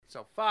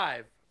So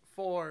 5,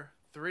 4,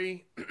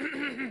 3.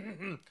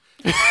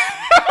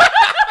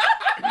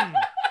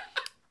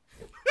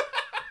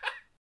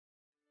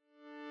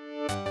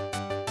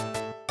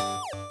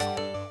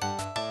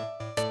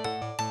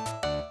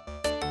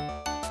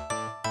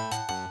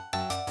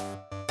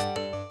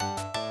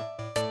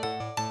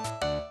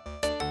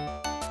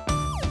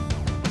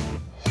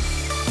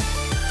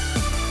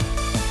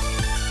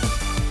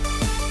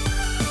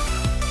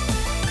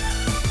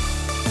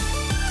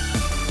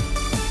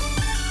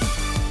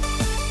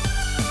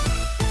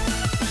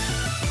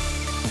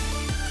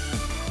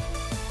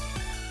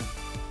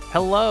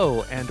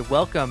 Hello and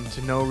welcome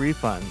to No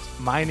Refunds.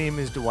 My name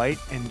is Dwight,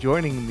 and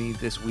joining me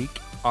this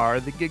week are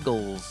the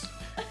Giggles.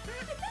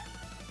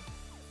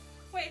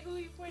 Wait, who are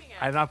you pointing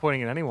at? I'm not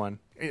pointing at anyone.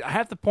 I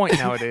have to point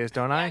nowadays,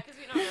 don't I? Yeah, because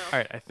we don't know. All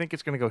right, I think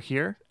it's going to go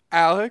here.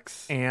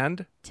 Alex.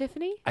 And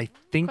Tiffany? I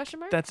think Question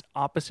mark? that's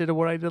opposite of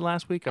what I did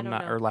last week. I'm don't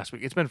not, know. or last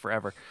week. It's been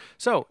forever.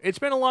 So it's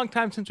been a long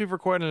time since we've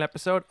recorded an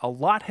episode. A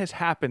lot has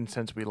happened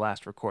since we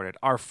last recorded.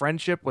 Our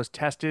friendship was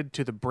tested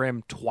to the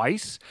brim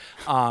twice.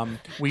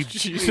 We've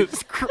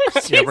Jesus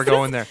Christ. Yeah, we're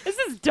going there. This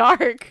is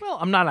dark. Well,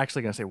 I'm not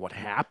actually going to say what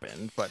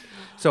happened, but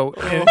so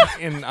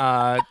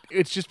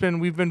it's just been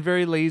we've been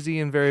very lazy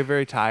and very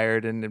very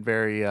tired and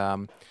very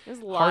There's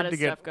a lot hard of to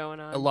stuff get going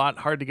on. a lot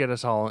hard to get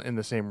us all in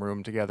the same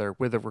room together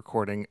with the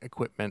recording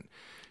equipment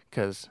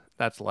because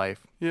that's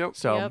life. Yep.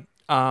 So Yep.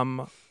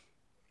 I'm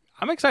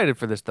excited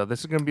for this though. This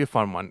is going to be a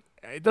fun one.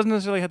 It doesn't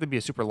necessarily have to be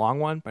a super long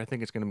one, but I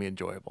think it's going to be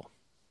enjoyable.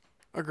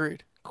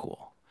 Agreed.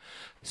 Cool.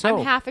 So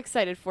I'm half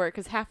excited for it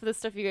because half of the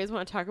stuff you guys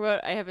want to talk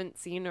about I haven't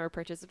seen or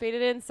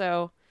participated in,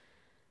 so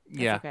that's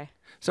yeah. okay.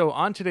 So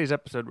on today's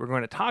episode, we're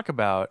going to talk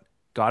about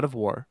God of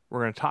War.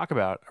 We're going to talk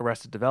about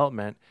Arrested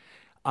Development.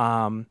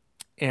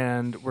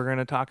 And we're going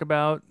to talk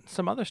about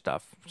some other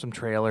stuff, some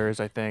trailers,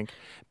 I think.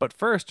 But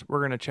first, we're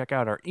going to check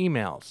out our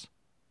emails.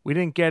 We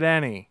didn't get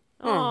any.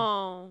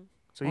 Oh,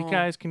 So you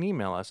guys can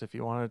email us if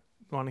you want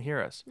to hear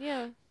us.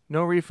 yeah.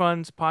 No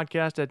refunds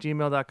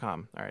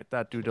podcast@gmail.com. All right,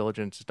 that due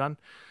diligence is done.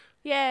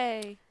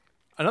 Yay.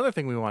 Another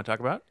thing we want to talk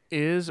about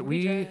is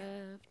the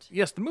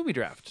movie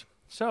draft.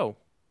 So,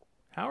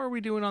 how are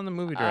we doing on the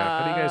movie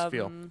draft? How do you guys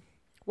feel?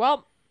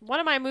 Well, one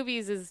of my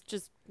movies is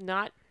just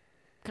not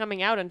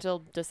coming out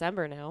until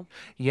December now.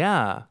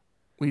 Yeah.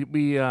 We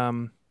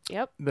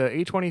Yep. the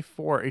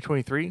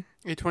A23,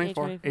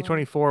 A24.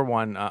 A24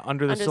 one,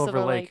 Under the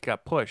Silver Lake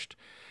got pushed.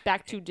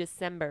 Back to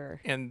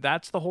December. And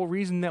that's the whole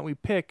reason that we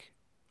pick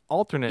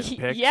alternate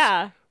picks.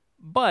 Yeah.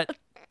 But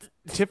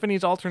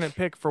Tiffany's alternate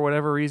pick, for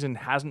whatever reason,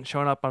 hasn't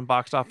shown up on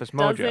Box Office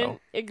Mojo.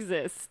 Doesn't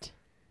exist.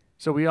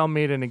 So we all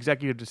made an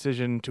executive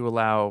decision to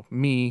allow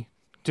me.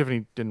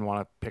 Tiffany didn't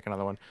want to pick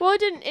another one. Well,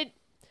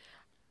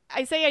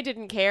 I say I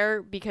didn't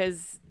care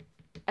because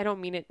I don't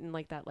mean it in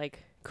like that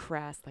like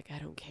crass, like I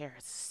don't care.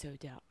 It's so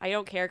dumb. I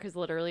don't care because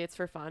literally it's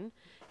for fun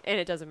and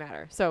it doesn't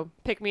matter. So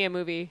pick me a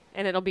movie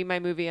and it'll be my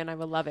movie and I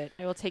will love it.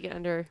 I will take it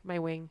under my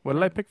wing. What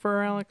did I pick for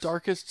her, Alex?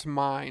 Darkest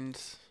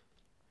Minds.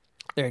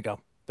 There you go.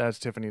 That's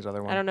Tiffany's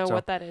other one. I don't know So,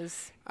 what that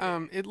is.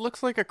 It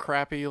looks like a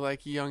crappy,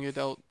 like, young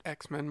adult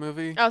X-Men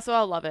movie. Oh, so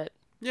I'll love it.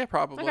 Yeah,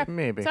 probably. Okay.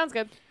 Maybe. Sounds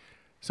good.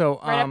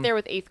 So Right up there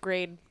with 8th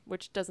Grade,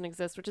 which doesn't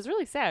exist, which is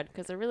really sad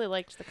because I really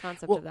liked the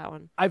concept Well, of that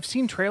one. I've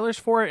seen trailers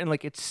for it, and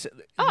like it's.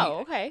 Oh,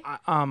 okay.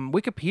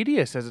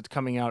 Wikipedia says it's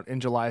coming out in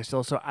July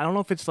still, so I don't know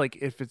if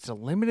it's a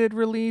limited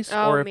release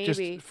Oh, or if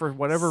maybe. just for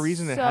whatever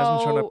reason it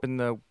hasn't shown So, up in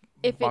the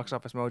if Box it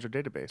Office Mojo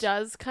database.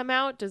 does come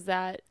out, does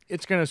that...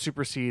 It's gonna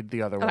supersede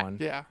the other Okay. one.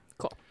 Yeah.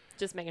 Cool.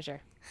 Just making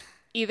sure.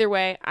 Either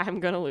way, I'm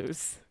going to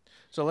lose.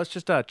 So let's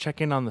just check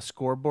in on the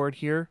scoreboard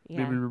here.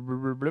 Yeah.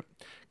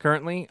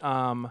 Currently,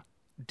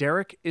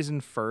 Derek is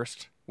in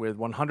first with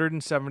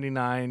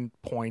 179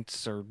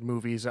 points or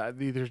movies.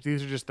 These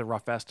are just the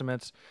rough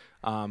estimates.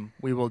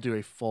 We will do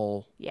a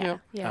full Yeah.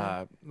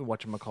 Yep.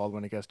 whatchamacallit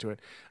when it gets to it.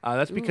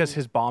 That's because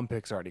his bomb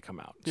picks already come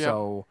out. Yep.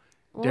 So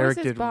What Derek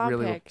was his did bomb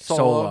really pick?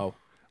 Solo,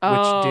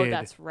 Oh, which did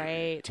that's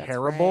right.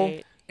 terrible, That's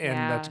right. and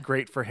Yeah. that's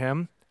great for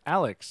him.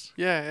 Alex,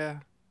 Yeah.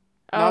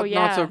 Oh, Not,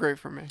 yeah. Not so great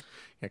for me. yeah,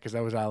 because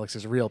that was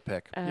Alex's real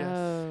pick. Oh.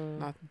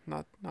 Yes.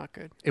 Not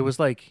good. It was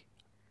like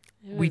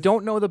It we was-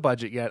 don't know the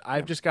budget yet.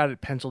 I've just got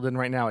it penciled in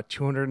right now at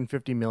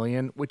 250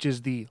 million, which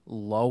is the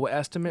low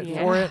estimate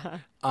for it. Yeah.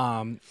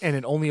 And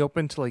it only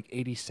opened to like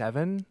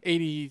 87,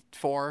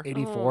 84.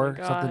 84, Oh my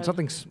God.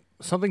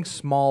 something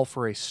small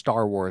for a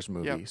Star Wars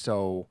movie. Yep.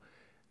 So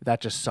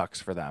that just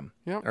sucks for them.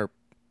 Yep. Or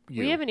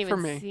you. We haven't For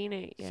even me. seen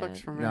it yet.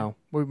 Sucks for me. No,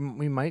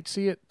 we might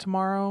see it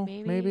tomorrow.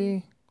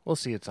 Maybe. We'll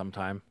see it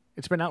sometime.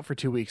 It's been out for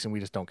 2 weeks and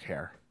we just don't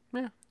care.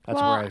 Yeah. That's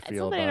well, where I it's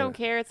feel not that about I don't it.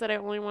 care. It's that I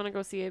only want to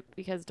go see it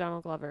because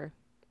Donald Glover.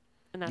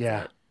 And that's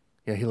Yeah. it.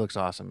 Yeah, he looks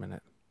awesome in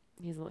it.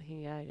 He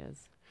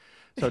does.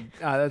 So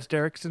that's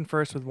Derek's in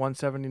first with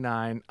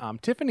 179.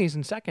 Tiffany's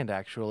in second,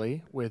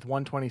 actually, with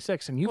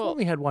 126. And you've Well,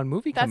 only had one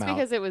movie come That's out.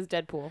 because it was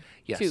Deadpool.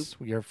 Yes,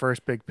 your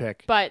first big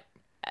pick. But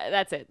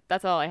that's it.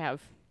 That's all I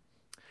have.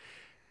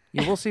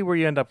 You will see where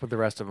you end up with the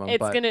rest of them. It's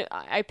but gonna.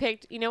 I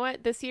picked. You know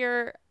what? This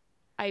year,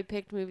 I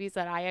picked movies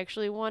that I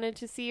actually wanted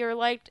to see or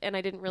liked, and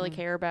I didn't really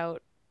care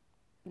about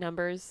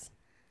numbers.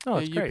 Oh,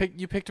 that's you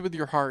great. picked it with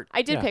your heart.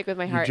 I did Yeah, pick with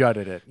my You heart.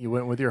 judded it. You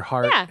went with your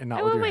heart Yeah, and I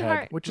not with went your with my head,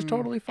 heart. which is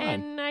totally fine.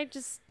 And I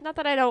just not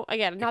that I don't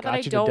again, not It that got I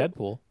you to don't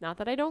Deadpool. not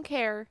that I don't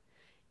care.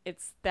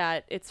 It's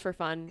that it's for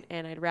fun,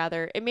 and I'd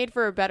rather it made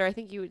for a better. I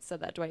think you had said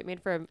that, Dwight. It made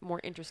for a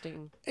more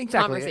interesting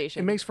Exactly.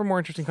 conversation. It makes for more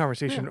interesting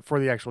conversation for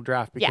the actual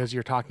draft Yeah. because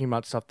you're talking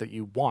about stuff that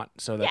you want.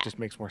 So that Yeah. just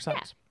makes more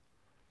sense.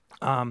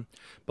 But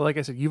like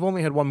I said, you've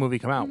only had one movie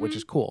come out, which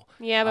is cool.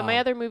 Yeah, but my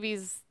other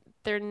movies,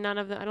 they're none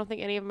of them. I don't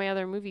think any of my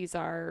other movies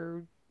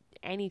are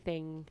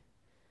anything.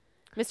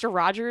 Mr.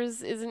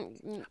 Rogers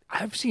isn't.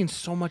 I've seen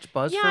so much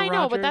buzz Yeah, for I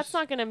know, but Rogers. that's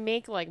not going to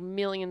make like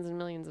millions and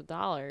millions of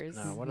dollars.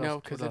 No, what No,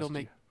 else? because What it'll else do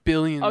make you-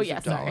 billions Oh, yeah,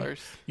 of sorry.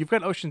 dollars. You've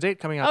got Ocean's 8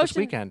 coming out this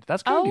Ocean- weekend.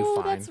 That's going to do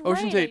fine. that's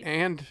Ocean's right. 8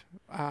 and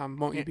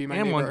Won't You Be My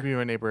and Neighbor? One to Be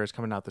My Neighbor is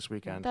coming out this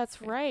weekend.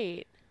 That's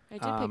right. I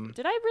did Um, pick.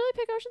 Did I really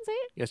pick Ocean's 8?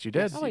 Yes, you did.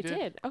 Yes, Oh, you I did.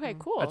 did. Okay,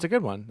 cool. That's a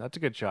good one. That's a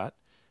good shot.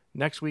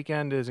 Next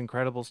weekend is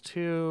Incredibles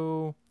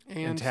 2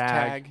 and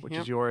Tag, which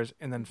is yours.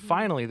 And then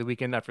finally, the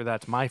weekend after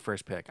that's my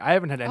first pick. I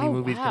haven't had any Oh,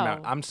 movies come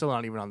out. wow. I'm still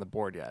not even on the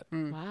board yet.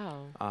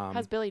 Wow.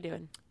 How's Billy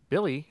doing?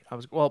 Billy,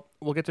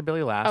 we'll get to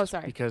Billy last. Oh,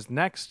 sorry. Because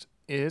next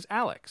is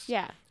Alex.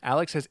 Yeah.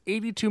 Alex has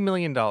 $82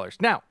 million.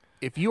 Now,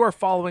 if you are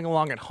following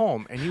along at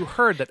home and you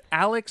heard that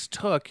Alex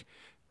took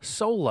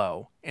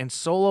Solo and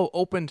Solo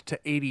opened to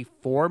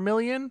 84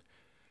 million,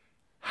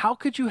 how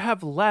could you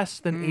have less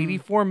than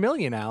 84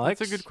 million, Alex?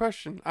 That's a good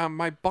question.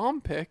 My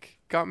bomb pick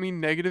got me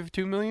negative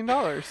 $2 million.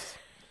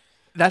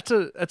 That's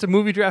a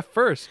movie draft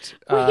first.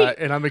 Wait,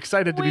 and I'm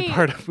excited to be wait.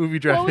 part of movie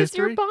draft What was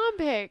history. your bomb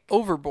pick?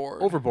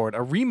 Overboard. Overboard,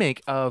 a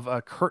remake of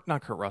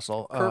not Kurt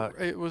Russell.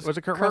 It was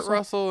it Kurt Russell?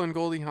 Russell? and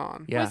Goldie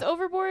Hawn. Yeah. Was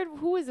Overboard?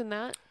 Who was in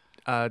that?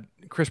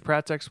 Chris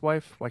Pratt's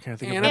ex-wife. Why can't I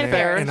think of Anna her name?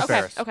 Faris. Anna Okay.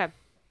 Faris. Okay.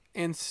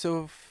 And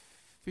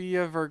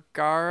Sofia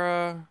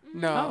Vergara.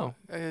 No.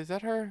 Is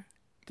that her?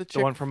 The chick?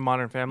 The one from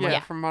Modern Family. yeah, Yeah.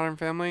 from Modern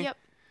Family. Yep.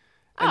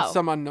 And Oh.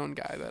 some unknown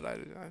guy that I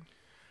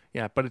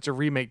Yeah, but it's a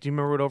remake. Do you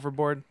remember what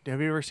Overboard? Have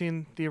you ever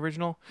seen the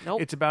original?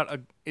 Nope. It's about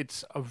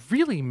it's a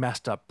really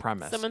messed up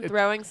premise. Someone It-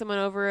 throwing someone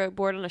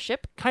overboard on a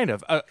ship. kind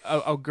of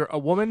a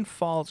woman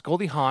falls.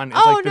 Goldie Hawn is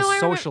Oh, like this no, I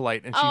remember-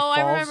 socialite, and she Oh,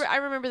 falls. I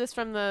remember this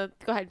from the.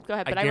 Go ahead.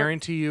 I But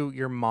guarantee you,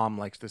 your mom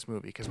likes this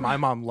movie because my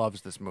mom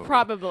loves this movie.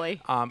 probably.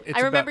 It's I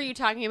remember about you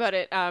talking about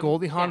it.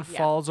 Goldie Hawn yeah.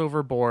 falls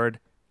overboard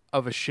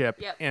of a ship,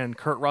 Yep. and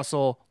Kurt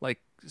Russell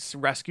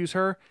rescues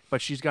her, but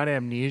she's got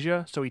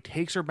amnesia, so he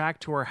takes her back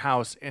to her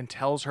house and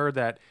tells her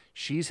that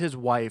she's his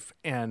wife,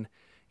 and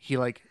he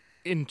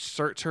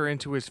inserts her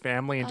into his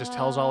family and just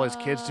tells all his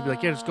kids to be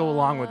like, yeah, just go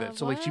along with it.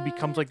 So she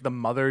becomes like the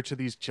mother to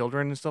these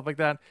children and stuff like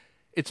that.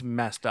 It's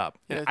messed up.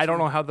 Yeah, And it's I don't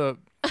know how the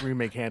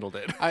remake handled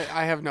it. I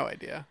have no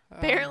idea.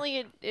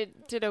 Apparently,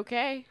 it did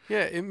okay. Yeah,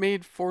 it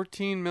made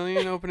 14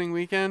 million opening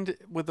weekend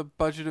with a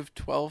budget of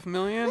 12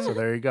 million. So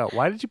there you go.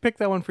 Why did you pick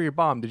that one for your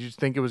bomb? Did you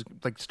think it was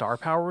like star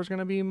power was going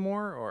to be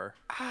more, or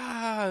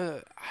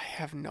I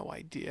have no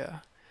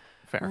idea.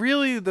 fair?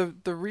 Really, the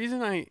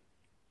reason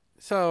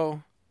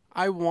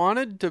I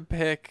wanted to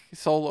pick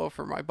Solo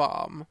for my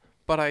bomb,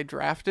 but I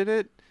drafted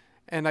it,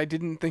 and I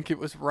didn't think it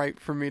was right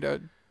for me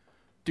to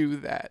do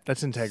that.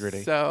 That's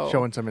integrity. So-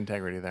 Showing some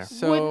integrity there.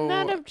 So Wouldn't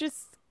that have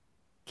just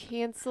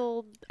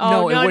canceled?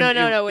 Oh it no, wouldn't.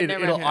 no, It,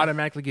 never it'll mind.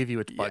 automatically give you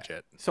its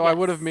budget. So I Yes,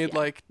 would have made yeah,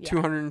 like yeah.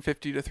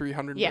 250 to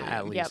 300 Yeah. million.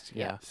 At Yep, least,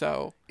 yep. yeah.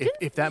 So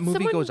If that movie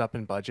someone- goes up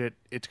in budget,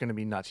 it's going to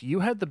be nuts. You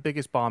had the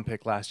biggest bomb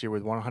pick last year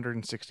with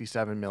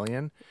 167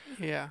 million,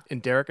 yeah,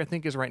 and Derek I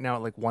think is right now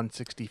at like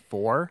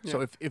 164. So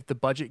Yeah. if the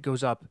budget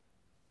goes up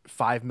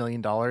 $5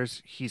 million,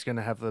 he's going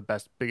to have the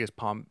biggest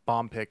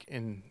bomb pick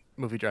in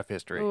movie draft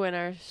history. Ooh, in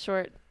our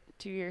short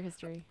 2-year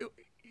history.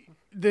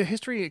 The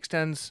history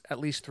extends at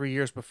least 3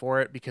 years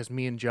before it because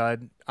me and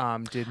Judd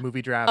did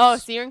movie drafts. Oh,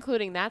 so you're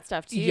including that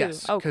stuff too?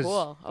 Yes, Oh, 'cause-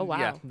 cool. Oh, wow.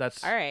 yeah,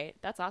 that's- all right.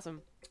 That's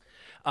awesome.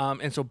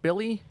 And so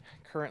Billy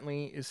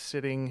currently is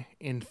sitting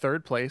in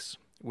third place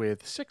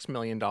with $6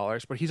 million,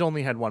 but he's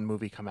only had one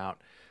movie come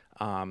out.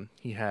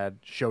 He had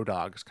Show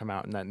Dogs come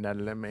out, and that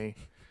netted him a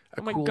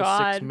Oh my cool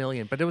God. $6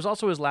 million. But it was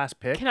also his last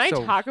pick. Can I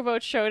so- talk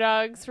about Show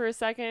Dogs for a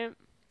second?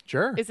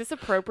 Sure. Is this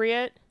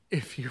appropriate?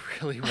 If you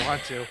really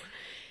want to.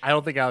 I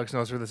don't think Alex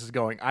knows where this is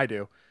going. I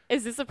do.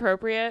 Is this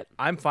appropriate?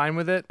 I'm fine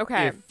with it.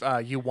 Okay. If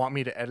you want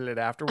me to edit it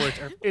afterwards,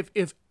 or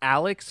if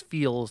Alex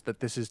feels that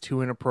this is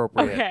too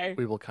inappropriate, Okay.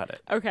 we will cut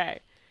it.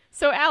 Okay.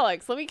 So,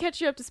 Alex, let me catch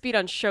you up to speed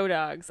on Show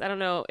Dogs. I don't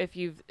know if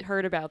you've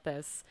heard about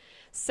this.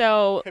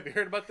 So, Have you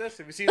heard about this?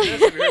 Have you seen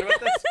this? Have you heard about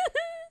this?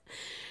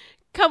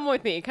 come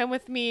with me. Come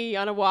with me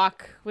on a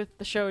walk with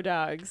the Show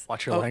Dogs.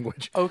 Watch your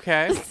language.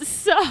 okay.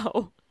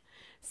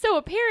 So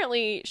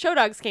apparently, Show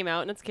Dogs came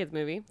out, and it's a kids'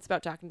 movie. It's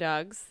about talking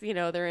dogs. You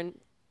know, they're in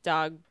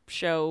dog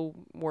show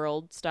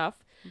world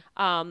stuff.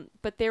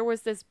 But there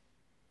was this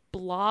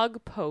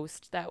blog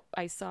post that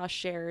I saw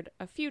shared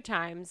a few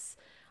times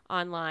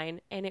online,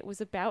 and it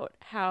was about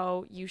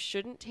how you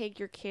shouldn't take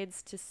your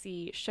kids to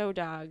see Show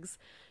Dogs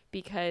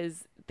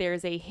because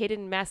there's a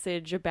hidden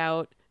message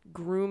about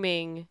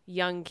grooming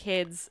young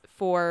kids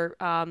for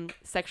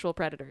sexual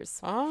predators.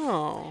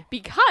 Oh.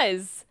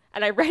 Because,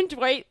 and I read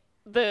Dwight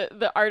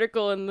the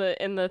article in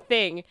the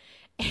thing,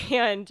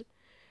 and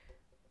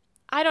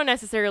I don't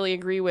necessarily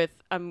agree with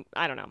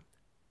I don't know.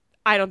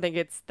 I don't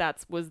think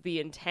that was the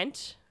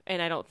intent,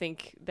 and I don't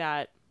think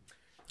that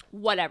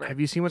whatever. Have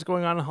you seen what's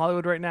going on in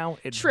Hollywood right now?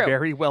 It True.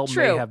 very well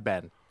True. may have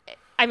been.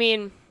 I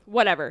mean,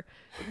 whatever.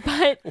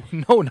 But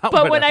No, not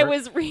but when I whatever.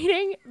 was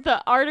reading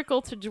the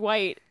article to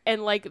Dwight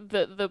and like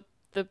the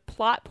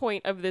plot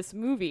point of this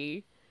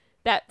movie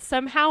that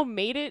somehow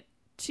made it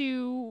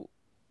to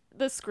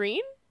the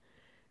screen.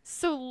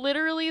 So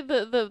literally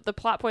the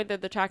plot point that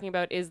they're talking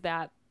about is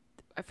that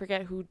I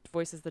forget who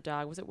voices the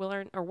dog. Was it Will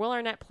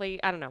Arnett play?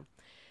 I don't know.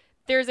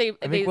 There's I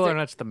think Will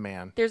Arnett's the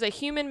man. there's a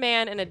human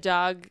man and a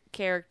dog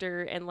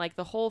character, and like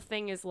the whole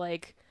thing is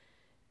like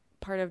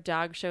part of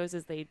dog shows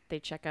is they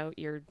check out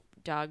your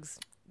dog's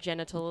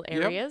genital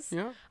areas.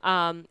 Yep.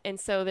 And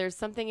so there's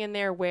something in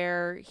there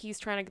where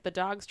the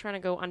dog's trying to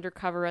go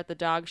undercover at the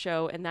dog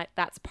show, and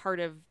that's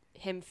part of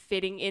him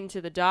fitting into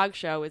the dog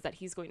show is that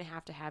he's going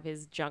to have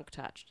his junk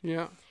touched.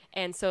 Yeah.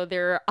 And so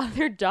there are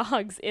other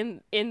dogs in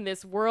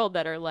this world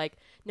that are like,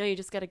 no, you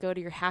just got to go to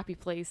your happy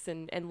place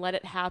and let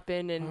it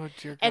happen. And Oh,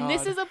 dear and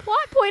this God. is a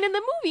plot point in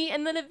the movie.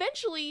 And then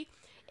eventually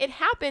it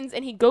happens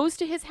and he goes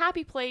to his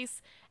happy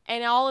place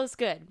and all is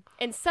good.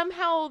 And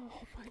somehow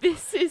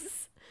this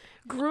is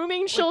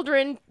grooming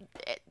children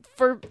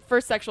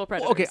for sexual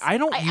predators. Okay, I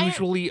don't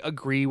usually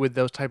agree with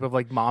those type of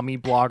like mommy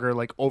blogger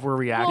like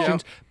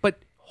overreactions, but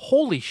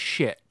holy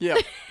shit. Yeah.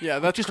 Yeah.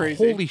 That's Just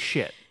crazy. holy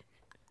shit.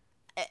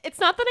 It's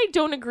not that I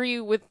don't agree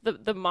with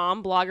the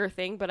mom blogger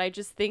thing, but I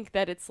just think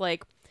that it's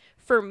like,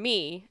 for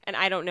me, and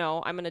I don't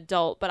know, I'm an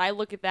adult, but I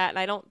look at that and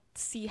I don't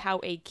see how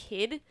a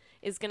kid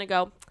is going to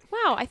go,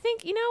 wow, I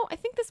think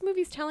this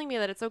movie's telling me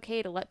that it's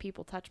okay to let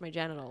people touch my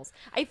genitals.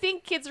 I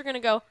think kids are going to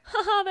go,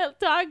 haha, that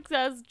dog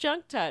has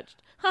junk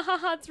touched. Ha ha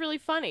ha, it's really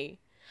funny.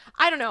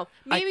 I don't know.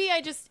 Maybe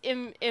I just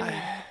am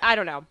I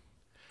don't know.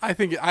 I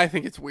think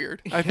it's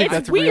weird. I think It's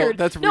that's weird. real.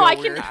 That's no, real I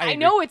can. weird. I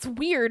know it's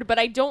weird, but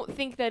I don't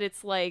think that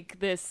it's like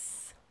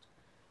this.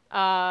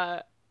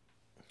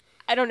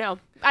 I don't know.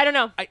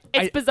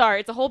 It's bizarre.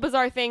 It's a whole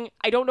bizarre thing.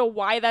 I don't know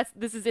why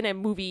this is in a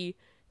movie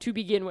to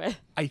begin with.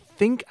 I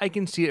think I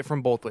can see it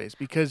from both ways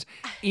because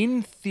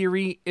in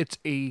theory it's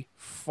a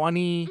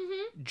funny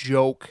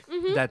joke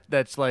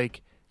that's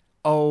like,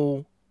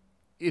 oh,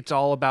 it's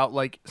all about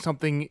like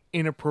something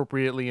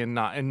inappropriately and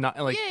not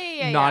like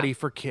Yeah. naughty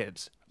for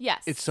kids.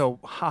 Yes. It's so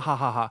ha ha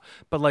ha ha.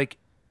 But like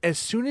as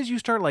soon as you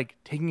start like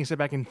taking a step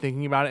back and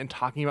thinking about it and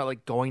talking about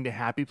like going to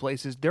happy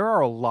places, there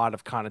are a lot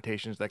of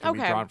connotations that can be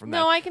drawn from that.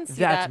 No, I can see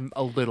That's that.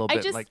 a little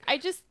bit like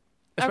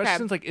especially okay.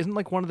 since like isn't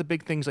like one of the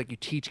big things like you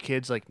teach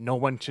kids like no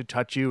one should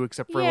touch you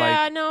except for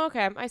Yeah, like no,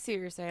 okay. I see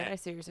what you're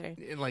saying.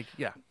 like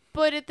yeah.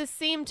 But at the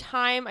same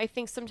time, I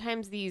think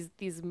sometimes these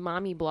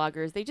mommy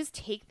bloggers, they just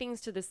take things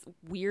to this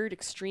weird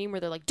extreme where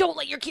they're like, don't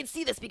let your kids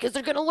see this because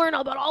they're going to learn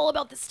all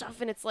about this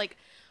stuff. And it's like,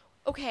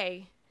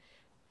 okay,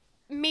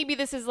 maybe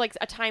this is like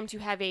a time to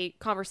have a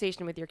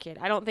conversation with your kid.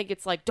 I don't think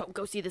it's like, don't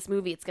go see this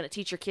movie. It's going to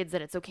teach your kids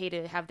that it's okay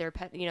to have their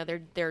pet,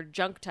 their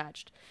junk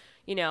touched,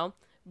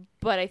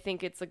 but I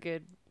think it's a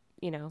good,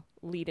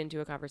 lead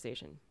into a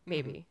conversation.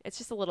 Maybe it's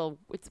just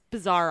it's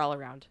bizarre all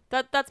around.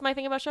 That's my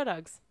thing about Show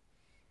Dogs.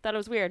 Thought it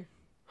was weird.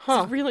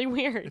 Huh. It's really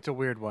weird. It's a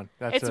weird one.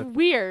 It's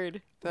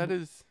weird. That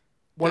is.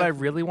 What I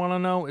really want to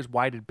know is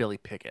why did Billy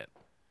pick it?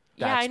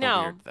 Yeah, That's I know.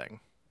 the weird thing.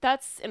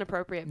 That's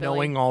inappropriate, Billy.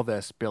 Knowing all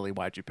this, Billy,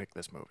 why'd you pick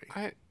this movie?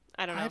 I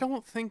don't know. I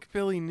don't think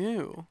Billy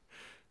knew.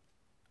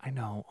 I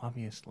know,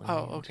 obviously.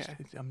 Oh, okay.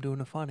 I'm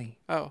doing a funny.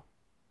 Oh,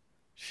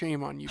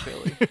 shame on you,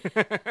 Billy.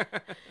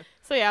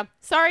 So yeah,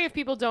 sorry if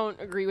people don't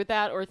agree with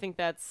that or think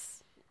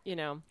that's, Do you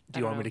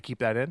want me to keep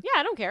that in? Yeah,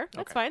 I don't care.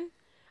 That's Okay. fine.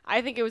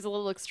 I think it was a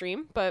little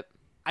extreme, but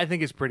I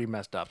think it's pretty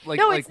messed up. Like,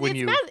 no, like it's when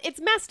you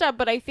it's messed up.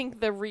 But I think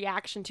the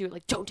reaction to it,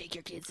 like, don't take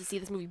your kids to see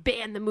this movie,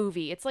 ban the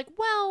movie. It's like,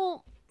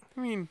 well,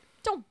 I mean,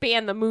 don't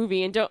ban the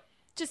movie and don't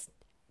just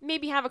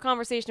maybe have a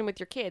conversation with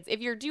your kids.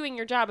 If you're doing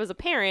your job as a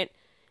parent,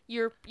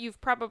 you've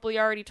probably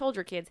already told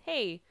your kids,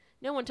 hey,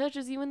 no one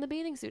touches you in the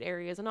bathing suit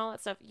areas and all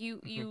that stuff.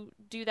 You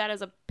do that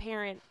as a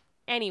parent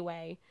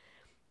anyway.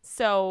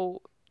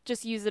 So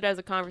just use it as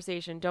a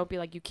conversation. Don't be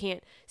like, you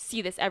can't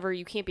see this ever.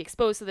 You can't be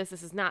exposed to this.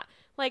 This is not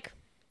like,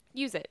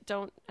 use it. I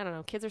don't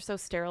know. Kids are so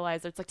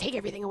sterilized. It's like, take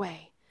everything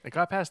away. it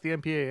got past the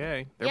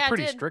MPAA, they're Yeah, it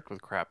pretty did. strict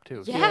with crap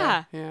too.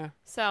 Yeah. yeah.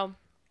 So,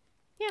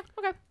 yeah.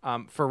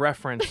 Okay. For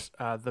reference,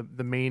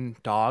 the main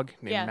dog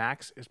named Yeah.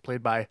 Max is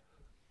played by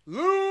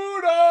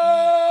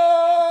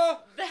Luda.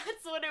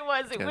 That's what it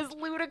was. It Yeah. was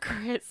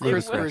ludicrous. Chris It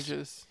was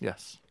Bridges.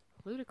 Yes,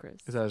 ludicrous.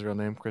 is that his real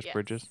name? Chris Yes.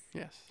 Bridges.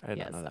 Yes. I didn't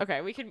Yes. know that.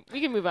 Okay. We can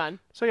move on.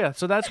 So yeah,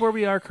 so that's where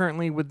we are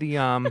currently with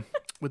the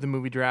with the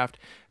movie draft.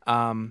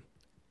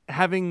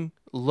 Having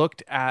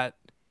looked at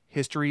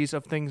histories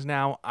of things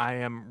now, I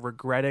am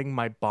regretting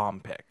my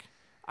bomb pick.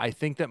 I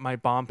think that my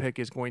bomb pick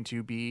is going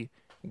to be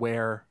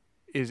where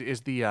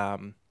is the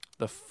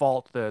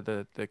fault,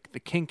 the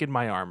kink in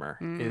my armor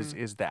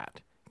is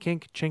that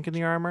chink in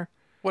the armor.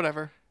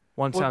 Whatever.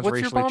 One sounds what's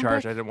your racially bomb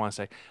charged. pick? I didn't want to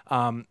say.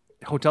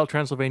 Hotel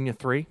Transylvania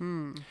 3.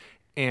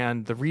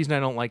 And the reason I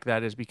don't like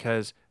that is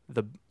because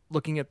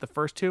looking at the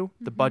first two,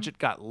 the budget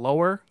got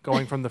lower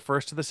going from the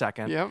first to the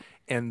second, Yep.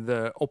 and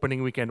the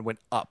opening weekend went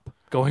up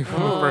going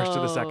from the first to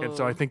the second.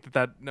 So I think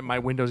that my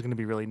window is going to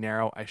be really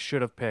narrow. I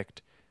should have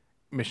picked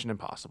Mission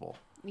Impossible.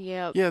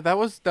 Yeah. Yeah, that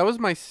was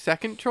my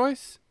second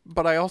choice,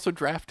 but I also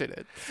drafted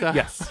it. So.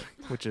 Yes,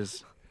 which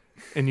is,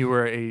 and you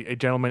were a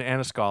gentleman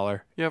and a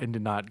scholar, Yep. and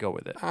did not go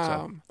with it. So.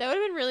 That would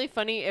have been really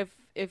funny if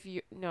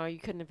you you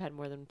couldn't have had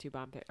more than 2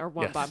 bomb picks or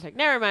 1 Yes. bomb pick.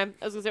 Never mind.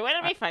 I was gonna say,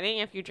 wouldn't it be funny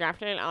if you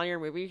drafted all your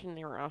movies and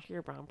they were all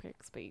your bomb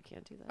picks, but you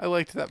can't do that. I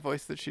liked that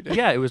voice that she did.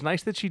 Yeah, it was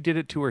nice that she did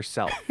it to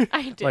herself.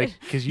 I did. Like,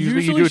 because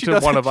usually you Usually do she it to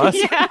does one it of to us.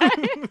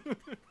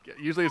 yeah.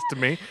 Usually it's to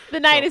me. The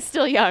night is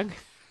still young.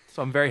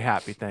 So I'm very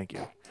happy. Thank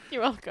you.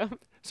 You're welcome.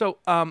 So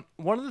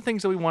one of the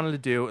things that we wanted to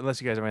do,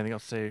 unless you guys have anything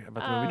else to say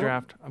about the movie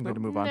draft, I'm going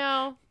to move on.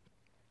 No,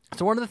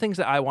 So one of the things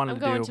that I wanted I'm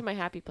to going do, to my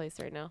happy place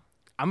right now.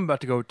 I'm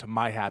about to go to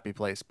my happy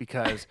place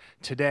because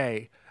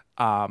today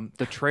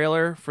the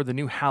trailer for the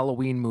new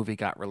Halloween movie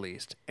got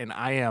released, and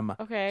I am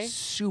Okay.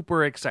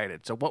 super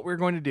excited. So what we're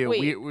going to do,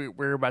 Wait.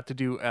 we're about to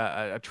do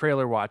a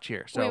trailer watch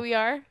here. So Wait, we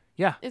are?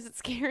 yeah, Is it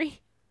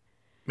scary?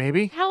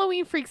 maybe.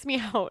 Halloween freaks me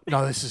out.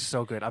 No, this is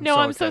so good. I'm No, so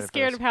I'm so excited for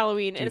scared this. of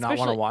Halloween. Do you and not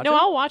wanna especially watch No,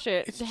 it? I'll watch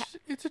it.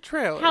 It's a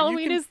trailer.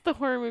 Halloween you is the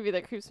horror movie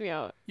that creeps me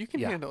out. you can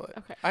Yeah. handle it.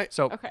 Okay.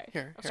 So Okay.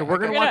 Here. So we're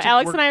gonna We're gonna- watch it-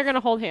 Alex we're- and I are gonna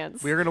hold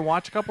hands. We're gonna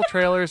watch a couple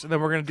trailers, and then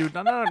we're gonna do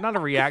not a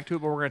react to it,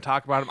 but we're gonna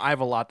talk about them. I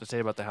have a lot to say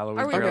about the Halloween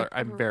Are we- trailer. Okay.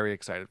 I'm very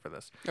excited for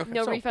this. Okay.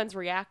 No so- refunds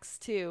reacts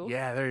too.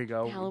 Yeah, there you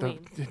go.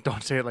 Halloween.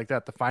 Don't say it like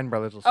that. The Fine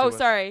Brothers will. Oh, sue us.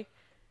 sorry.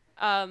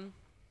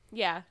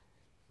 Yeah.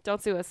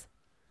 Don't sue us.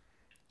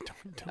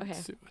 Don't Okay.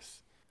 sue us.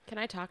 Can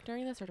I talk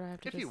during this, or do I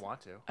have to If just? you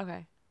want to.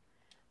 Okay.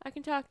 I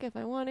can talk if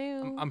I want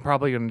to. I'm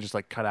probably gonna just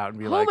like cut out and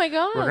be Oh like, my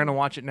God. we're gonna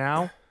watch it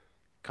now.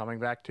 Coming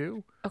back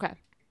to. Okay.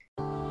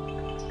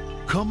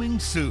 Coming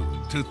soon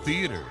to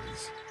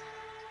theaters.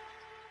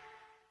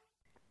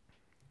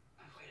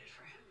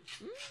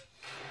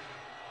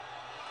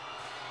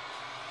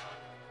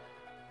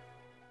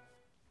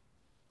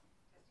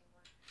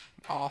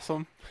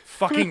 Awesome.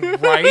 Fucking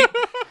right.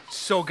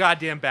 So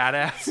goddamn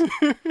badass.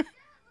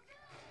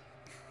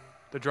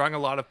 They're drawing a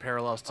lot of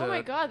parallels to Oh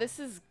my God, this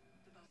is.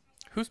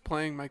 Who's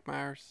playing Mike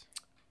Myers?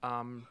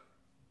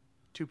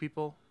 two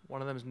people.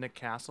 One of them is Nick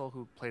Castle,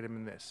 who played him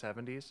in the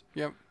 70s.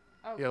 Yep.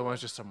 Oh, The other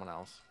one's just someone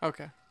else.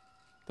 Okay.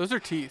 Those are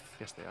teeth.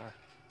 Yes, they are.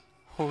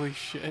 Holy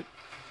shit.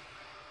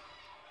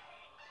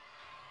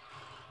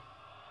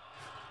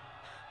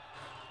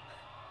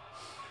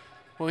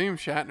 William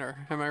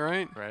Shatner, am I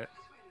right? Right.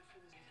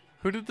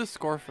 Who did the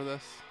score for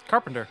this?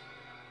 Carpenter.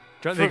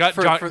 John, For- they got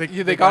for- John, for- they,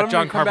 yeah, they got got him to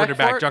John come Carpenter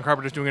back for back. it? John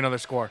Carpenter's doing another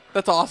score.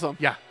 That's awesome.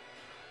 Yeah.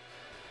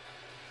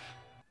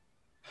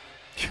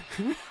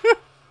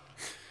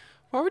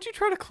 Why would you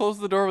try to close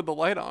the door with the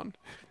light on?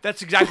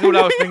 That's exactly what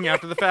I was thinking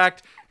after the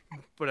fact.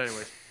 But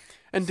anyways,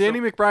 And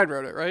Danny McBride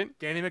wrote it, right?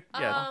 Danny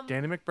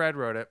McBride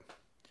wrote it.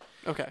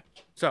 Okay.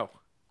 So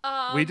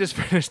we just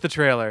finished the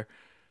trailer.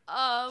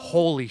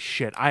 Holy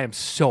shit! I am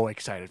so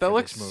excited. That for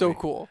looks this movie. so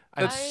cool.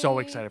 I'm That's, so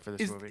excited for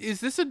this is, movie.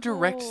 is this a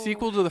direct Oh.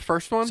 sequel to the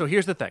first one? So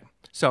here's the thing.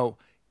 So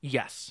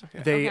yes,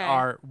 they Okay.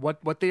 are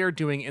what they are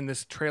doing in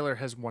this trailer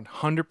has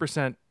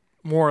 100%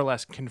 more or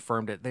less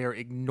confirmed it. They are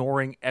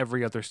ignoring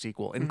every other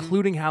sequel,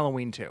 including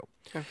Halloween 2,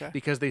 okay.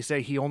 because they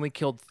say he only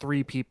killed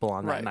 3 people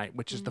on that Right. night,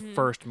 which is the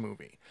first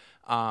movie.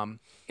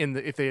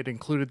 If they had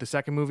included the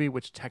second movie,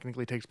 which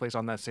technically takes place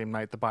on that same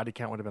night, the body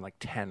count would have been like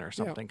 10 or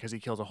something, because he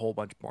kills a whole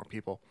bunch more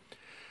people.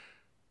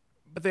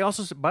 But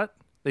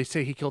they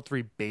say he killed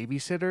 3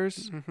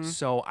 babysitters,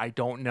 so I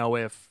don't know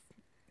if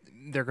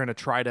they're going to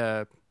try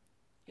to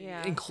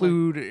Yeah.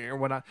 include or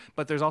whatnot.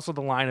 But there's also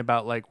the line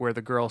about like where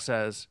the girl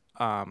says,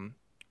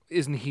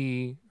 "Isn't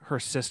he her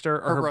sister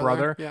or her brother,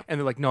 brother?" yeah. And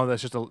they're like, "No,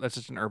 that's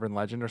just an urban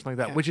legend or something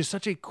like that." Yeah. Which is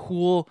such a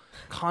cool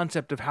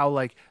concept of how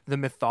like the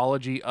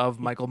mythology of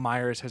Michael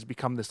Myers has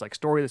become this like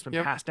story that's been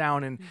Yep. passed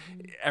down, and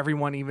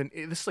everyone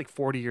this is like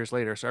 40 years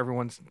later, so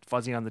everyone's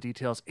fuzzy on the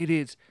details. It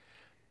is,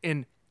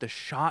 and the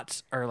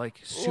shots are like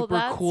super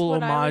that's cool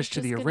what I was homage to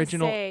just the gonna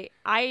original. say.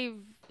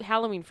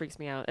 Halloween freaks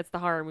me out. It's the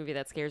horror movie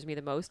that scares me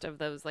the most of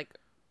those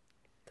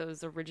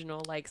those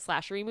original like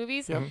slashery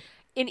movies. Yep.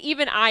 And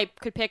even I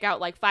could pick out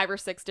like 5 or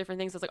 6 different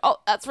things. I was like, oh,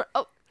 that's right.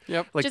 Oh,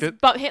 Yep. Like just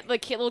hit the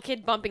little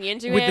kid bumping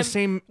into with him the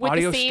same with the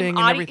audio same sting and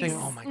audio- everything.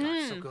 Oh my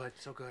god, so Mm. good,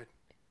 so good.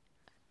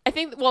 I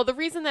think, well, the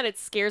reason that it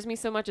scares me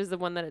so much is the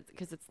one that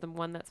because it's the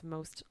one that's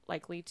most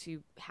likely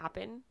to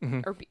happen,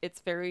 or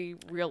it's very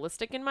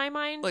realistic in my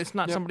mind. It's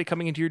not Yep. somebody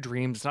coming into your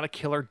dreams. It's not a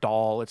killer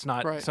doll. It's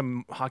not Right.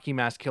 some hockey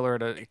mask killer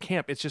at a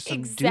camp. It's just some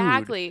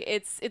Exactly.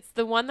 It's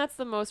the one that's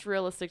the most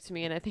realistic to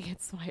me, and I think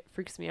it's why it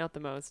freaks me out the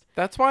most.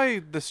 That's why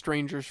The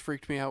Strangers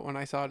freaked me out when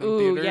I saw it in Ooh,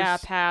 theaters. yeah,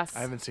 pass. dude.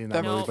 I haven't seen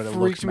That that movie, but it looks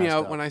freaked me messed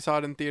out up. when I saw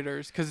it in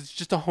theaters because it's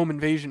just a home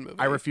invasion movie.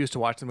 I refuse to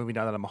watch the movie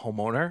now that I'm a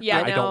homeowner. Yeah,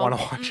 I don't no. want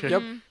to watch it.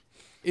 Yep.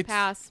 It's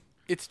Pass.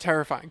 it's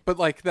terrifying, but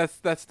like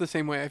that's the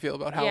same way I feel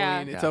about Yeah.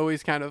 Halloween. It's Yeah.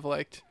 always kind of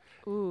like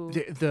Ooh.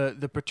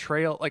 The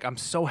portrayal, like I'm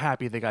so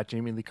happy they got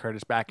Jamie Lee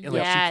Curtis back, and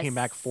like she came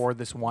back Yes. for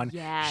this one.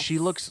 Yes. She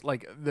looks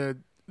like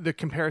the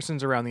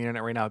comparisons around the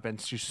internet right now have been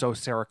just so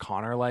Sarah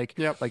Connor like,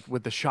 Yep. like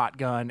with the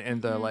shotgun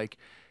and the like.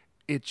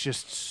 It's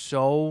just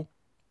so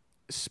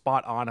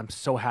spot on. I'm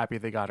so happy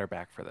they got her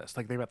back for this.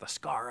 Like they got the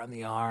scar on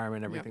the arm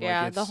and everything.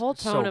 Yeah, like, the it's whole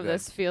so tone of good.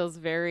 this feels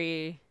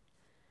very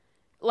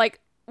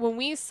like when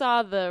we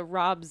saw the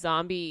Rob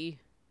Zombie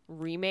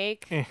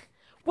remake. Eh.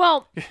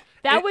 Well,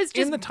 that was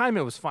just in the time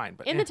it was fine,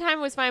 but in the time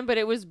it was fine, but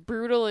it was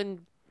brutal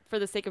and for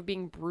the sake of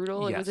being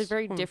brutal. It was a Yes.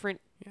 very different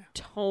yeah.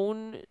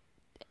 tone.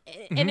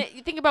 And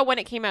you think about when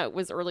it came out, it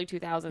was early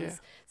 2000s. Yeah.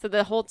 So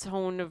the whole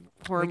tone of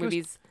horror think it was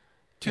movies.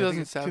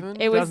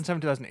 2007. It was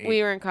 2007, 2008.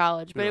 We were in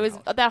college, but We it were in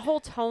was college. that whole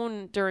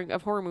tone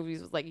of horror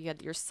movies was like you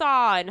had your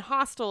Saw and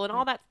Hostel and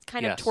all that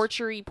kind of Yes.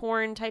 torture-y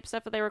porn type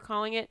stuff that they were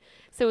calling it.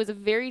 So it was a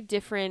very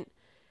different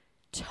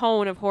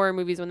tone of horror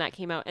movies when that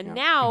came out. And Yeah.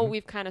 now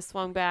we've kind of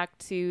swung back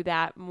to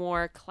that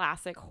more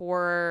classic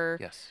horror.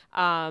 Yes.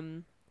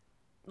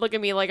 Look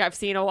at me like I've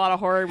seen a lot of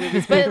horror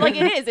movies, but like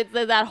it is. It's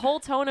that whole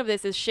tone of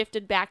this is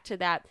shifted back to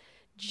that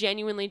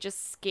genuinely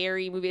just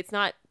scary movie. It's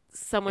not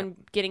someone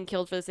getting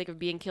killed for the sake of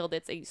being killed.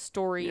 It's a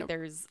story. Yep.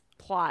 There's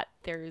plot.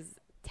 There's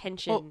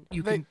tension. Well,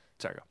 You They- can.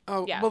 Sorry. Go.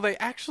 Oh, Yeah. well, they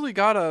actually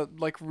got a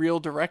real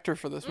director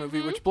for this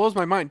movie, which blows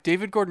my mind.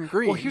 David Gordon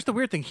Green. Well, here's the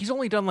weird thing. He's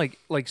only done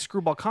like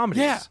screwball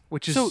comedies, Yeah.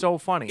 which is So so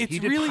funny. it's He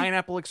did really-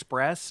 Pineapple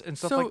Express and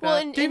stuff So- like that. Well,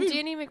 and David-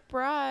 Danny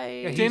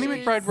McBride. Yeah, Danny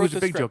is- McBride wrote Who's a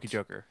the big script. jokey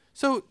joker.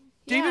 So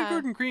David Yeah.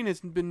 Gordon Green has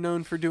been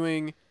known for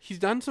doing. He's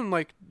done some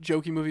like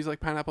jokey movies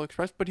like Pineapple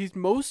Express, but he's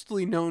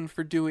mostly known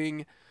for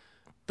doing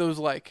those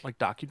like Like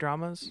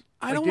docudramas.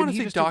 I don't didn't wanna he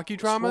say just do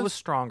docudramas. Swole is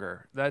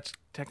Stronger. That's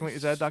technically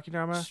is that a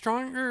docudrama?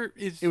 Stronger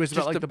is It was just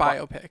about like a the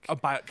biopic. A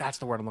bio. That's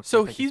the word I'm looking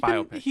So for.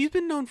 he's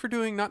been known for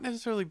doing not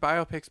necessarily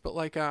biopics, but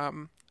like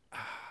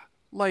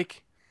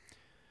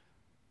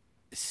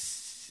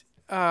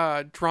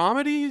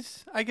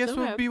dramedies, I guess Okay.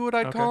 would be what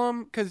I'd Okay. call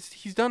him, because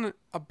he's done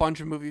a bunch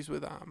of movies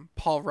with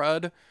Paul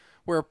Rudd,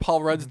 where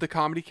Paul Rudd's the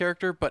comedy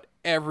character, but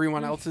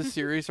everyone else is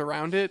serious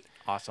around it.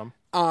 awesome,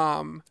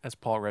 Um, as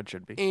Paul Rudd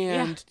should be.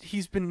 and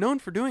he's been known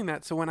for doing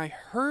that. So when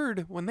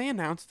they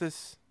announced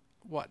this,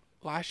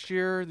 last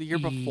year, the year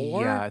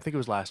before? Yeah, I think it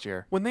was last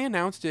year. When they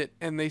announced it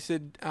and they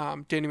said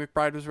Danny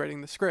McBride was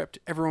writing the script,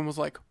 everyone was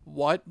like,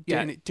 "What?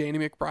 Yeah. Danny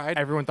McBride?"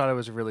 Everyone thought it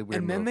was a really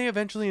weird And then move. they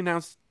eventually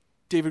announced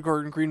David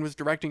Gordon Green was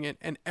directing it,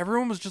 and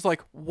everyone was just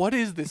like, "What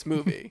is this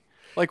movie?"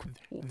 Like,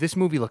 This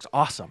movie looks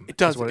awesome. it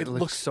does. is what It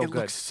looks so good.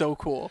 looks so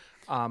cool.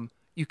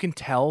 You can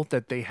tell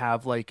that they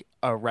have like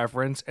a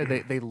reverence and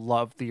they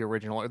love the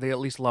original, or they at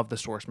least love the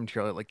source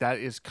material. Like that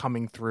is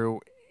coming through,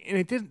 and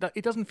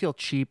it doesn't feel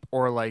cheap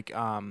or like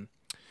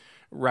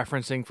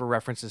referencing for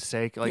reference's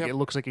sake. Like Yep. it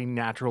looks like a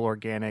natural,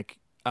 organic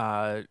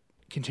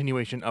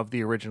continuation of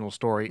the original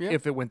story. Yep.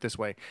 If it went this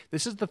way,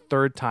 this is the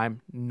third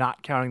time,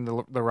 not counting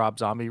the Rob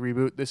Zombie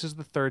reboot. This is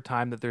the third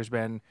time that there's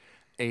been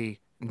a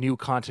new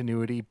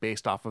continuity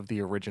based off of the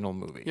original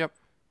movie. Yep.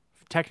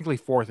 Technically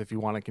fourth if you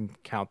want to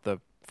count the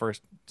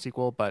first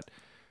sequel, but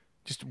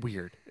just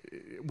weird.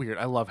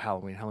 I love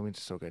Halloween. Halloween's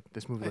so good.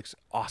 This movie looks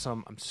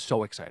awesome. I'm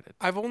so excited.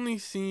 I've only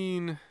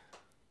seen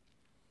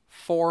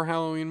 4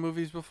 Halloween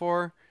movies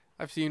before.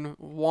 I've seen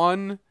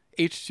 1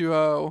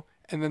 H2O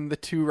and then the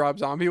 2 Rob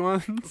Zombie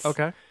ones.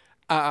 Okay.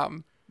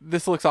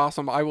 This looks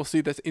awesome. I will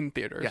see this in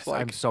theaters. Yes,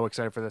 like, I'm so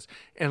excited for this.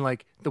 And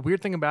like the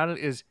weird thing about it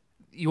is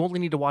you only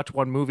need to watch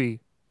one movie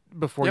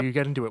before Yep. you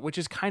get into it, which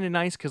is kind of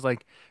nice because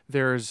like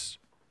there's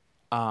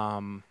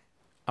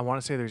I want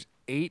to say there's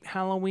 8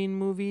 Halloween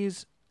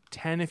movies,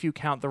 10 if you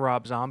count the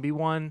Rob Zombie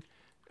one,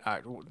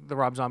 the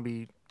Rob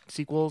Zombie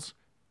sequels,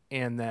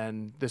 and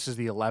then this is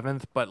the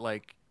 11th, but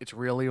like it's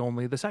really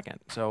only the second.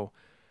 So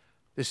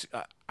this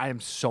I am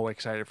so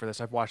excited for this.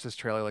 I've watched this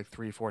trailer like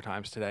 3-4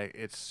 times today.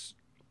 It's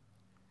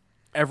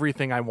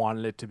everything I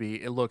wanted it to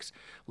be. It looks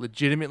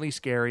legitimately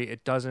scary.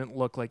 It doesn't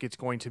look like it's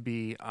going to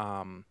be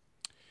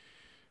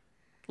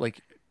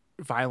like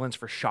violence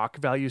for shock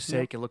value's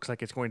sake. It looks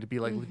like it's going to be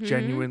like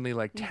genuinely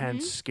like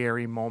tense,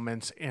 scary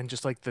moments, and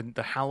just like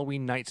the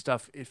Halloween night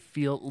stuff.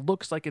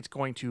 Looks like it's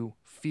going to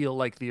feel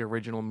like the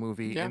original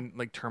movie Yeah. in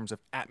like terms of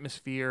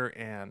atmosphere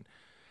and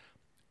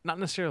not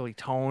necessarily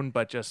tone,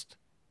 but just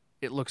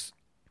it looks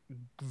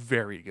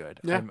very good.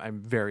 Yeah. I'm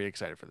very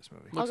excited for this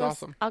movie. Looks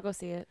awesome. I'll go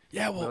see it.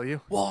 Yeah, Will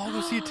you? we'll all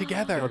go see it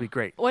together. It'll be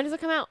great. When does it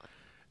come out?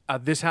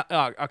 This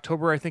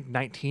October, I think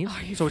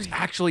 19th. you So it's freaking-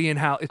 actually in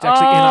It's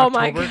actually in Oh October.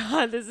 my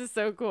god, this is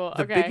so cool.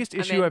 The Okay, biggest I'm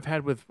issue in. I've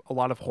had with a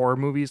lot of horror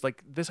movies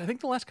like this, I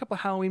think the last couple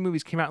of Halloween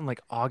movies came out in like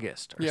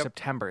August or Yep.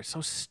 September. It's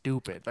so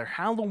stupid. They're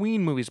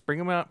Halloween movies. Bring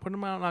them out, put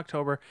them out in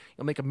October.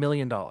 You'll make $1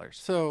 million.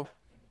 So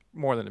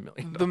More than $1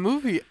 million. the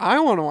movie I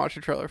want to watch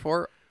a trailer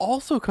for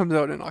also comes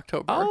out in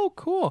October. Oh,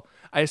 cool.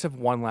 I just have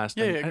one last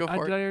thing. Yeah, go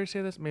for it. Did I already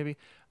say this? Maybe.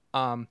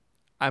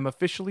 I'm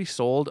officially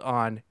sold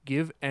on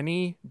give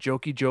any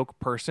jokey joke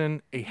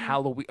person a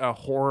Halloween, a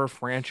horror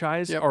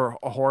franchise Yep. or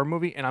a horror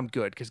movie, and I'm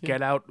good because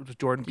Get Out with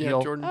Jordan Yeah,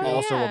 Peele, Jordan Peele. Oh,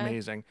 also yeah.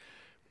 amazing.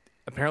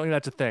 Apparently,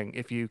 that's a thing.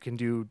 If you can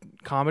do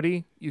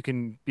comedy, you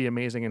can be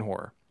amazing in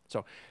horror. So,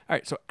 all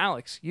right. So,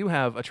 Alex, you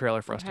have a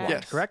trailer for us to Okay.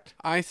 watch, Yes. correct?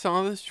 I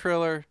saw this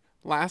trailer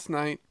last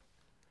night,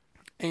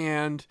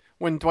 And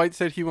when Dwight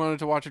said he wanted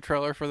to watch a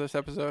trailer for this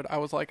episode, I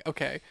was like,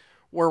 okay,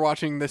 we're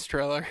watching this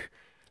trailer.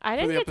 I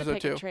For didn't the get to episode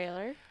pick two. a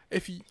trailer.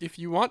 If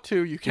you want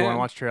to, you Do can. you want to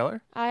watch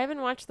trailer? I haven't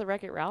watched the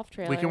Wreck-It Ralph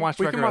trailer. We can watch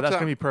We Wreck-It can Ralph. watch That's that.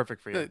 gonna be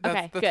perfect for you. That's,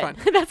 Okay, that's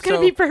good. fine. That's gonna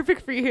So- be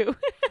perfect for you.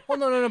 Well,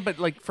 no, but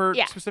like for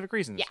Yeah. specific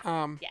reasons.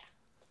 Yeah.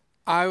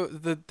 Yeah.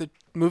 The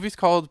movie's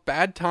called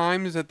Bad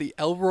Times at the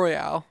El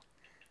Royale.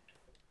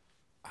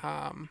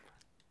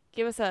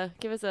 Give us a.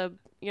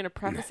 You gonna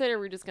preface it, or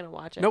we're just gonna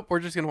watch it? Nope, we're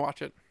just gonna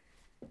watch it.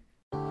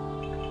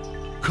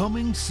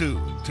 Coming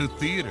soon to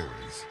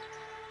theaters.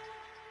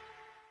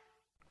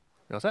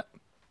 You all set?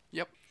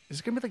 Yep. Is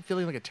it gonna be like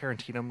feeling like a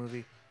Tarantino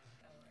movie?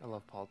 I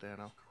love Paul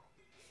Dano.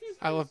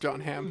 I love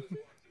John Hamm.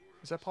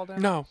 Is that Paul Dano?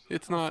 No,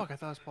 it's Oh, not. fuck, I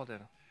thought it was Paul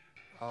Dano.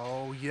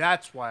 Oh, yeah,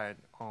 that's why.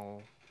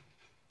 Oh,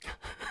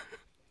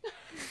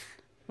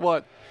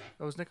 What?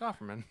 that was Nick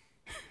Offerman.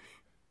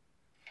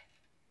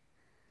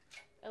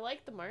 I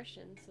like The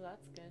Martian, so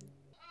that's good.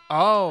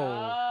 Oh,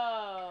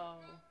 Oh.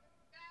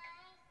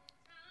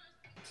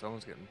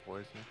 someone's getting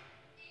poisoned.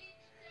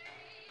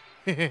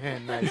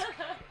 Nice.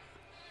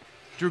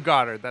 Drew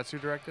Goddard. That's who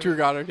directed. Drew it?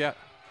 Goddard, yeah.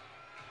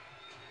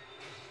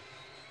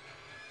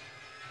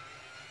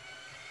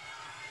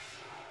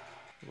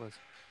 It was.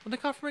 Well,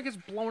 Nick Offerman gets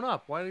blown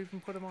up. Why did you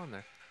even put him on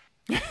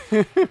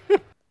there?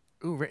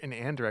 Ooh, written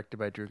and directed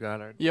by Drew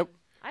Goddard. Yep.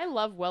 I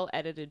love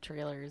well-edited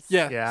trailers.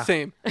 Yeah, Yeah.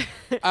 same.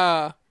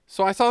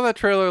 So I saw that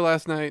trailer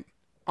last night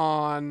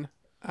on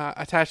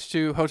attached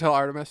to Hotel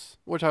Artemis,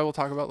 which I will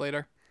talk about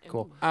later.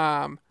 Cool.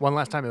 One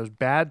last time, it was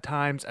Bad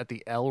Times at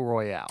the El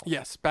Royale.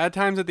 Yes, Bad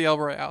Times at the El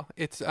Royale.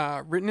 It's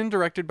written and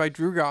directed by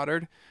Drew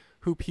Goddard,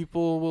 who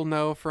people will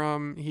know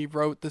from he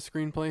wrote the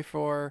screenplay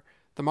for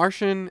The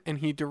Martian and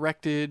he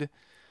directed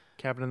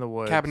Cabin in the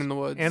Woods. Cabin in the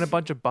Woods And a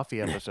bunch of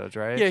Buffy episodes,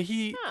 right? Yeah,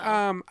 he.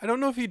 I don't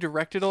know if he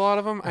directed a lot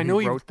of them. I he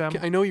know wrote them?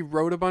 I know he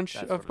wrote a bunch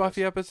That's what of it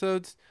Buffy is.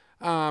 episodes.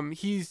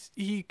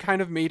 He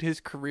kind of made his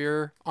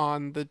career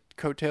on the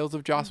coattails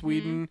of Joss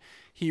Whedon.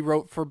 He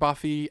wrote for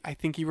Buffy. I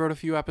think he wrote a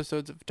few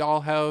episodes of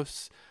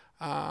Dollhouse.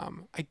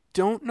 I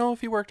don't know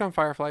if he worked on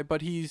Firefly,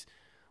 but he's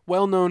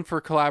well known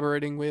for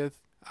collaborating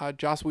with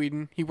Joss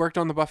Whedon. He worked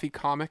on the Buffy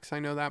comics. I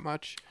know that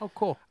much. Oh,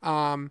 cool.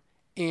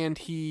 And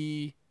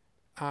he,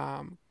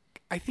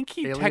 I think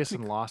he Alias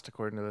and Lost,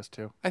 according to this,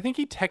 too. I think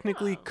he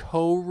technically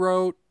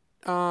co-wrote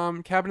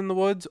Cabin in the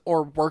Woods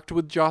or worked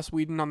with Joss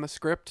Whedon on the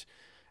script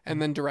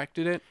and then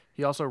directed it.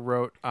 He also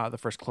wrote the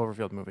first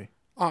Cloverfield movie.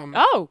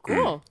 Oh,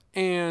 cool.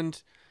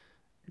 And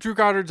Drew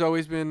Goddard's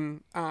always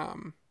been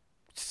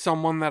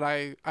someone that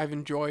I've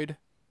enjoyed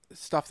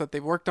stuff that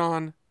they've worked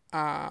on.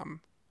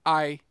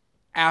 I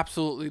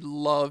absolutely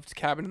loved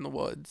Cabin in the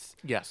Woods.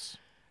 Yes.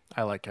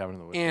 I like Cabin in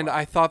the Woods. And a lot.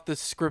 I thought the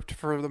script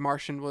for The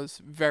Martian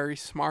was very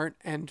smart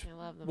and I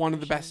love The one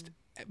of the best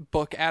Martian.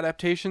 book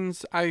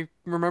adaptations I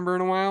remember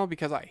in a while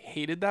because I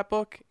hated that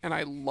book and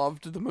I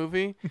loved the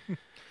movie.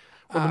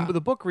 Well,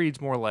 the book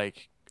reads more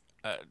like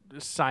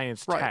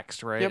science Right.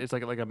 text, right? Yep. It's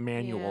like a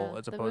manual Yeah,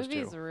 as opposed the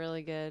movie's to.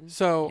 really good.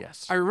 So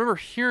Yes. I remember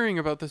hearing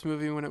about this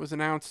movie when it was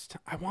announced,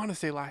 I want to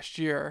say last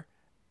year,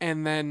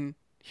 and then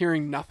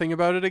hearing nothing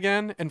about it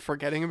again and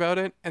forgetting about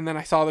it. And then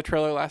I saw the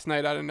trailer last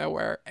night out of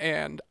nowhere,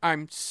 and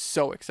I'm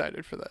so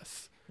excited for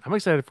this. I'm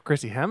excited for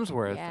Chrissy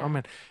Hemsworth. Yeah. Oh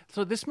man!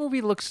 So this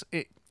movie looks.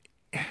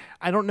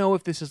 I don't know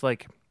if this is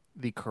like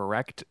the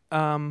correct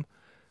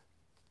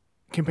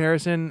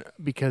comparison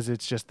because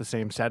it's just the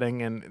same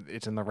setting and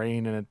it's in the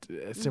rain and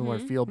it's a similar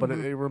feel, but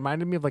it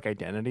reminded me of like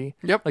Identity.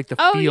 Yep. Like the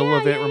Oh, feel yeah,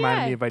 of it yeah,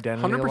 reminded yeah. me of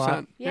Identity a lot.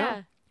 100%.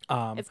 Yeah.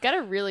 Um, It's got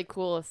a really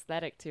cool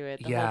aesthetic to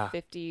it. The Yeah. whole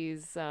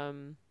 50s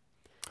just-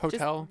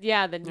 Hotel. the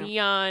Yeah.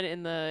 neon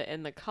and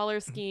the color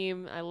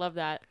scheme. I love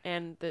that.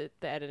 And the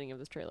editing of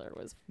this trailer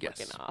was Yes.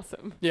 fucking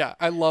awesome. Yeah,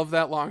 I love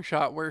that long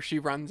shot where she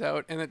runs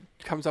out and it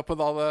comes up with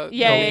all the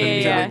Yeah, the yeah,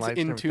 names yeah, and yeah. it's Lights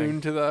in and tune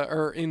everything. to the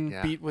or in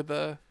Yeah. beat with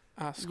the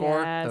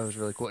score. Yes. That was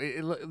really cool.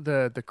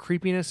 The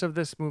creepiness of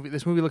this movie.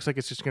 This movie looks like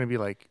it's just going to be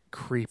like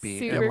creepy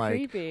Super and like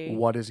creepy.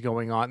 what is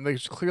going on.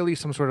 There's clearly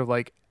some sort of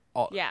like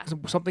Yeah.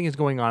 something is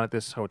going on at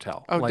this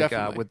hotel. Oh, like,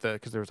 definitely. with the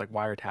because there was like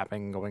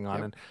wiretapping going on,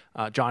 Yep.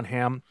 and John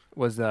Hamm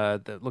was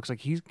the looks like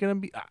he's gonna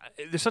be.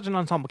 There's such an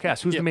ensemble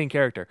cast. Who's Yep. the main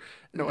character?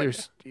 No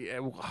There's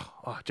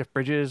Jeff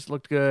Bridges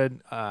looked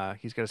good.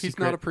 He's got a He's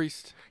secret. not a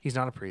priest. He's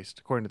not a priest,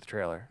 according to the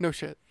trailer. No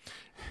shit.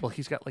 Well,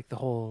 he's got like the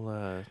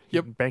whole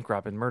Yep. bank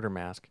rob and murder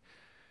mask.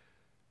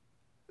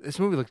 This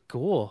movie looks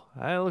cool.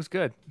 It looks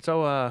good.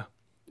 So,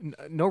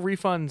 no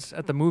refunds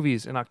at the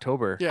movies in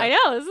October. Yeah. I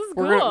know. This is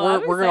cool. We're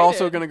gonna I'm we're also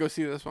excited. gonna go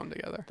see this one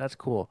together. That's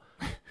cool.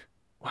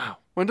 Wow.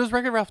 When does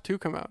Wreck-It Ralph 2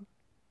 come out?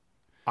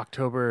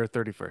 October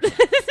 31st.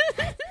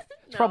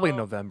 It's probably No.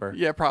 November.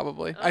 Yeah,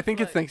 probably. I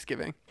think it's like-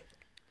 Thanksgiving.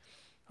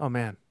 Oh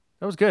man,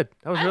 that was good.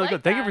 That was I really like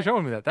good. Thank you for that.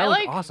 showing me that. That I was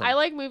like awesome. I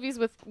like movies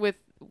with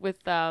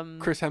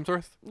Chris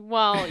Hemsworth.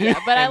 well, yeah,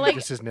 but I And like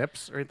just his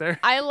nips right there.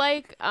 I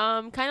like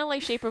kind of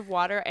like Shape of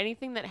Water,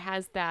 anything that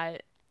has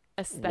that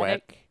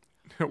aesthetic.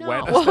 No,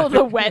 Wet well, aesthetic.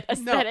 the wet No,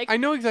 aesthetic. I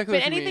know exactly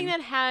but what you anything mean.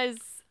 that has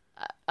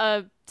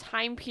a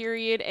time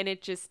period and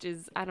it just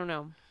is, I don't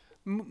know.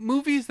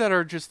 Movies that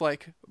are just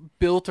like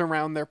built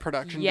around their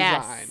production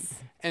Yes. design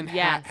and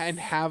Yes. and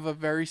have a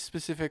very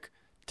specific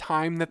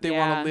time that they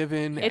want Yeah. to live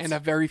in It's- and a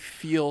very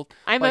feel.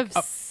 I'm like,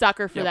 a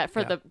sucker for yep, that,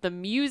 for yeah. the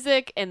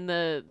music and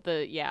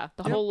the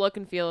whole look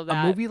and feel of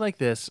that. A movie like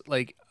this,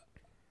 like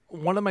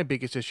one of my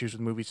biggest issues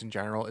with movies in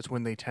general is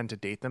when they tend to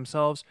date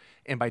themselves.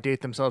 And by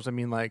date themselves, I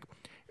mean like,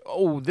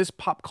 oh, this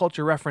pop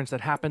culture reference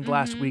that happened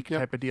last week Yep.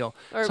 type of deal.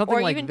 or Something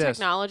or like even this.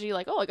 technology,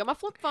 like, oh, I got my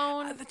flip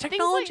phone. The Things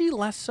technology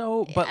less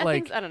so, but I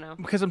like think- I don't know.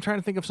 because I'm trying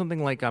to think of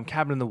something like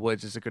Cabin in the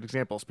Woods is a good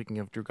example. Speaking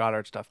of Drew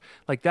Goddard stuff,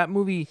 like that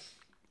movie,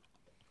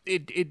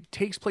 it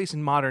takes place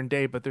in modern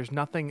day, but there's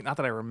nothing. Not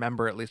that I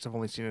remember. At least I've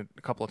only seen it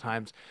a couple of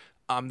times.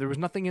 There was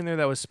nothing in there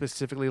that was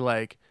specifically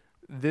like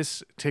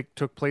this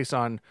took place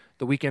on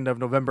the weekend of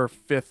November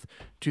 5th,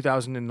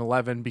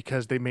 2011,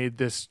 because they made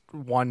this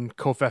one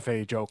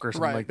Kofefe joke or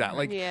something Right. like that.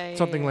 Like Yeah,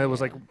 something yeah, that was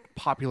yeah. like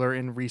popular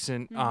in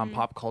recent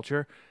pop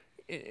culture.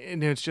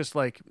 And it's just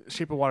like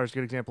Shape of Water is a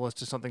good example as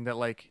to something that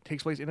like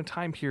takes place in a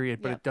time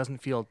period, but Yep. it doesn't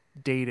feel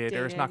dated,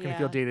 or it's Dated, not going to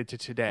feel yeah. dated to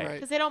today. Right.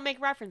 because they don't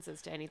make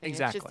references to anything.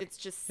 Exactly. It's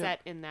just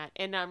set in that.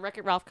 And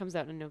Wreck-It Ralph comes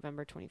out on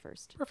November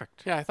 21st.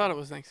 Perfect. Yeah, I thought it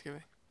was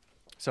Thanksgiving.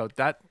 So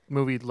that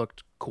movie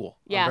looked cool.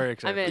 Yeah, I'm very I'm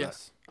excited. in. for that.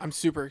 Yes, I'm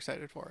super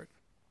excited for it.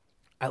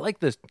 I like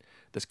this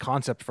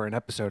concept for an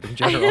episode in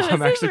general. this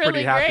I'm is actually pretty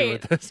really happy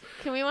great. with this.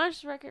 Can we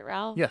watch Wreck-It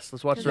Ralph? Yes,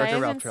 let's watch Because the I Wreck-It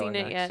Ralph haven't trailer seen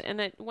it next. yet.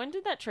 And when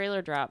did that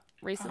trailer drop?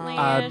 Recently?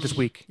 This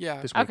week.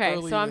 Yeah. This week. Okay,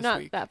 early so I'm this not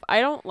week. that.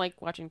 I don't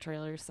like watching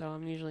trailers, so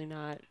I'm usually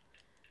not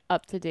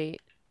up to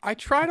date. I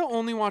try to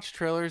only watch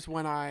trailers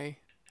when I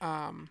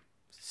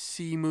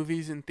see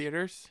movies in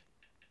theaters.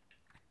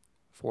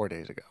 4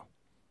 days ago.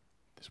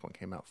 This one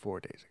came out 4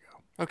 days ago.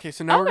 Okay,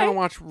 so now we're Okay. gonna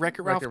watch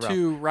Wreck-It Ralph Wreck-It Ralph.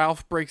 2.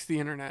 Ralph Breaks the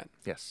Internet.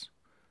 Yes.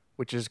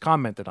 Which is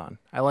commented on.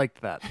 I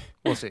liked that.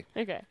 We'll see.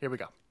 Okay. Here we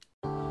go.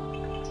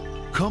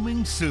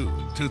 Coming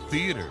soon to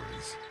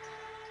theaters.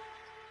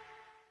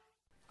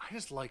 I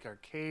just like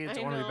arcades.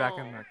 I I want to be back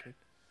in know. an arcade.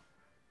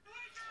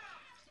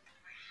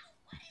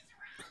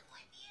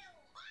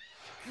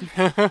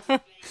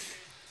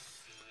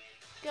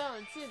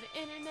 Going to the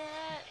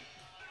internet.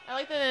 I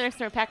like that they're next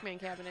to a Pac-Man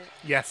cabinet.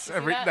 Yes, see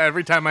every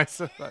that? time I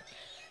said that.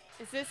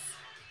 Is this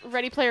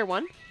Ready Player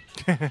One?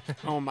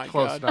 Oh my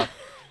Close god. enough.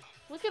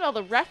 Look at all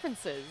the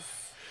references.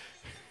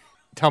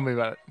 Tell me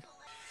about it.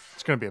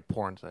 It's going to be a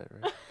porn site,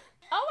 right?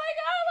 Oh my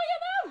god, look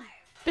at them!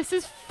 This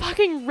is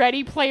fucking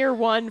Ready Player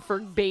One for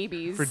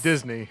babies. For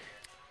Disney.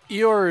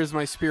 Eeyore is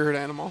my spirit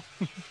animal.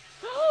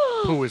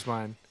 Who is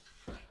mine?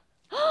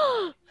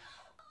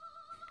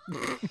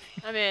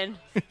 I'm in.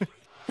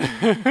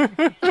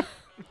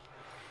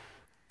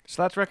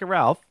 So that's Wreck-It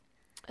Ralph.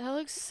 That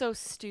looks so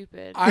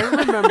stupid. I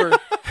remember.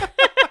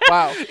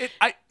 Wow.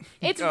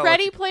 It's Oh,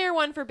 Ready Player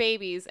One for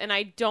babies, and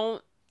I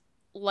don't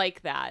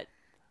like that.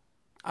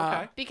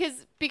 Okay.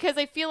 Because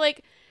I feel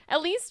like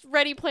at least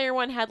Ready Player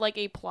One had like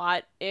a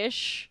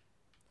plot-ish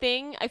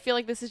thing. I feel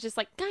like this is just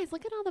like, guys,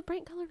 look at all the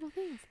bright, colorful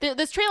things.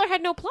 This trailer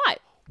had no plot.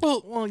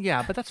 Well,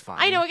 yeah, but that's fine.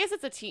 I know. I guess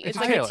it's it's It's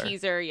a like trailer. a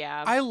teaser.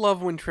 Yeah. I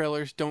love when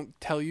trailers don't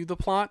tell you the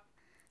plot.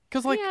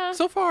 Because, like, Yeah.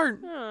 so far,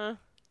 Huh.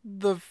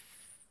 the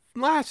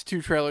last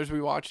two trailers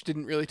we watched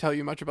didn't really tell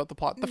you much about the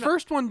plot. The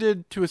first one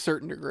did to a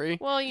certain degree.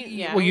 Well,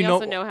 yeah. Well, we you know,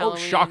 also know oh,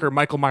 Halloween. shocker,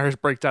 Michael Myers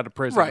breaks out of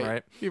prison,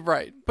 right? You're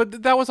right.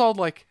 But that was all,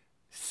 like,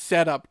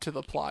 set up to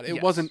the plot. It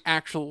Yes. wasn't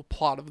actual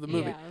plot of the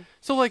movie. Yeah.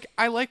 So, like,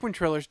 I like when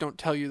trailers don't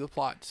tell you the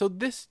plot. So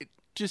this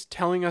just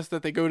telling us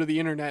that they go to the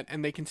internet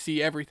and they can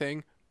see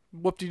everything,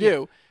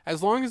 whoop-de-doo.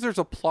 As long as there's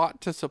a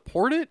plot to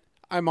support it,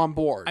 I'm on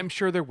board. I'm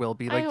sure there will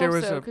be. I Like hope there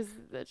was so, a because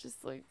that's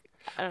just like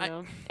I don't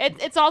know.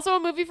 It's also a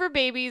movie for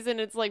babies, and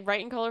it's like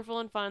bright and colorful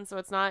and fun. So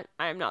it's not.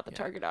 I'm not the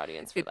target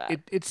audience for that.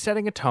 it's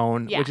setting a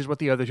tone, Yeah. which is what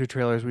the other two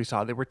trailers we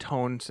saw. They were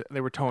tone I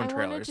wanted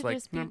trailers. to Like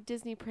just be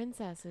Disney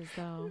princesses,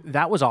 though.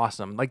 that was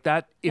awesome. Like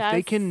that, if they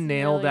That's can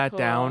nail really that cool.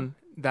 down,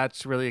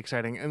 that's really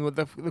exciting. And what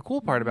the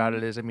cool part about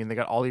it is, I mean, they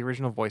got all the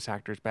original voice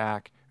actors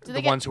back, Do the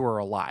they get- ones who are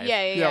alive.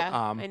 Yeah, yeah, Yep.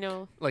 yeah. Um, I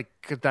know. Like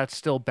 'cause that's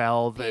still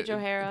Belle. Paige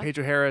O'Hara. Paige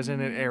O'Hara's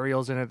in it.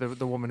 Ariel's in it.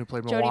 The woman who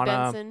played Jodie Moana.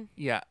 Benson.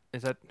 Yeah,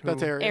 is that who?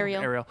 That's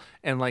Ariel. Ariel.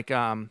 And like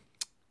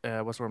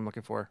what's the word I'm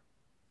looking for?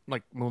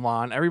 Like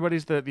Mulan.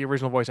 Everybody's the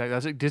original voice actor.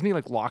 That's like Disney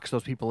like locks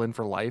those people in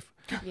for life.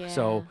 Yeah.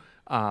 So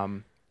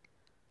and,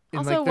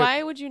 also, like, the-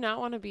 why would you not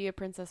want to be a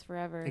princess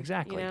forever?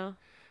 Exactly. You know,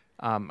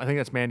 I think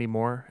that's Mandy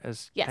Moore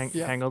as Yes.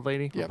 Yeah. Tangled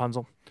Lady, Yep.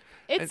 Rapunzel.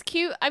 it's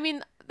cute. I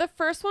mean, the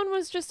first one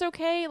was just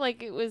okay.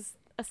 Like it was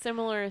a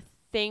similar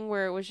thing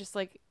where it was just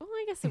like, well,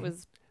 I guess it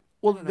was.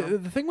 Well, I don't know.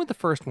 the thing with the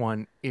first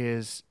one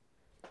is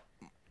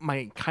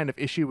my kind of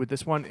issue with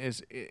this one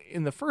is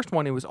in the first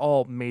one it was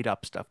all made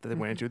up stuff that they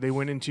went into. They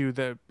went into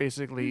the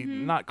basically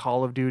not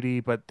Call of Duty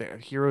but the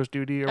Hero's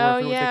Duty or Oh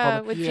whatever what they called yeah,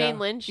 it. with Yeah. Jane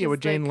Lynch. Yeah, is, with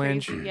Jane like,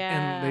 Lynch, crazy.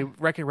 Yeah. and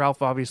Wreck-It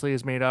Ralph obviously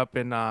is made up,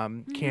 and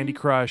Candy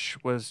Crush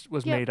was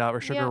Yep, made up, or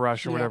Sugar yep,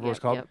 Rush or Yeah. whatever it was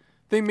called. Yep.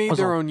 They made Was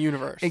their all- own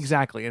universe.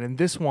 Exactly, and in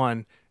this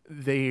one,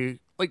 they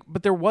like,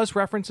 but there was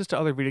references to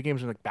other video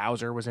games, like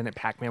Bowser was in it,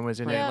 Pac-Man was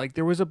in it. Yeah. Like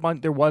there was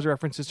there was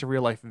references to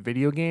real life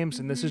video games,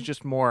 and this is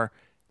just more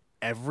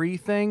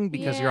everything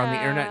because you're on the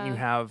internet and you Yeah.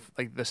 have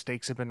like the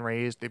stakes have been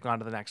raised, they've gone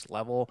to the next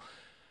level.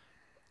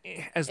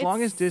 as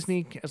long as It's-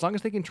 Disney, as long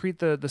as they can treat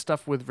the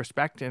stuff with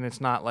respect and it's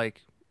not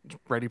like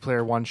Ready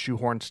Player One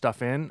shoehorn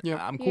stuff in, Yep.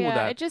 I'm cool yeah, with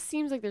that. it just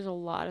seems like there's a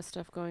lot of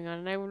stuff going on,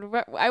 and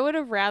I would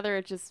have rather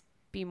it just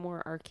be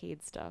more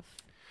arcade stuff.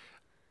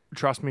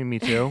 Trust me, me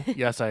too.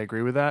 Yes, I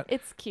agree with that.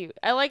 It's cute.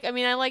 I like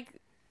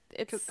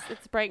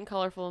it's bright and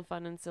colorful and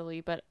fun and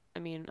silly, but I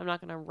mean, I'm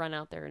not gonna run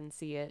out there and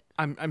see it.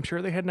 I'm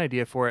sure they had an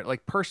idea for it.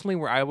 Like personally,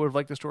 where I would have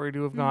liked the story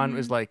to have gone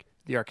is like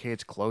the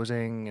arcade's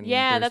closing and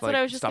Yeah, there's, that's like, what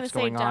I was just gonna stuff's say.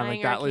 going on.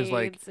 Dying Like that was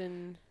like, arcades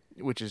and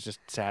which is just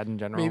sad in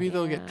general. Maybe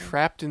they'll get Yeah.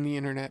 trapped in the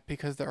internet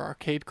because their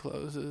arcade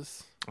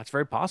closes. That's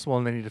very possible,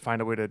 and they need to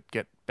find a way to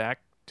get back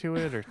to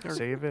it or Or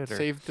save it or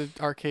Save the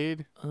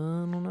arcade. I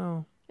don't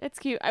know. it's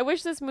cute. I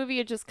wish this movie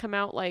had just come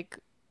out like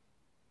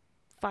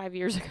 5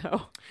 years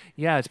ago.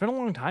 Yeah, it's been a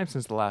long time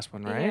since the last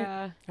one, right?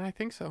 Yeah. I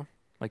think so.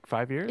 Like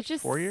 5 years, It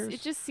just 4 years. It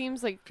just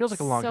seems like Feels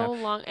like a long so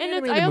time. long. And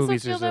Animated I also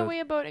movies feel is that a-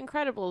 way about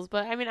Incredibles,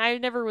 but I mean, I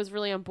never was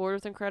really on board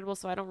with Incredibles,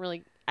 so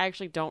I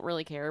actually don't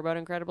really care about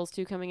Incredibles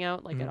 2 coming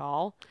out Mm-hmm. at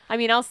all. I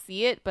mean, I'll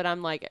see it, but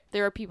I'm like,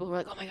 there are people who are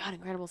like, oh my god,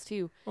 Incredibles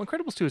 2. Well,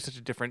 Incredibles 2 is such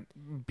a different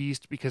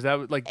beast because that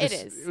was like It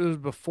this, is. it was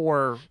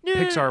before No,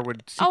 no, no, Pixar no.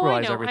 would Oh,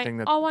 I sequelize know. everything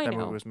that I that know.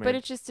 movie was made. But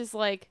it just is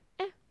like,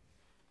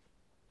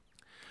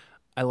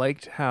 I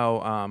liked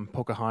how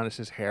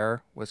Pocahontas'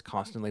 hair was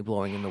constantly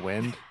blowing in the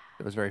wind.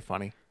 It was very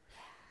funny.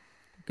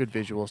 Good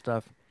visual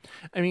stuff.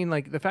 I mean,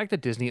 like the fact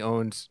that Disney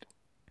owns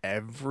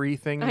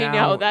everything I now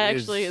know that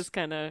actually is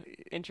kind of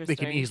interesting.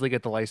 They can easily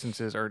get the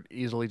licenses or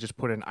easily just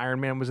put in Iron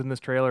Man was in this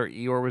trailer,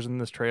 Eeyore was in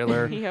this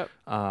trailer, Yep.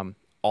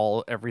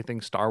 everything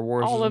Star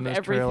Wars All was of in this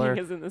everything trailer.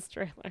 is in this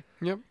trailer.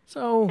 Yep.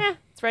 So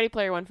It's Ready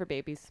Player One for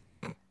babies.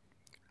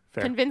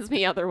 fair. Convince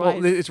me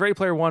otherwise. Well, it's Ready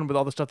Player One with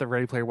all the stuff that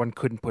Ready Player One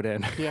couldn't put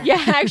in. Yeah.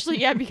 yeah, actually,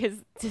 yeah, because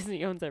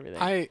Disney owns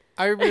everything.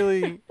 I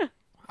really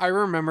I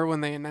remember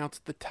when they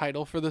announced the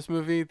title for this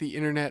movie, the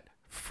internet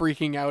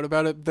freaking out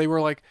about it. They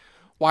were like,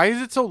 "Why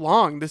is it so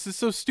long? This is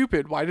so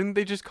stupid. Why didn't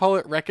they just call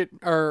it Wreck-It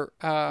or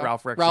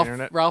Ralph Wrecks the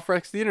Internet?" Ralph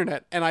Wrecks the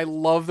Internet." And I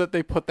love that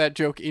they put that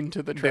joke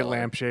into the They trailer.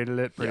 lampshaded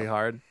it pretty Yep.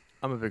 hard.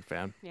 I'm a big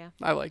fan. yeah.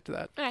 I liked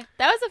that. Okay.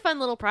 That was a fun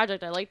little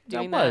project. I liked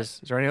doing That was.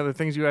 Is there any other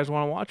things you guys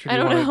want to watch, or I do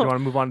you don't want to, know. do you want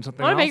to move on to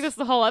something I want to else? make this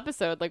the whole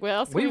episode. Like, what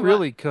else? Can we we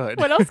really could.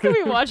 What else can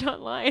we watch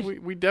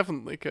online? We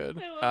definitely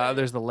could.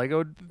 There's the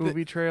Lego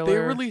movie trailer. They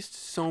released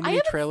so many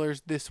haven't-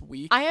 trailers this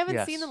week. I haven't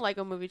Yes. seen the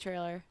Lego Movie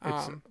trailer.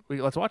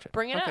 Let's watch it.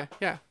 Bring it okay, up.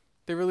 yeah.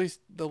 They released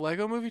the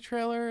Lego movie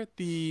trailer,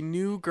 the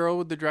new girl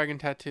with the dragon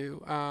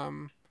tattoo. I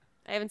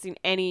haven't seen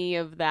any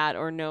of that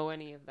or know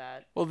any of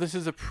that. Well, this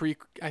is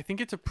I think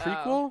it's a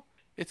prequel.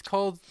 It's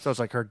called So it's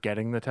like her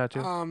getting the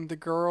tattoo. the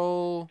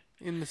girl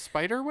in the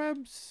spider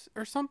webs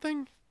or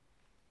something.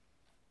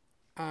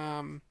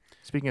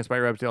 Speaking of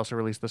Spider-Webs, they also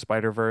released the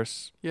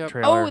Spider-Verse Yep.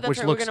 trailer, Oh, that's which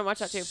right. We're looks gonna watch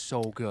that too.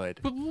 so good.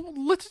 But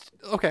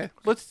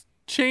let's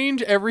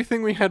change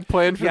everything we had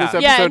planned for this Yeah.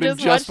 Yeah, episode and and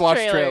just just watch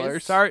watch trailers.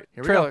 trailers. Sorry,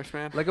 here we Trailers, go.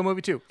 man. Lego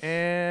Movie 2,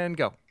 and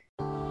go.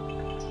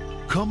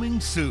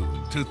 Coming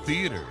soon to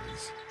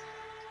theaters.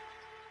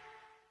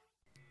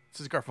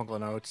 This is Garfunkel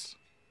and Oates.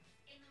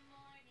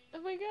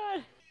 Oh my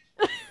god.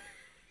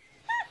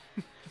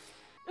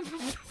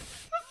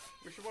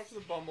 We should watch the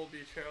Bumblebee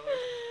trailer.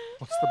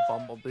 What's the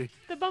Bumblebee?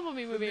 The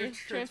Bumblebee movie.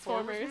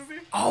 Transformers.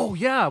 Oh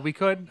yeah, we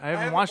could. I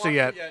haven't watched it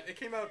yet. It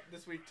came out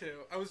this week too.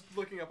 I was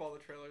looking up all the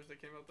trailers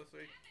that came out this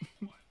week.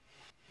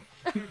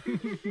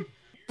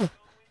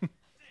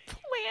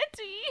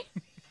 Planty.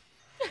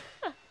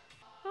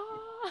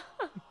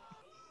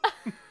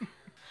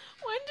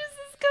 When does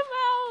this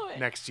come out?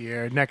 Next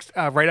year,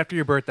 right after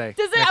your birthday.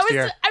 Does it? Next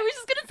year. I was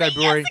just gonna say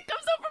February. yes. It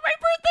comes out for my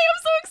birthday.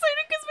 I'm so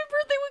excited because my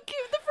birthday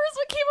the first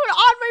one came out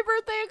on my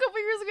birthday a couple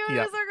years ago. Yeah.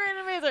 It was so great and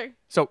amazing.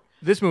 So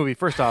this movie,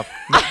 first off,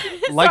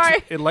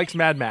 Sorry. likes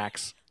Mad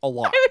Max a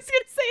lot. I was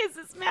gonna say, is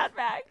this Mad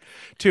Max?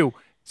 Two,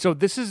 so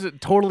this is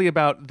totally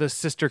about the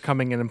sister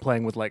coming in and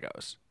playing with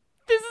Legos.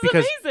 This is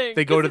Because amazing.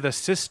 they go to the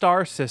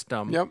Sistar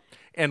system. Yep.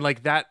 And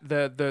like that,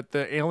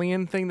 the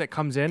alien thing that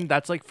comes in,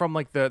 that's like from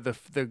like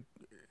the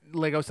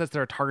Lego sets that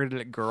are targeted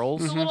at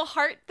girls. the little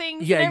heart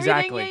things. Yeah, and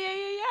everything.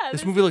 exactly. Yeah.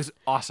 This movie looks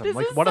awesome. this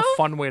Like is what a so-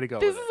 fun way to go.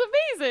 This with is it.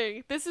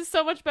 amazing. This is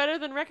so much better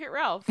than Wreck-It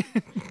Ralph.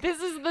 this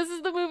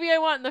is the movie I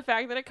want, and the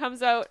fact that it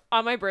comes out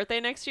on my birthday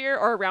next year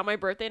or around my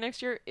birthday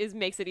next year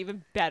makes it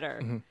even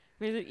better.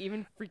 Makes it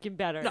even freaking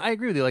better. Mm-hmm. No, I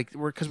agree with you. Like,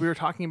 because we were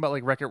talking about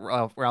like Wreck-It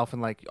Ralph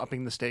and like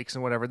upping the stakes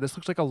and whatever. This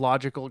looks like a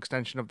logical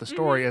extension of the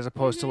story as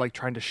opposed to like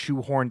trying to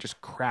shoehorn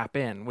just crap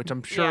in, which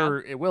I'm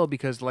sure it will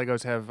because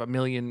Legos have a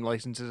million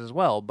licenses as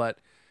well. But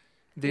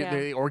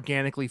they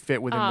organically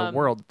fit within the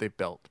world that they've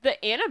built.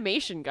 The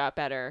animation got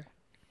better.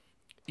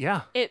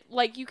 Yeah. It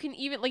like you can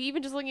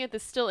even just looking at the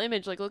still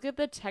image, like look at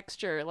the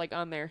texture like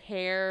on their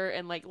hair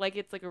and like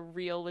it's like a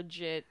real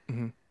legit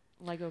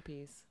Lego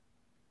piece.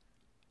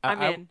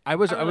 I'm in. I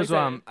was I'm really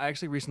excited. I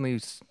actually recently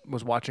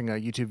was watching a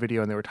YouTube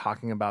video and they were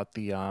talking about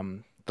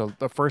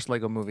the first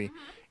Lego movie,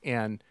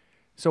 and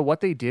so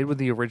what they did with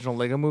the original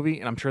Lego movie,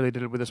 and I'm sure they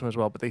did it with this one as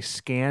well, but they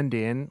scanned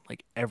in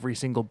like every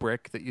single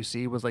brick that you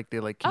see was like they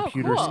like Oh,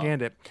 computer cool.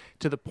 scanned it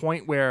to the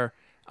point where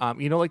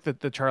You know, like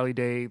the Charlie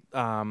Day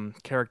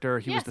character.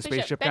 He Yeah, was the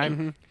spaceship spaceship guy.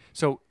 Benny.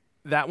 So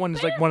that one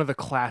is like one of the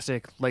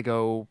classic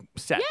Lego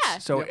sets. Yeah,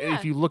 So yeah.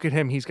 if you look at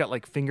him, he's got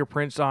like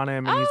fingerprints on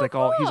him, and Oh, he's like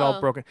he's all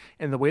cool. broken.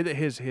 And the way that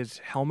his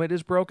helmet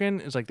is broken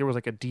is like there was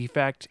like a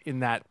defect in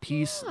that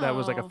piece that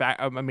was like Oh.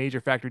 a major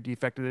factory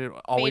defect, and it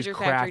always Major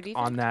factory cracked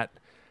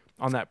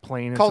on that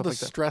plane. And Called stuff a like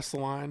that. stress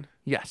line.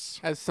 Yes.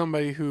 As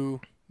somebody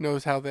who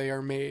knows how they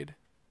are made,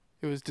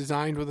 it was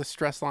designed with a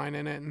stress line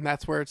in it, and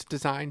that's where it's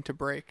designed to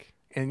break.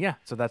 And yeah,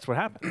 so that's what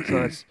happened.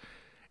 So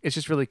it's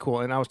just really cool.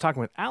 And I was talking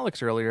with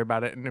Alex earlier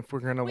about it, and if we're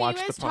gonna Wait, watch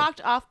you guys the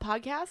talked off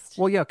podcast?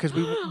 well, yeah, because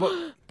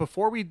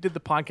before we did the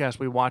podcast,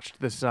 we watched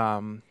this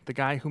the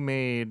guy who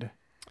made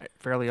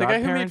Fairly The Odd guy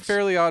who made Parents.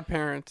 Fairly Odd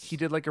Parents. He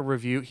did like a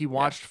review. He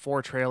watched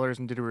 4 trailers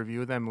and did a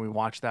review of them, and we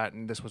watched that,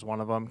 and this was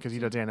one of them because he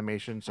does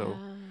animation. So,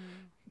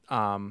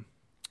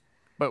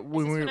 but Is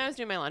when this we when I was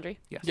doing my laundry?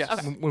 yes, Yes.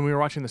 Okay. when we were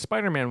watching the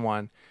Spider-Man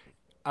one,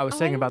 I was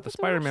saying I about the wanted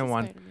to watch Spider-Man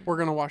one. Spider-Man. We're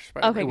gonna watch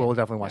Spider-Man. Okay. We'll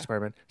definitely watch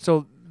Spider-Man.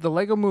 So the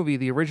Lego movie,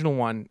 the original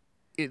one,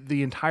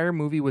 the entire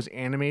movie was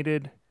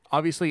animated.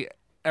 Obviously,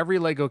 every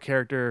Lego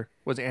character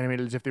was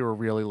animated as if they were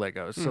really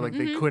Legos. So like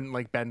they couldn't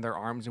like bend their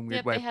arms in weird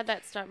Yep, ways. they had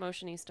that stop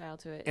motion-y style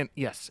to it. And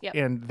yes, Yep.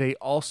 and they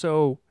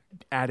also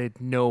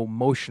added no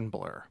motion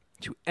blur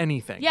to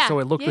anything. Yeah. So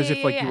it looked Yeah, as if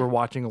yeah, like yeah. you were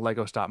watching a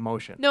Lego stop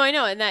motion. No, I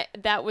know, and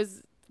that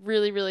was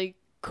really, really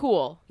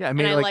cool. Yeah, it and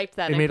made I it like liked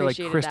that. it and I made it like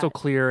appreciated crystal that.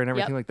 clear and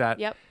everything Yep, like that.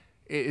 Yep.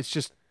 It's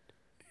just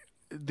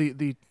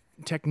the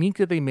technique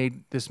that they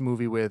made this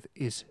movie with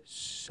is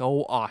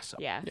so awesome.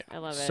 Yeah, I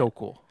love it. So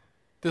cool.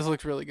 This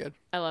looks really good.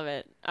 I love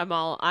it. I'm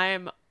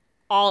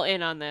all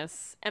in on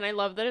this, and I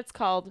love that it's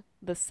called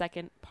The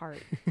Second Part.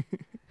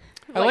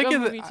 I like Lego it.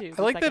 Movie 2, I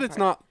the like that second it's part.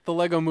 not the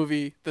Lego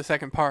Movie, the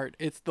second part.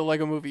 It's the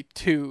Lego Movie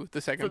 2,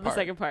 the second So part.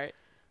 the second part.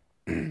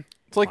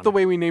 It's like the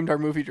way we named our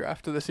movie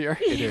draft to this year.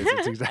 It is.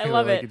 It's exactly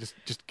love like it. it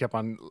just kept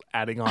on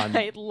adding on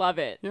I love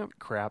it.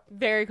 crap.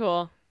 Very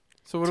cool.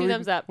 So what 2 are we,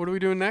 thumbs up. What are we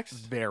doing next?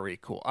 Very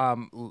cool.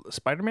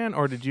 Spider-Man,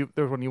 or did you?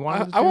 There was one you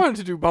wanted. I wanted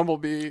to do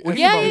Bumblebee. We and did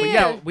Yeah, Bumblebee.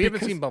 yeah, yeah. We haven't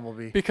Because- seen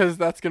Bumblebee. because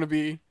that's gonna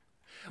be.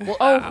 Well,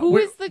 Oh, who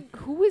we're-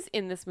 is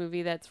in this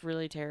movie that's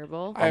really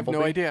terrible? I have no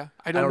Bumblebee? idea.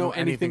 I don't know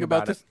anything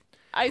about this.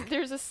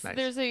 There's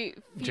a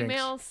Jinx.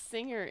 female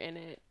singer in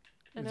it.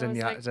 And I was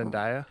like,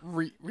 Zendaya.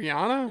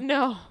 Rihanna.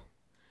 no,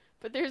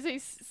 but there's a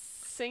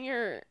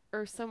singer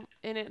or some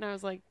in it, and I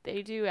was like,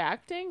 they do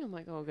acting. I'm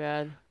like, oh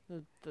god,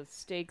 the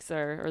stakes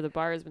or the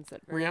bar has been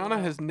set. Very Rihanna low.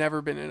 has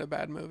never been in a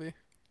bad movie.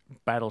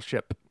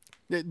 Battleship.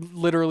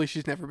 Literally,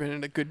 she's never been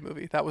in a good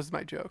movie. That was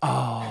my joke.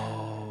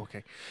 Oh,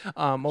 okay.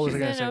 What was She's I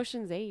gonna in say?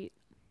 Ocean's 8,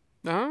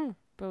 Oh,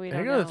 but we There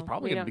don't you know. go. That's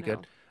probably We gonna be don't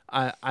good.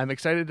 know. I'm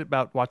excited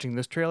about watching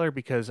this trailer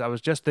because I was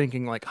just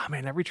thinking like, oh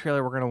man, every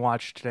trailer we're gonna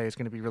watch today is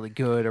gonna be really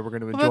good, or we're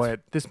gonna enjoy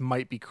it. This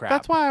might be crap.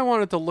 that's why I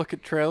wanted to look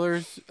at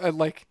trailers.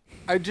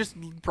 I just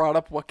brought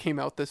up what came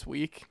out this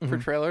week for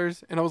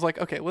trailers, and I was like,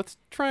 okay, let's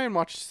try and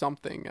watch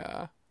something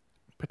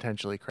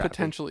potentially crap.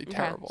 potentially Okay.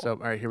 terrible. So all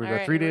right, here we All go.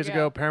 right, 3 here we days go.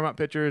 ago, Paramount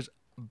Pictures,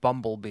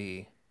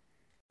 Bumblebee.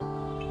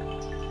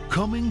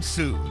 Coming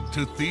soon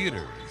to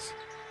theaters.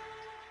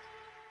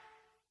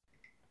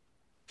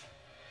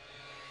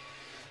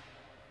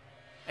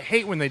 I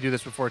hate when they do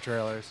this before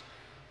trailers.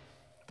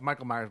 The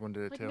Michael Myers one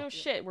did it Like too. no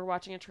shit, we're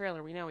watching a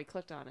trailer. We know we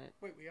clicked on it.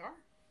 Wait, we are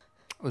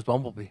It was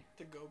Bumblebee.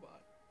 to GoBot.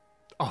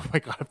 Oh my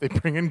god, if they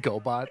bring in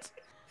GoBots.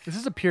 This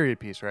is a period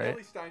piece, right?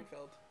 Haley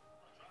Steinfeld.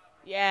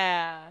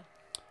 Yeah.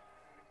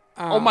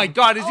 Oh my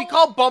god, is he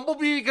called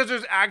Bumblebee because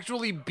there's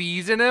actually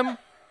bees in him?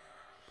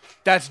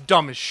 That's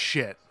dumb as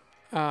shit.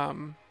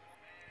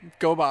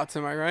 GoBots,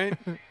 am I right?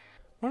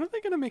 When are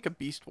they gonna make a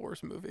Beast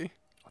Wars movie?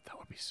 Oh, that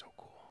would be so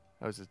cool.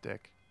 That was his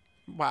dick.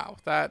 Wow,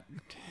 that.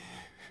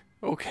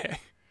 Okay,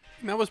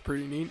 that was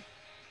pretty neat.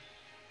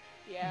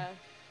 Yeah.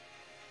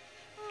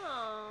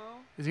 Aww.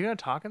 Is he gonna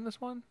talk in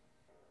this one?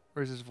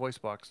 Or is his voice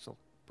box still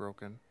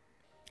broken?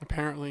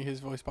 Apparently, his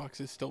voice box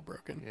is still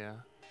broken. Yeah.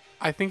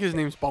 I think his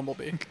name's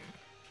Bumblebee.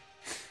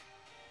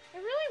 I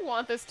really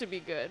want this to be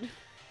good.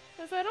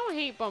 Because I don't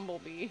hate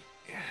Bumblebee.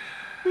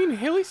 I mean,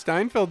 Haley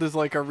Steinfeld is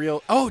like a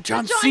real. Oh,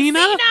 John John Cena.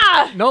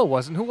 Ah! No, it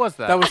wasn't. Who was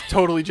that? That was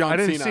totally John I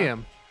Cena. didn't see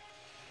him.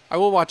 I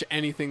will watch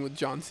anything with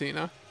John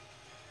Cena,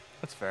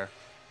 That's fair.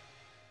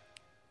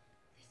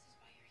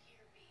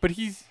 but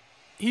he's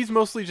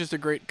mostly just a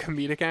great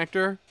comedic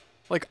actor.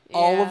 Like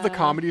all of the Yeah.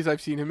 comedies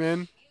I've seen him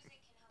in,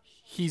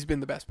 he's been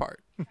the best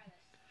part.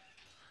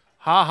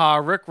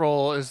 Haha,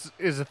 Rickroll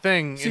is a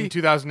thing See, in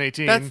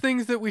 2018. That's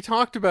things that we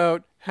talked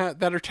about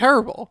that are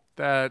terrible.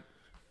 that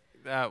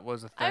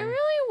was a thing. I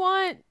really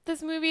want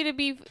this movie to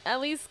be at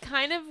least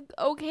kind of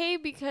okay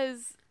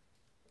because,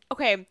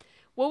 okay,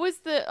 what was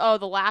the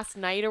last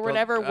night or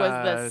whatever was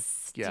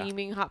the yeah.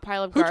 steaming hot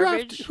pile of Who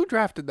garbage. who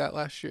drafted that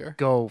last year?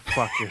 Go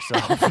fuck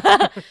yourself.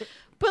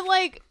 But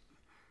like,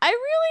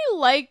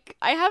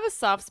 I have a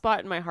soft spot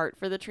in my heart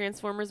for the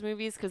Transformers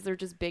movies because they're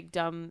just big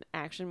dumb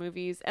action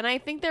movies, and I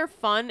think they're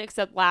fun.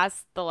 Except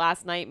the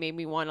last night made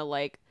me want to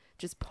like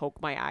just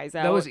poke my eyes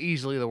out. That was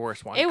easily the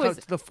worst one. It was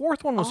The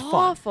fourth one was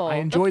awful. fun. I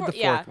The enjoyed four- the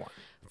yeah. fourth one.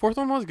 Fourth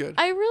one was good.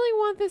 I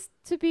really want this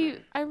to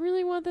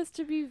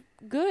be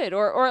good,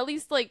 or at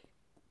least like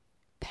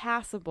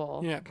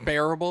passable. Yeah,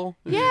 bearable.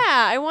 Yeah,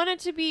 I want it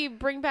to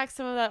bring back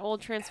some of that old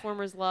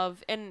Transformers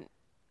love, and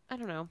I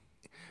don't know.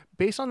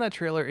 Based on that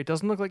trailer, it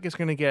doesn't look like it's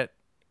going to get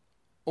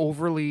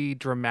overly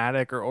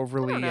dramatic or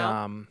overly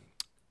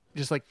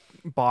just like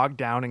bogged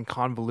down and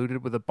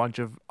convoluted with a bunch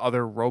of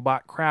other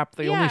robot crap.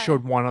 They Yeah. only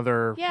showed one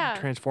other Yeah.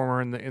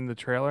 Transformer in the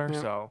trailer,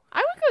 Yeah. so I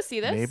would go see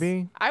this.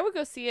 maybe. I would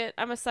go see it.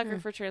 I'm a sucker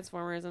for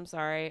Transformers. I'm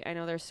sorry. I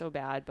know they're so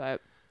bad,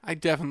 but I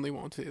definitely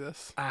won't see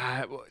this.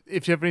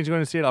 If Tiffany's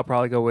going to see it, I'll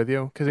probably go with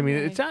you because I mean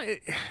Okay. it's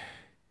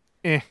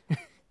not.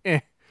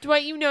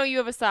 Dwight, you know you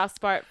have a soft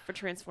spot for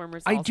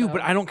Transformers. I do, also.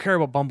 but I don't care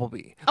about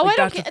Bumblebee. Oh, Like, I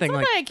don't that's care. the thing. It's not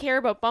Like that I care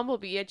about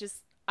Bumblebee.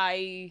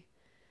 I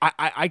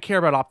care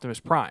about Optimus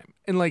Prime,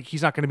 and like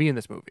he's not going to be in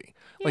this movie.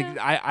 Like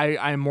Yeah.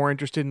 I'm more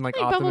interested in like I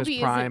think Optimus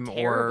Bumblebee Prime isn't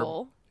or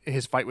terrible.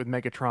 his fight with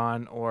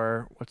Megatron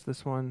or what's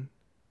this one?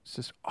 It's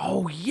just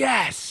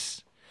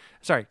yes.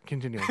 Sorry,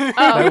 continuing.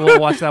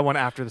 We'll watch that one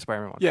after the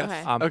Spider-Man one.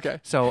 Yes. Okay. Okay.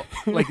 So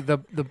like the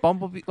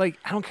Bumblebee, like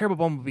I don't care about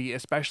Bumblebee,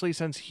 especially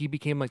since he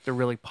became like the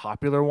really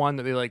popular one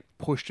that they like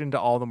pushed into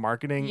all the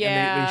marketing and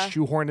Yeah. they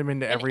shoehorned him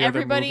into And every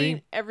other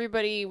movie.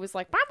 everybody was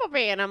like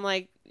Bumblebee, and I'm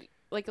like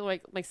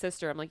my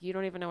sister. I'm like, you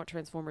don't even know what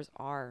Transformers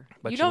are.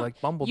 But you you don't like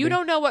Bumblebee. You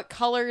don't know what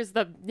colors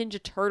the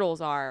Ninja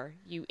Turtles are.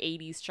 You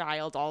 80s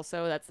child.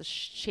 Also, that's a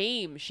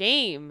shame.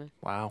 Shame.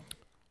 Wow.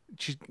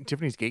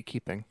 Tiffany's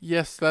gatekeeping.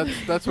 Yes,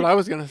 that's what I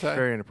was gonna say.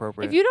 Very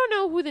inappropriate. If you don't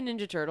know who the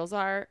Ninja Turtles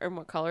are and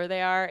what color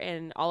they are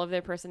and all of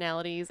their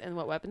personalities and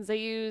what weapons they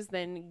use,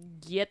 then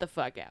get the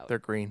fuck out. They're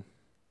green.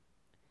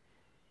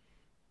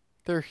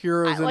 They're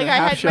heroes in Like a I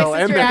half had shell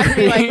my and sister they're ask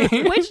me like,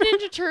 green. which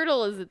Ninja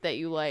Turtle is it that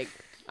you like?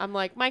 I'm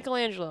like,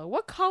 Michelangelo.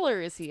 What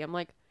color is he? I'm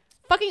like,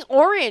 fucking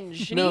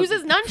orange. And No, he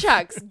uses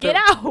nunchucks. Get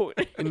out.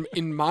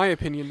 in my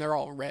opinion, they're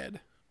all red.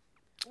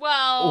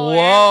 Well.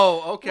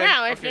 Whoa. Okay.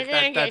 Well, if Okay, you're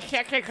gonna that- get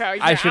technical,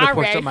 I should have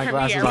pushed you're up my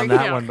alright glasses from on the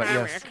that one, but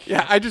original yes.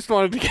 Yeah, I just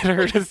wanted to get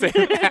her to say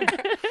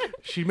that.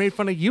 She made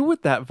fun of you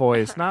with that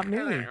voice, not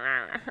me.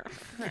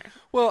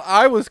 Well,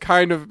 I was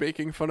kind of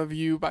making fun of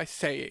you by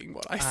saying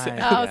what I said.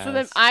 I- Oh, so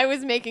then Yes. I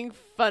was making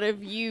fun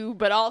of you,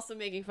 but also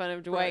making fun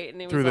of Dwight,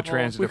 and it Through was the a whole-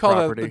 transitive We call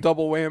property. that the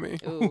double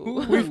whammy.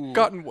 Ooh. We've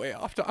gotten way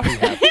off topic.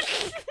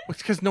 It's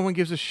because no one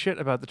gives a shit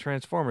about the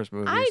Transformers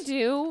movies. I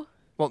do.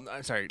 Well,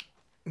 sorry.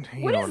 You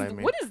What know is what I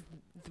mean. what is?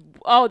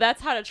 Oh,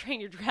 that's How to Train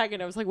Your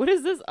Dragon. I was like, what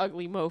is this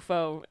ugly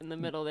mofo in the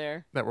middle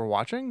there? That we're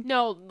watching?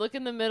 No, look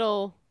in the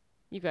middle.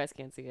 You guys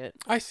can't see it.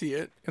 I see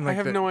it. And I like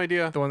have the- no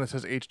idea. The one that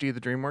says HD,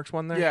 the DreamWorks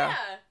one there? Yeah.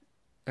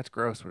 That's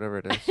gross, whatever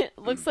it is. It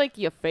looks like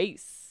your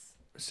face.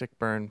 Sick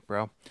burn,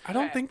 bro. I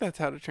don't Okay. think that's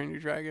How to Train Your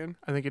Dragon.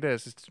 I think it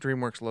is. It's the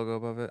DreamWorks logo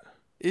above it.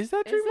 Is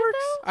that Is it, DreamWorks?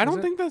 though? I Is don't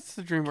it? think that's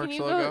the Can DreamWorks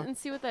you logo. go and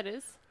see what that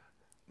is?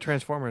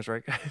 Transformers,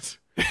 right, guys?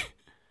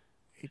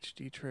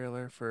 HD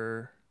trailer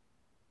for...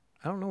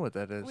 I don't know what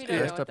that is. We don't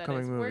know Best what that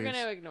upcoming is. movies. We're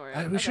gonna ignore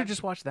it. We should Okay.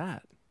 just watch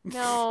that.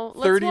 No.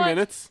 let's 30 watch-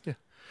 minutes.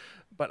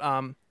 But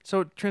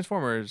so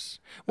Transformers.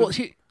 Well,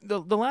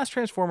 the last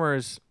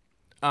Transformers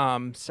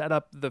set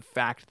up the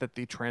fact that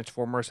the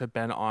Transformers have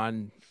been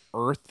on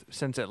Earth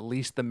since at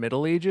least the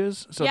Middle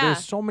Ages. So Yeah.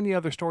 there's so many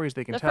other stories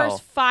they can The tell.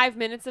 first 5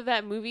 minutes of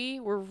that movie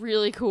were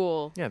really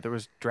cool. Yeah, there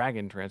was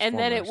Dragon Transformers. And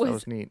then it that was-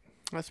 was neat.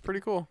 That's pretty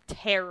cool.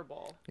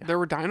 Terrible. Yeah. There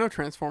were Dino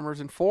Transformers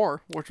in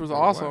 4, which was There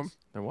awesome.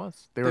 There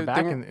was. They were They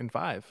back weren't- in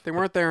 5. They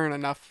weren't there in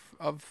enough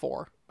of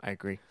 4. I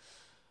agree.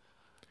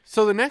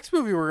 So the next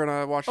movie we're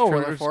gonna watch the Oh, we're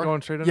trailer just for.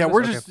 going straight into Yeah, this?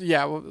 we're Okay. just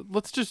well,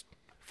 let's just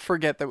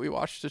forget that we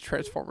watched the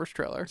Transformers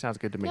trailer. Sounds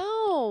good to me.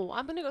 No,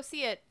 I'm gonna go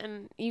see it,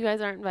 and you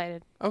guys aren't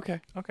invited. Okay.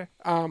 Okay.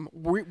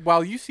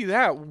 While you see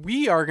that,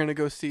 we are gonna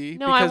go see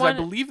No, I because I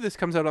wanna- believe this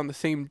comes out on the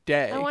same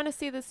day. I want to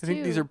see this I too.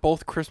 think these are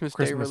both Christmas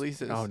Day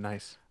releases. Oh,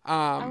 nice.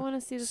 I want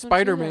to see this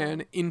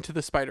Spider-Man Into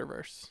the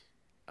Spider-Verse.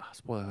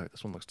 Spoiler alert.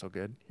 This one looks so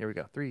good. Here we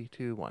go. 3,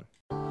 2, 1.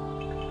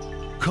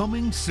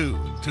 Coming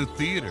soon to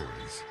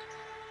theaters.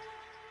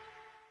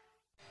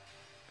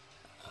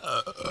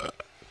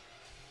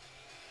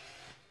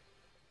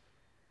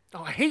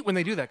 Oh, I hate when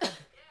they do that.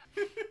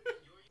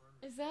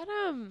 Is that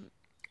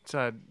It's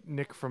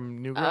Nick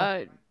from New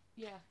Girl.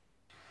 yeah.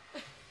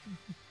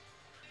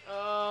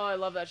 Oh, I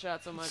love that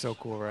shot so much. So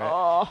cool, right?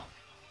 Oh.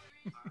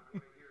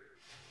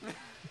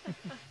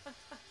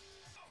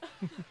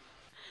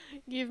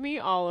 Give me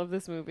all of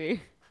this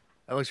movie.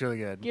 That looks really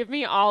good. Give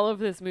me all of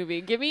this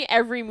movie. Give me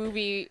every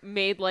movie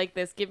made like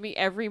this. Give me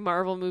every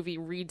Marvel movie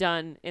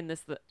redone in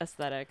this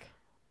aesthetic.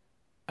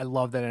 I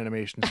love that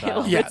animation I style.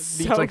 love Yeah, it it's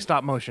so It's like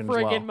stop motion as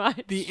well. friggin'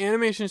 much. The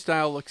animation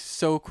style looks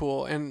so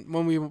cool, and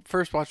when we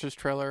first watched this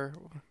trailer,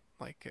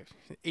 like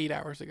 8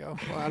 hours ago,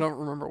 well, I don't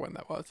remember when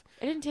that was.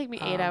 It didn't take me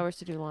 8 Um, hours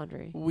to do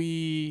laundry.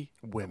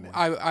 Women.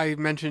 I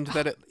mentioned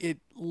that it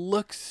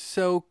looks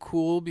so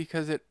cool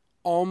because it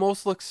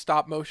almost looks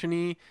stop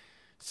motion-y,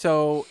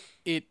 so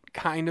it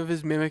kind of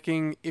is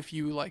mimicking if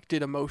you like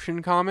did a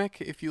motion comic,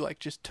 if you like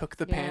just took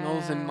the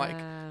panels and like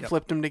Yeah. Yep.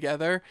 flipped them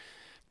together,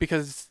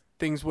 because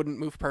things wouldn't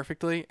move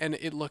perfectly, and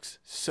it looks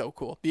so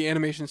cool. The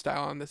animation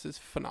style on this is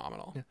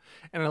phenomenal. Yeah.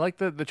 And I like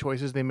the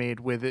choices they made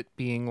with it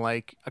being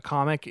like a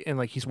comic and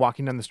like he's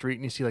walking down the street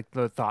and you see like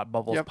the thought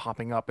bubbles Yep.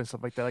 popping up and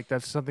stuff like that. Like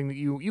that's something that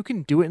you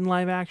can do it in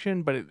live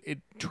action, but it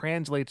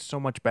translates so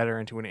much better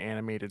into an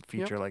animated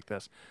feature like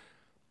this.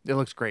 It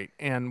looks great.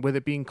 And with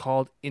it being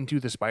called Into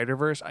the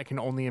Spider-Verse, I can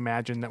only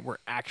imagine that we're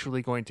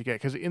actually going to get,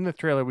 because in the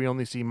trailer we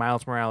only see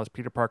Miles Morales,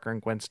 Peter Parker,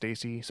 and Gwen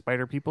Stacy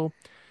Spider People.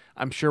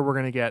 I'm sure we're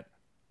going to get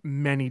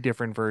many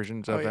different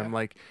versions of them,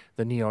 like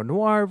the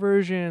neo-noir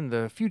version,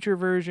 the future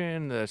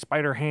version, the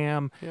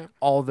Spider-Ham,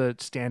 all the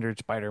standard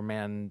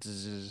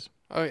Spider-Mans.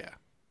 Oh yeah,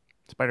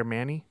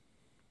 Spider-Man-y?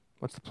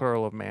 What's the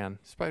plural of man?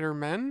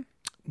 Spider-Men?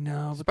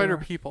 No,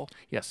 Spider-People.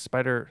 Yes,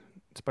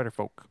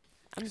 Spider-folk.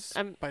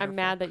 I'm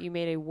mad that you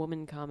made a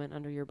woman comment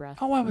under your breath.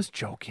 Oh, I was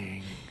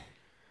joking.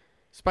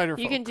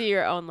 Spider-Folk. You can do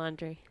your own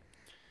laundry.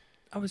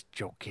 I was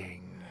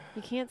joking.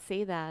 You can't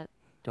say that.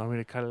 Do you want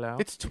me to cut it out?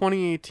 It's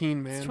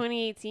 2018, man. It's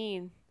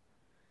 2018.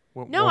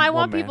 One- No, one- I one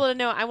want man. people to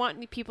know. I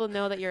want people to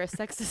know that you're a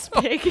sexist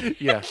pig.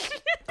 Yes,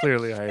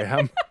 clearly I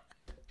am.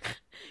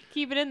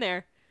 Keep it in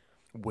there.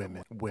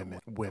 Women.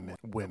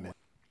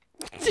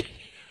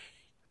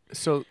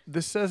 So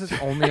this says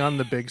it's only on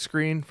the big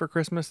screen for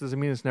Christmas. Does it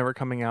mean it's never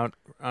coming out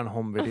on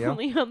home video?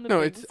 Only on the No,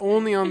 big it's screen.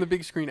 only on the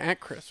big screen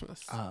at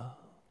Christmas.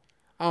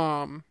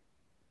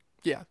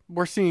 Yeah,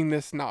 we're seeing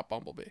this, not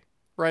Bumblebee,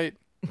 right?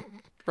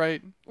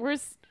 Right.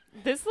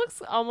 This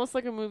looks almost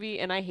like a movie,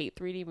 and I hate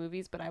 3D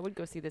movies, but I would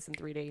go see this in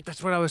 3D.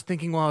 That's what I was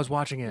thinking while I was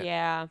watching it.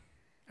 Yeah,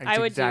 It's I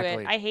would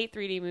exactly. do it. I hate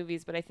 3D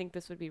movies, but I think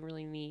this would be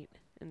really neat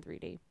in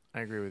 3D.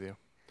 I agree with you.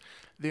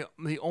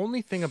 The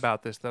only thing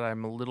about this that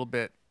I'm a little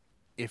bit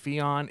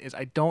iffy on is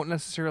I don't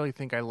necessarily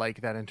think I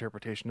like that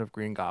interpretation of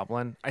Green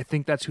Goblin. I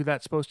think that's who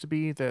that's supposed to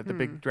be, the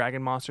big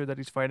dragon monster that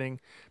he's fighting.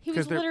 He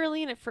Because was they're-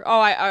 literally in it for. Oh,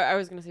 I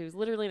was gonna say he was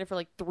literally in it for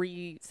like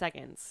 3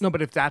 seconds. No,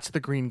 but if that's the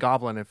Green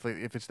Goblin, if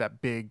it's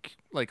that big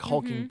like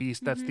hulking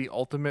beast, that's the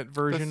ultimate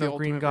version the of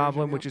Green ultimate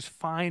Goblin, version, which is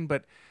fine.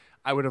 But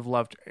I would have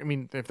loved. I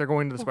mean, if they're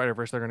going to the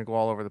Spider-Verse, they're going to go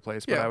all over the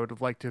place. But Yeah. I would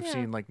have liked to have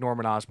seen like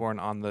Norman Osborn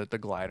on the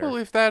glider. Well,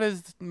 if that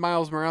is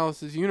Miles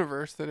Morales'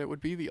 universe, then it would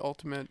be the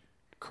ultimate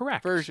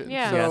Correct. version.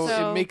 Yeah, So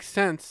so- it makes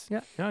sense.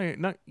 Yeah.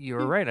 No, you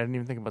were right. I didn't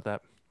even think about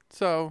that.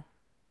 So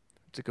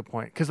It's a good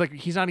point because like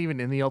he's not even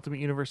in the Ultimate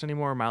Universe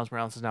anymore. Miles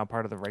Morales is now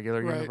part of the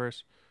regular Right.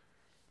 universe.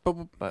 But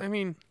But- I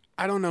mean,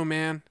 I don't know,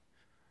 man.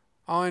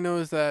 All I know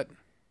is that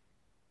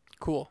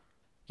cool.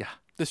 Yeah.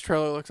 This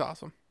trailer looks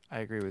awesome. I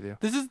agree with you.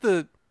 This is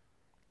the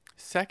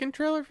second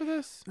trailer for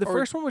this? The Or-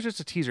 first one was just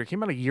a teaser. It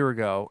came out a year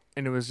ago,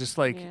 and it was just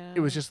like it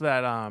was Yeah. just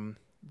that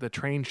the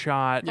train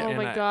shot. Oh and,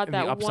 my god, and the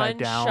that upside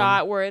one down.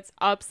 shot where it's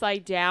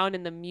upside down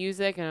in the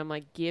music, and I'm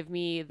like, give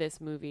me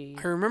this movie.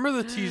 I remember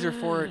the teaser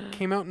for it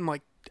came out in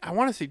like I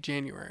want to say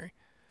January,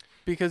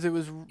 because it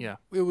was Yeah.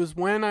 it was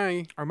when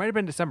I Or it might have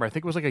been December. I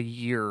think it was like a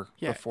year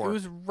before. it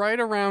was right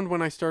around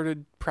when I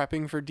started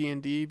prepping for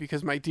D&D,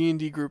 because my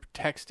D&D group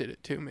texted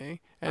it to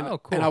me, and Oh,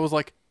 cool. and I was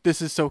like, this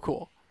is so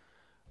cool.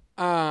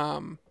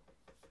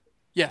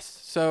 Yes.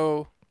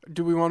 So,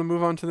 do we want to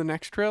move on to the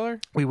next trailer?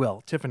 We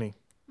will. Tiffany,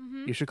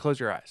 Mm-hmm. you should close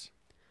your eyes.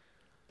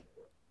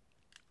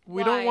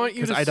 We Why? don't want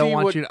you Because to I don't see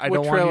want what, you. I what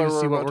don't want you trailer to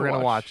see we're what about we're to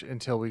gonna watch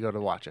until we go to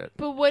watch it.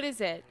 But what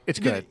is it? It's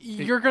good.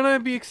 You're gonna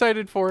be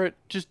excited for it.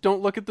 Just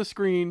don't look at the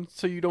screen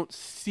so you don't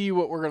see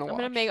what we're gonna I'm watch.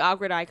 gonna make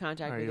awkward eye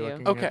contact Are with you you,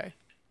 looking? Okay.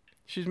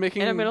 She's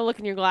making. and I'm gonna look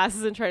in your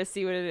glasses and try to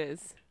see what it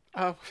is.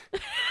 Oh, So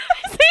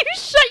you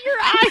shut your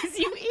eyes,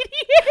 you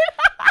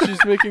idiot!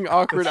 she's making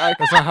awkward eye.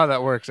 That's not how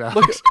that works,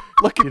 Alex.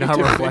 Look at You know me. how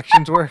Tiffany.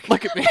 reflections work.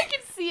 Look at me. I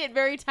can see it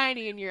very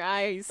tiny in your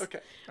eyes. Okay.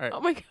 All right.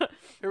 Oh my god.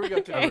 Here we go.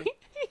 Okay. Tiffany.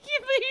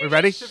 We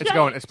ready? It's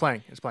going. It's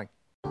playing. It's playing.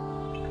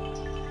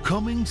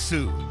 Coming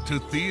soon to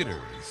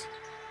theaters.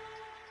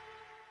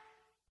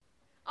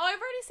 Oh, I've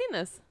already seen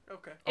this.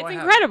 Okay. It's I haven't.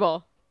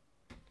 incredible.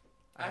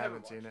 I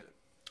haven't seen it.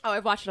 Oh,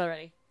 I've watched it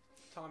already.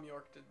 Tom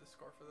York did the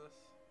score for this.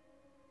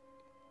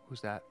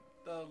 Who's that?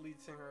 The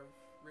lead singer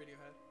of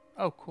Radiohead.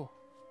 Oh, cool.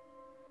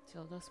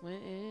 Tilda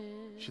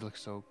Swinton. She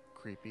looks so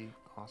creepy.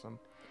 Awesome.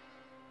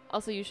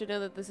 Also, you should know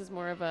that this is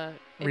more of a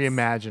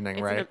Reimagining,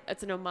 it's right?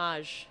 It's an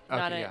homage, Okay,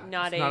 not a yeah.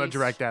 not It's a not a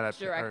direct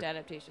direct or-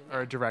 adaptation.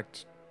 Or a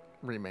direct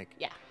remake.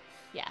 Yeah.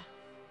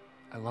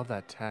 I love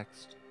that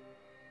text.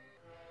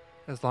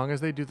 As long as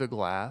they do the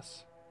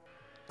glass.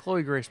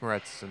 Chloe Grace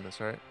Moretz is in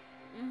this, right?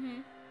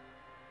 Mhm.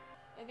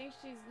 I think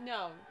she's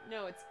no,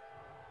 it's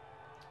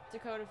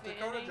Dakota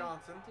Fanning.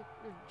 Johnson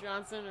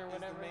Johnson or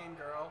whatever.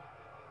 girl.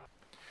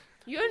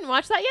 You haven't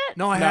watched that yet?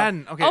 No, I No.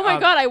 hadn't. Okay. Oh my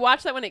god, I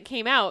watched that when it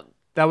came out.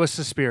 That was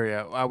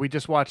Suspiria. We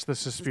just watched the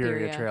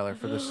Suspiria Suspiria. trailer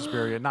for the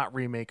Suspiria, not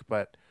remake,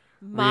 but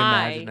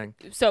My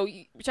reimagining. so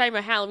you were talking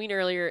about Halloween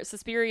earlier.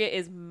 Suspiria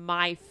is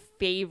my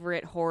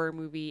favorite horror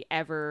movie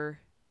ever.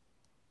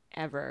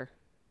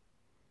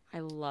 I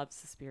love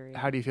Suspiria.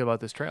 How do you feel about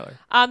this trailer?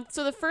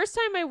 So the first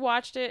time I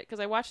watched it, because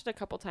I watched it a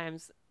couple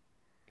times,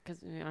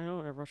 because I don't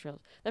want to rush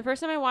trailers. The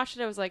first time I watched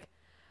it, I was like,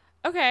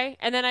 okay,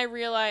 and then I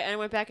realized, and I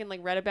went back and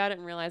like read about it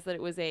and realized that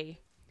it was a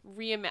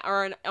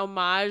an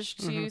homage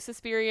to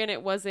Suspiria, and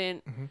it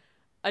wasn't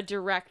a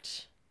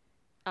direct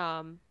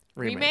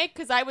remake,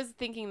 because I was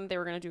thinking they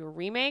were going to do a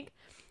remake.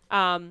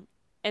 And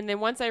then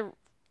once I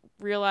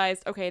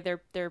realized, okay,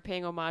 they're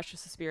paying homage to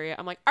Suspiria,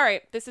 I'm like, all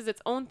right, this is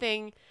its own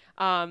thing.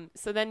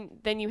 So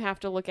then you have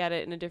to look at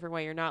it in a different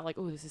way. You're not like,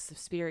 oh, this is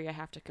Suspiria, I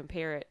have to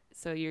compare it.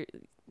 So your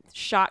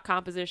shot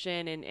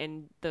composition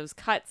and those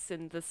cuts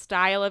and the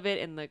style of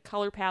it and the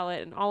color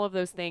palette and all of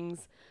those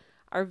things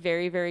are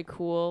very, very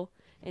cool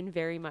and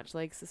very much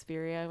like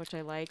Suspiria, which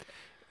I like.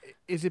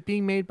 Is it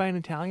being made by an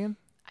Italian?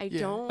 I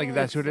Yeah. don't Like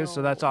that's who it is.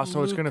 So that's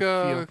also it's going to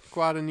Luca feel.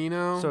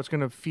 Guadagnino. So it's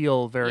going to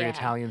feel very Yeah.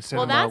 Italian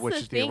cinema, well, that's which the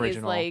is the thing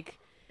original. is like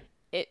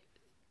it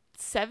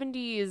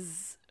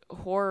 70s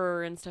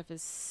horror and stuff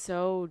is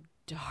so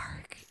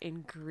dark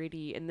and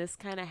gritty, and this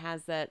kind of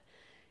has that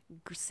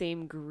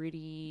same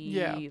gritty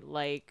Yeah.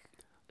 like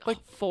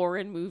Like-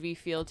 foreign movie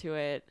feel to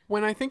it.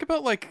 When I think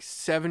about like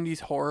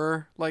 70s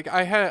horror, like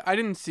I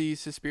didn't see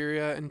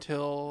Suspiria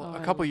until Oh,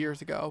 a I couple love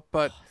years ago,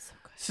 but Oh, so good.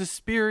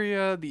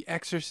 Suspiria, The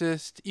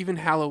Exorcist, even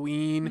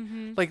Halloween,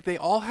 Mm-hmm. like they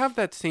all have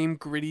that same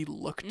gritty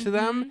look to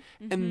them.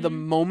 And the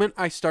moment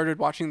I started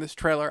watching this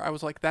trailer, I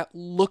was like, that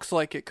looks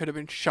like it could have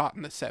been shot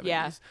in the 70s.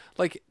 Yeah.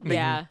 Like they,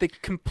 Yeah. they Has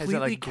completely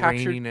that like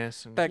captured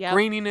graininess and that Yep,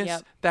 graininess,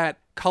 yep. that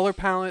color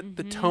palette,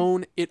 the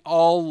tone, it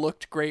all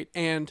looked great.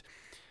 And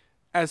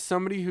as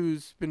somebody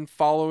who's been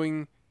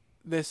following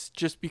this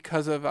just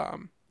because of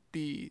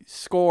the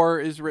score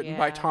is written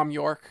by Yeah. Tom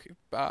York,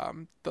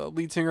 the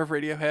lead singer of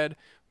Radiohead,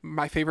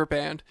 my favorite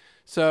band.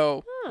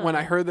 So when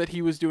I heard that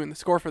he was doing the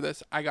score for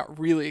this, I got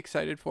really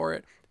excited for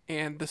it.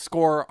 And the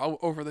score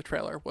over the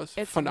trailer was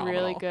It's phenomenal.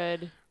 really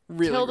good.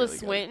 Really, Tilda really good.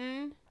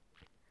 Swinton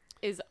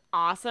is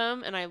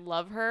awesome, and I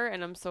love her,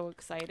 and I'm so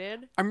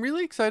excited. I'm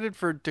really excited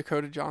for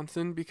Dakota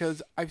Johnson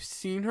because I've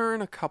seen her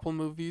in a couple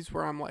movies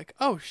where I'm like,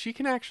 oh, she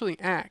can actually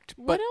act.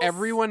 What But else?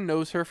 everyone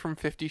knows her from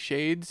 50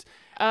 Shades,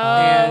 Oh,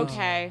 And-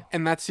 okay.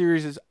 and that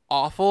series is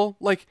awful.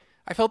 Like,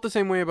 I felt the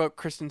same way about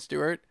Kristen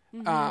Stewart.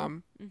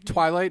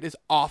 Twilight is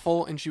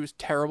awful, and she was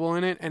terrible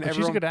in it. And But she's a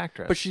everyone, good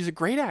actress. But she's a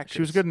great actress.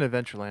 She was good in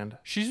Adventureland.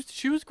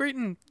 She was great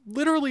in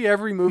literally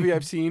every movie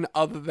I've seen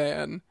other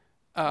than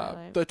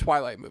Twilight. the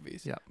Twilight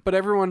movies. Yeah. But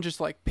everyone just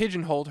like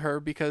pigeonholed her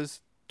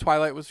because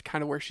Twilight was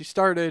kind of where she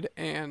started,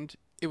 and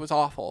it was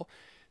awful.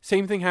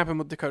 Same thing happened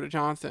with Dakota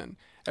Johnson.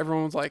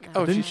 Everyone was like,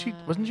 "Oh, Didn't she's she?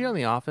 Wasn't she on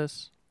The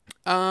Office?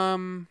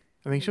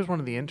 I think she was one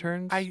of the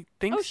interns. I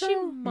think Oh, so. she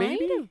might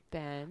maybe. have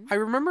been. I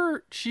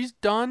remember she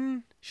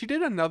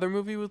did another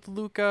movie with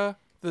Luca,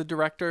 the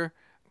director,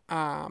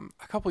 a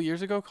couple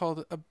years ago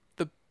called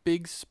The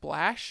Big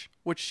Splash,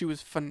 which she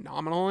was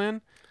phenomenal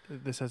in.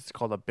 This is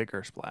called A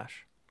Bigger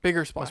Splash.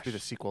 Bigger Splash. Must be the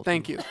sequel.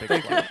 Thank to you. Big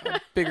Thank Splash. you.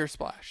 Bigger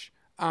Splash.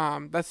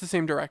 That's the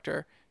same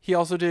director. He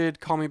also did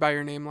Call Me by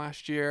Your Name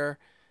last year,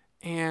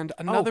 and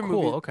another cool,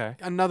 movie. okay.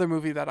 Another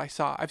movie that I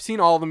saw. I've seen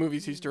all the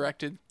movies he's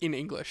directed in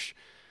English.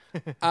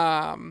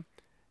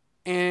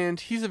 And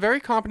he's a very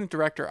competent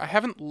director. I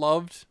haven't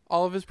loved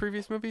all of his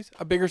previous movies.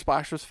 A Bigger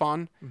Splash was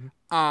fun.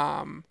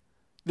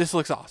 This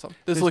looks awesome.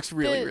 This looks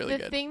really, really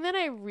the good. thing that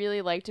I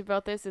really liked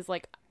about this is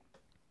like,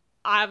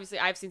 obviously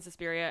I've seen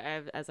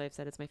Suspiria. As I've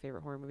said, it's my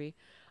favorite horror movie.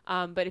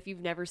 But if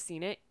you've never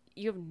seen it,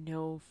 you have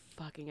no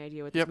fucking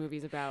idea what this Yep.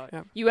 movie's about.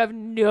 Yep. You have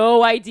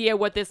no idea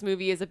what this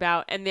movie is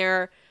about. And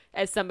there,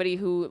 as somebody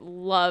who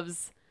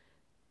loves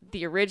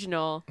the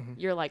original,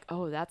 you're like,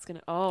 that's an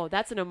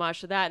homage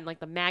to that, and like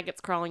the maggots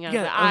crawling out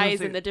Yeah, of the I was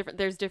gonna eyes, say- and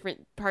there's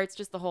different parts,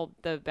 just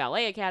the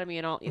ballet academy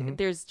and all. Mm-hmm.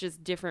 There's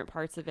just different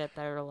parts of it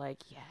that are like,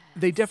 yeah.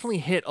 They definitely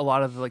hit a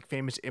lot of the like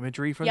famous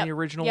imagery from Yep, the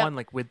original yep. one,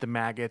 like with the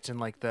maggots and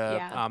like the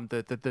Yeah.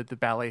 the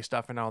ballet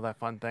stuff and all that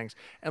fun things.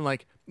 And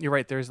like you're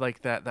right, there's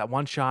like that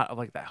one shot of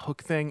like that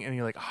hook thing, and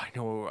you're like, I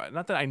know,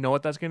 not that I know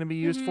what that's going to be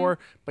used for,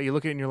 but you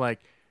look at it and you're like,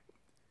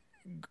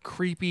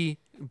 creepy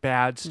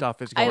bad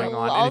stuff is I going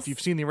on. And als- if you've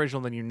seen the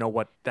original, then you know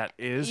what that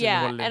is.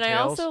 Yeah, and what it and I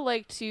entails. also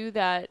like too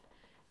that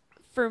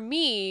for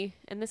me,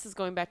 and this is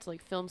going back to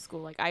like film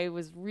school, like I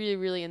was really,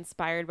 really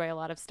inspired by a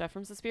lot of stuff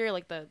from Suspiria,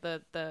 like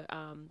the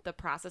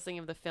processing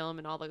of the film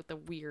and all the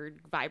weird,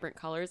 vibrant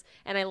colors.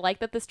 And I like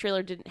that this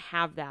trailer didn't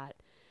have that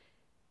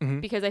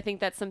because I think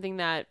that's something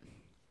that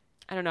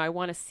I don't know. I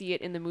want to see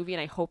it in the movie,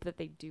 and I hope that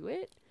they do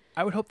it.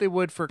 I would hope they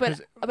would for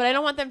But I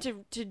don't want them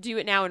to do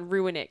it now and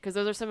ruin it, because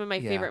those are some of my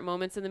Yeah. favorite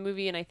moments in the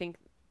movie, and I think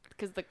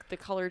because the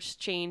colors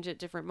change at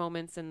different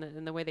moments, and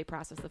the way they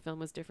process the film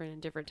was different in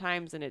different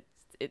times, and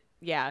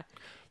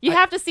you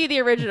have to see the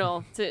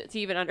original to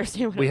even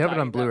understand what we I'm have it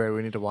on talking about. Blu-ray.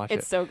 We need to watch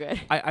It's it. so good.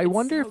 I It's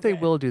wonder so if they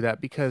good. will do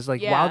that, because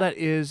like Yeah. while that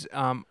is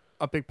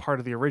a big part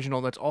of the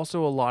original, that's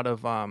also a lot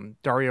of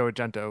Dario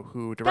Argento,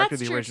 who directed That's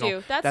the true original.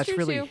 too. That's true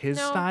really too. his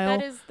No,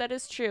 style. That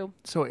is true.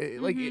 So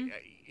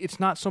it's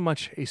not so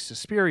much a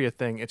Suspiria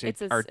thing; it's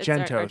It's a a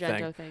Argento, Argento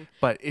thing. thing.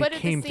 But it But at the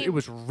came. same- It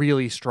was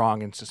really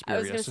strong in I Suspiria.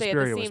 was going to say,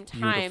 Suspiria at the was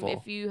same time, beautiful.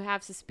 if you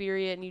have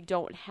Suspiria and you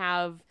don't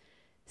have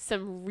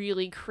some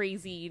really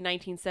crazy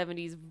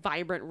 1970s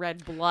vibrant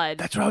red blood.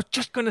 That's what I was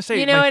just gonna say.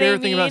 You know My what I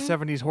favorite thing about mean?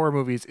 70s horror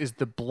movies is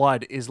the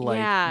blood is like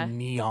Yeah.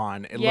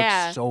 neon. It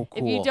yeah. looks so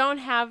cool. If you don't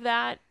have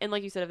that, and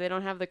like you said, if they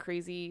don't have the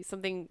crazy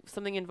something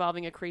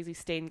involving a crazy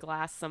stained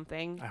glass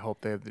something. I hope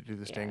they do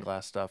the stained Yeah.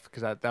 glass stuff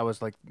because that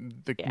was like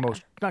the Yeah.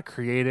 most not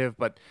creative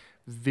but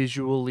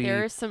visually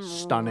There is some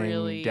stunning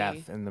really-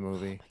 death in the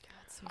movie.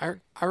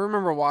 I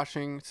remember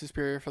watching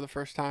Suspiria for the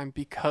first time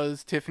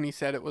because Tiffany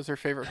said it was her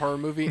favorite horror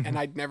movie, and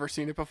I'd never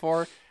seen it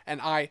before,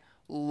 and I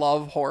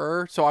love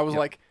horror, so I was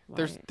like,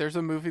 Right. there's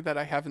a movie that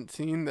I haven't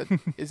seen that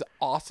is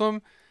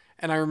awesome,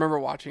 and I remember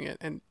watching it,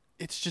 and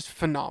it's just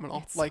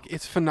phenomenal. It's so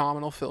It's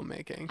phenomenal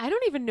filmmaking. I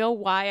don't even know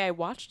why I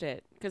watched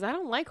it because I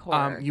don't like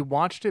horror. You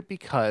watched it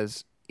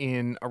because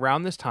in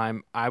around this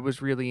time I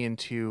was really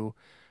into.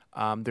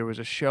 There was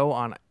a show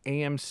on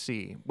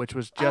AMC which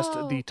was just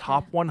Oh, the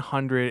top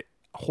 100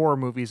 horror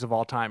movies of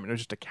all time, and it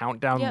was just a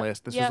countdown Yep,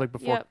 list. This yep, was like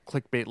before yep.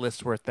 clickbait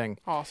lists were a thing.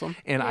 Awesome.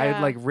 And I had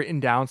Yeah. like written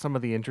down some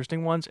of the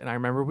interesting ones, and I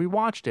remember we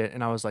watched it,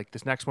 and I was like,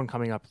 "This next one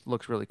coming up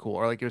looks really cool."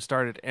 Or like it was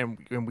started, and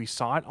we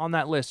saw it on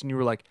that list, and you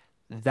were like,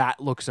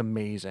 "That looks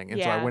amazing."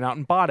 And so I Yeah. went out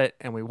and bought it,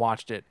 and we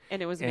watched it,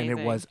 and it was and amazing.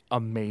 it was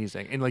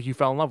amazing, and like you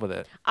fell in love with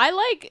it. I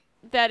like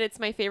that it's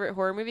my favorite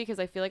horror movie because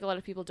I feel like a lot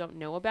of people don't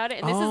know about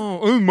it. And this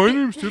is my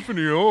name's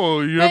Tiffany.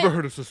 Oh, you But- never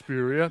heard of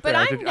Suspiria? but There,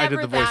 I I'm did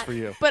never the voice that, for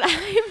you. But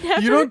I'm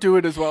never You don't do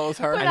it as well as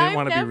her. But I didn't I'm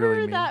wanna be never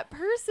really mean. that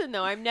person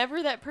though. I'm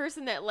never that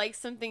person that likes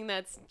something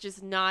that's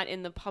just not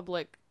in the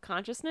public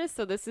consciousness.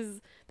 So this is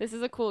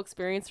a cool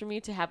experience for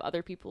me to have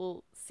other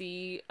people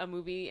see a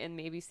movie and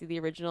maybe see the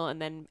original,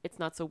 and then it's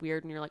not so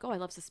weird, and you're like, oh, I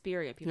love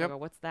Suspiria. People Yep. go,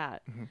 what's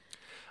that?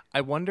 I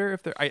wonder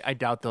if I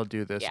doubt they'll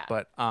do this, Yeah.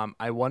 but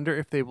I wonder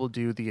if they will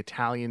do the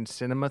Italian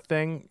cinema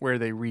thing where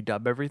they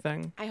redub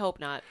everything. I hope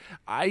not.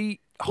 I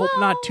hope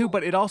not too, Well,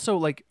 but it also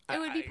like It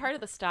would be part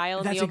of the style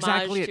and that's the homage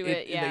exactly to it.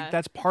 it. Yeah. Like,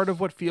 that's part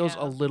of what feels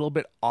Yeah. a little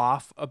bit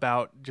off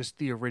about just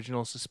the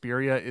original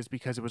Suspiria is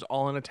because it was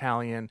all in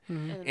Italian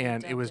then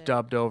and they it was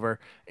dubbed dubbed over.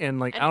 And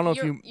like And I don't know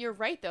if you're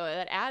right though.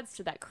 That adds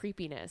to that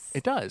creepiness.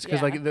 it does because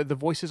Yeah. like the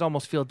voices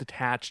almost feel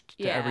detached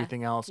to Yeah.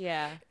 everything else.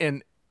 Yeah.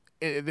 And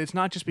it's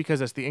not just because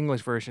that's the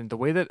English version. The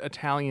way that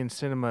Italian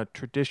cinema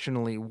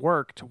traditionally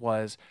worked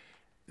was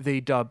they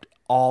dubbed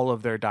all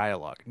of their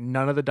dialogue.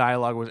 None of the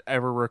dialogue was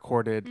ever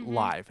recorded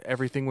live.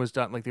 Everything was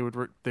done like they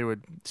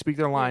would speak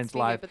their lines speak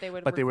it, live, but they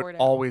would would record it.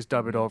 always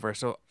dub it over.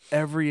 So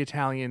every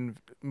Italian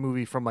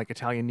movie from like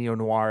Italian neo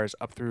noirs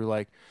up through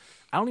like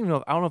I don't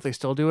know if they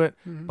still do it,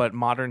 but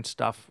modern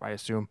stuff I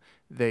assume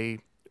they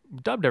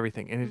dubbed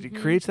everything, and it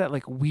creates that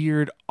like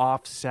weird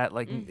offset,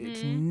 like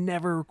it's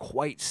never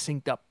quite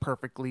synced up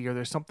perfectly, or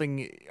there's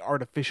something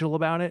artificial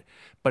about it,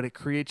 but it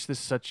creates this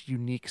such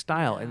unique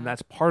style, and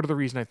that's part of the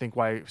reason I think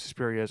why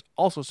Suspiria is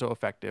also so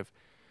effective.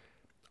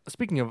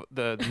 Speaking of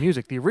the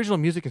music, the original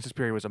music in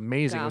Suspiria was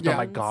amazing. It was done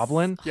by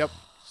Goblins. Goblin. Yep.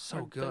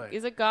 So good.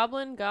 Is it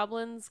Goblin?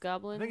 Goblins?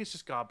 Goblin? I think it's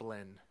just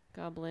Goblin.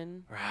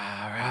 Goblin. Rah,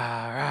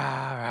 rah,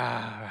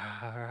 rah,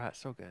 rah, rah, rah.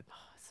 So good.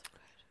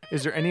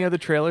 Is there any other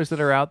trailers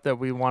that are out that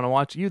we want to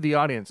watch? You, the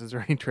audience, is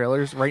there any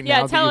trailers right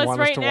Yeah, now tell that you us want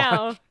right us to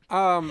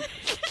now. watch?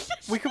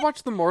 We could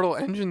watch the Mortal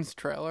Engines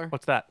trailer.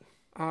 What's that?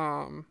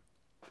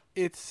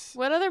 It's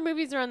What other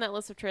movies are on that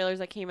list of trailers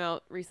that came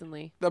out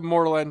recently? the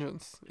Mortal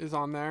Engines is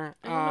on there.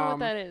 I don't know what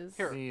that is.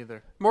 here. Me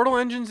either. Mortal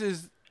Engines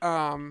is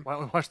Why don't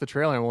we watch the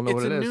trailer and we'll know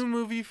it's what a it is? new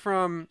movie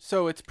from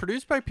it's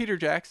produced by Peter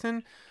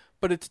Jackson,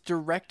 but it's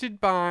directed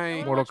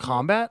by Mortal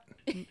Kombat?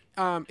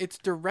 it's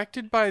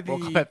directed by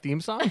Mortal the Kombat theme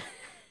song?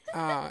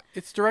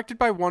 it's directed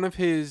by one of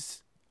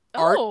his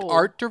Oh.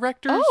 art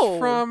directors Oh.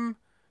 from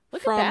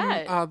Look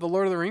at that. the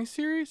Lord of the Rings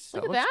series.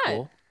 Look at looks that.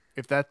 cool.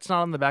 If that's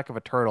not on the back of a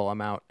turtle,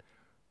 I'm out.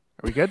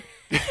 Are we good?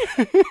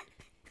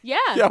 Yeah.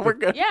 Yeah, we're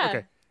good. Yeah.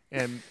 Okay.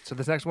 And so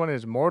this next one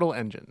is Mortal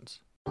Engines.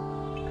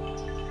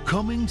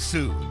 Coming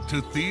soon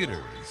to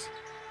theaters.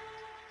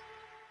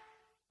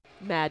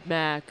 Mad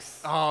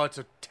Max. Oh, it's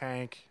a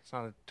tank. It's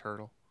not a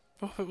turtle.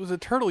 Oh, if it was a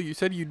turtle, you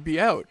said you'd be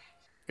out.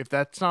 If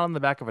that's not on the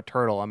back of a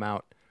turtle, I'm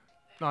out.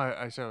 No,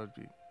 I said it would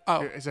be.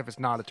 Oh. As if it's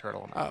not a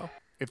turtle, I'm out. Oh.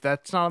 If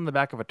that's not on the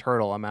back of a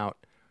turtle, I'm out.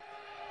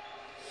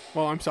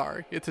 Well, I'm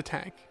sorry. It's a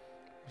tank.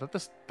 Is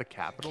that the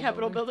Capitol?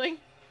 Capitol building?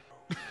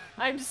 building.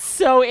 I'm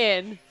so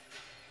in.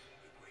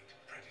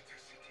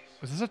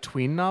 Was this a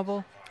tween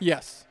novel?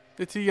 Yes.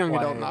 It's a young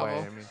adult novel.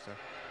 I mean, so-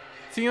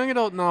 It's a young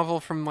adult novel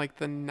from like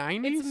the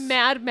 90s. It's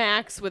Mad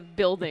Max with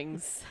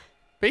buildings.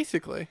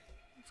 Basically.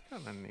 It's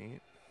kind of neat.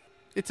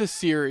 It's a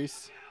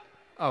series.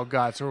 Oh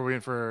God! So we're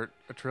waiting for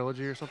a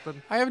trilogy or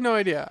something. I have no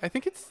idea. I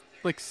think it's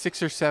like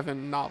 6 or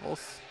 7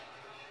 novels.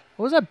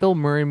 What was that Bill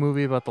Murray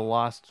movie about the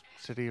lost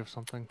city of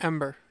something?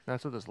 Ember.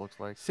 That's what this looks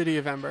like. City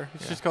of Ember.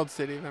 It's Yeah. just called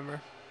City of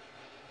Ember.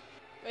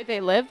 Wait, they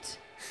lived?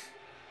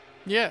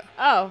 Yeah.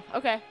 Oh,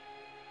 okay.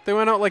 They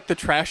went out like the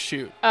trash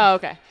chute. Oh,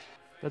 okay.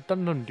 That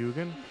Dum Dum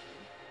Dugan.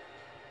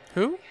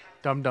 Who?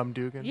 Dum Dum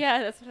Dugan. Yeah,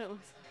 that's what it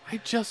looks I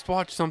just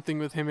watched something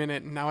with him in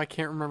it, and now I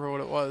can't remember what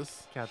it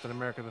was. Captain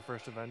America: The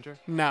First Avenger.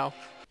 No.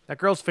 That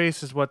girl's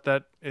face is what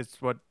the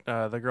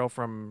girl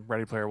from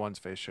Ready Player One's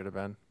face should have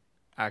been.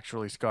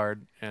 actually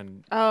scarred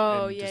and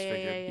Oh, and yeah, yeah, yeah,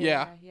 disfigured. yeah,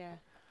 Yeah. yeah.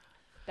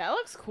 That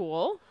looks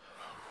cool.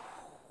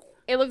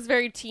 It looks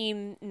very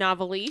teen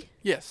novel-y.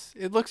 Yes,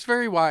 it looks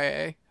very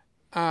YA.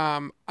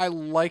 I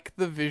like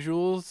the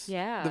visuals.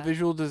 Yeah. The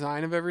visual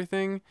design of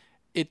everything.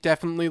 It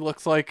definitely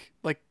looks like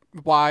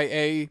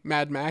YA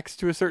Mad Max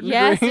to a certain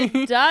Yes,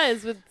 degree. it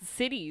does, with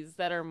cities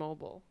that are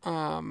mobile.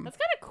 um, That's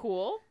kind of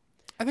cool.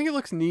 I think it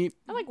looks neat.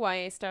 I like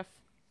YA stuff.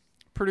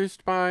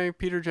 Produced by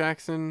Peter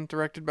Jackson,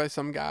 directed by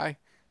some guy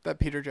that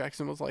Peter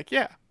Jackson was like,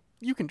 "Yeah,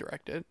 you can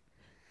direct it."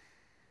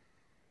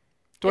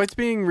 Dwight's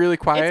being really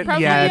quiet.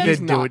 probably Yeah, a- that He's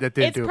didn't do not. it. That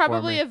didn't It's do it for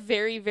probably me. a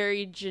very,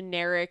 very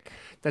generic.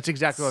 That's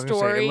exactly what I was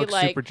going to say. story, It looks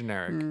like- super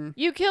generic. Mm.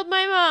 You killed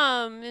my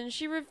mom, and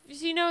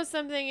she knows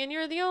something, and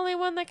you're the only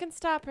one that can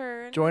stop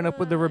her. and, Join up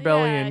with the yeah,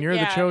 rebellion. You're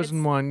the yeah,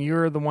 chosen it's- one.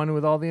 You're the one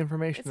with all the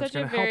information It's that's such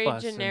a going to very help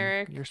us. and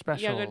generic You're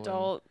special. young and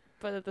adult,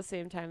 but at the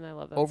same time, I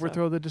love that.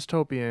 Overthrow the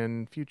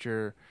dystopian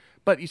future.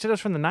 But you said it was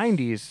from the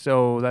 90s,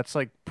 so that's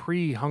like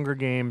pre-Hunger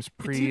Games, It's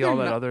pre either all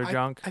that no- other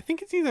junk. I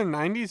think it's either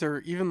 90s or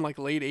even like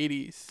late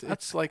 80s.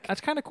 It's like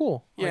That's kind of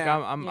cool. Like Yeah.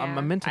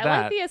 I'm into I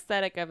that. like the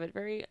aesthetic of it.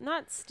 Very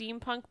not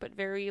steampunk, but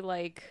very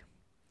like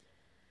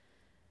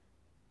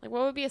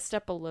what would be a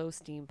step below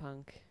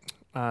steampunk?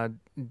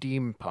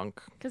 Deem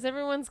punk. Because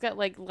everyone's got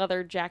like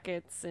leather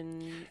jackets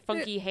and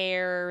funky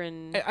hair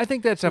and I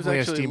think that's it was definitely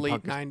a actually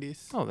steampunk. late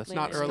 90s. Oh, that's Late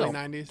Not 90s. early still.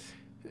 90s.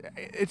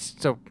 It's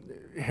so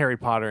Harry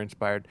Potter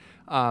inspired.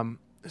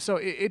 So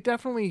it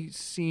definitely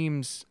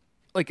seems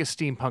like a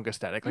steampunk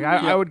aesthetic. Like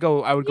I would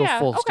go Yeah,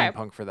 full okay.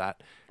 steampunk for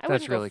that. I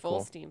That's wouldn't really go full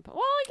cool. steampunk.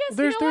 Well, I guess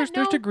There's you know there's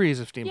what? No. degrees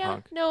of Yeah,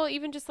 steampunk. no,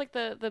 even just like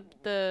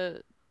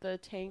the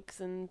tanks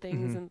and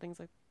things Mhm. and things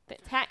like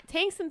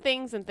tanks and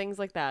things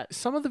like that.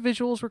 Some of the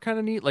visuals were kind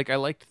of neat. Like I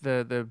liked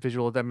the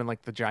visual of them in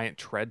like the giant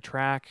tread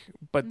track,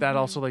 but that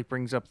also like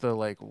brings up the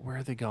like where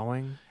are they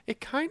going?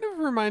 It kind of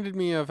reminded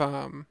me of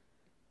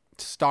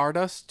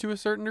Stardust to a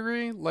certain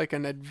degree, like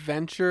an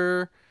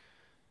adventure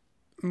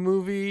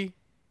movie.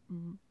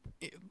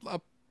 I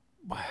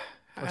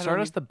Was don't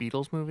Stardust the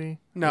Beatles movie?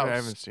 No, I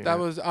haven't seen that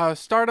it. was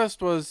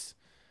Stardust was.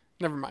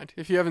 Never mind.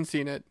 If you haven't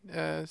seen it,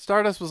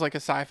 Stardust was like a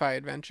sci-fi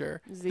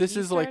adventure. This Ziggy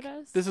is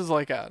Stardust?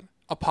 like a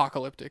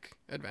apocalyptic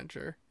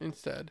adventure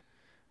instead.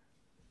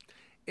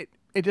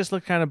 It just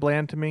looked kind of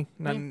bland to me.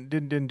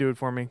 Didn't do it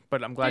for me.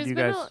 But I'm glad you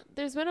guys.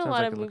 There's been a sounds lot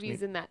like of it looks movies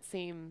neat. in that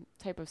same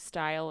type of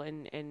style,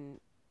 and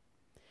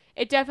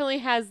it definitely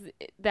has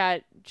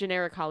that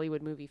generic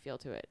Hollywood movie feel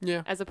to it,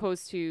 Yeah. as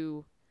opposed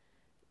to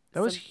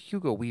That was some-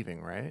 Hugo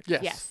Weaving, right?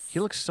 Yes. yes.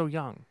 He looks so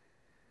young.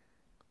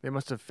 They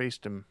must have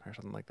faced him or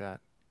something like that.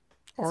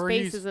 His Or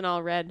face he's isn't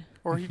all red.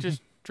 or he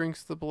just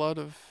drinks the blood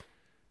of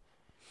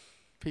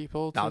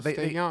people to No,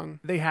 stay young.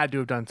 They had to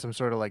have done some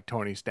sort of like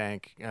Tony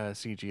Stank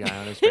CGI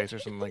on his face or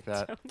something like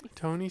that.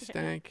 Tony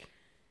Stank.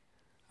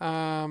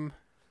 Yeah,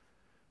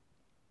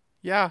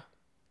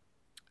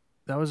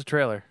 That was a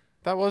trailer.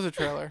 that was a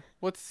trailer.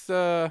 What's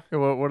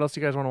What else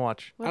do you guys want to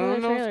watch? What I other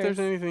don't know if trailers? there's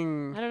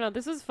anything. I don't know.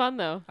 This was fun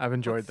though. I've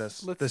enjoyed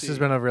Let's- this. let's This has see.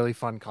 been a really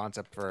fun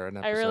concept for an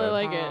I episode. really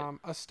like it.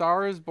 A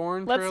Star Is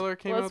Born trailer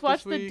came let's out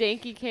watch this week.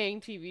 the Danky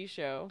Kang TV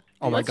show.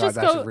 Oh my Let's god, just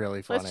that's go-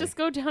 really funny. Let's just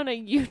go down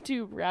a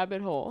YouTube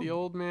rabbit hole. The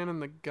Old Man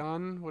and the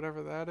Gun,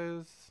 whatever that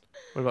is.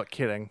 What about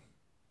Kidding?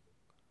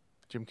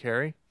 Jim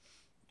Carrey?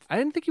 I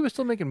didn't think he was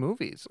still making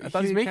movies. I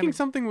thought He's he making kinda...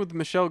 something with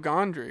Michelle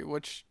Gondry,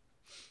 which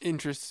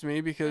interests me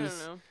I because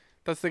don't know.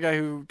 that's the guy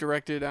who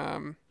directed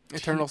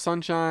Eternal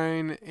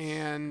Sunshine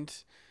and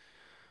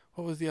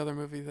what was the other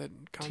movie that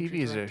Gondry TV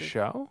is a directed?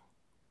 show?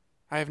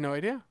 I have no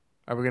idea.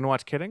 Are we going to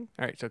watch Kidding?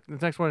 All right, so the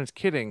next one is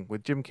Kidding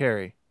with Jim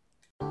Carrey.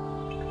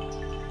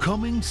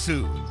 Coming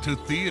soon to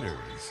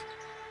theaters.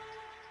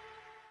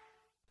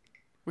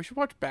 We should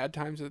watch Bad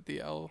Times at the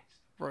El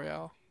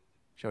Royale.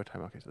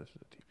 Showtime. Okay, so this is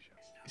a TV show.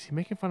 Is he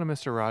making fun of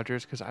Mr.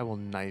 Rogers? Because I will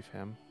knife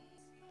him.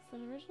 It's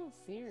an original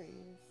series.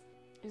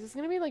 Is this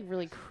gonna be like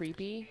really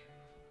creepy?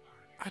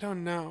 I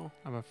don't know.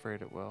 I'm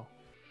afraid it will.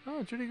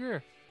 Oh, Judy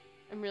Greer.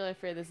 I'm really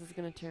afraid this is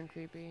gonna turn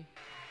creepy.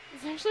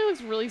 This actually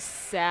looks really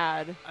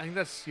sad. I think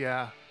that's,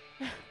 yeah.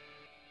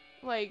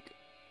 Like,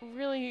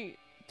 really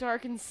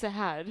dark and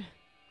sad.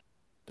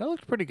 That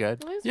looked pretty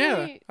good. It looks Yeah,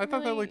 really, I thought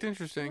that really- looked It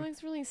interesting.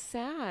 looks really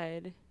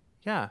sad.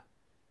 Yeah.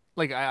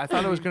 Like, I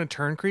thought it was going to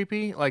turn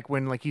creepy, like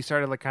when like he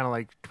started like kind of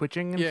like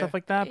twitching and Yeah. stuff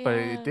like that, but Yeah,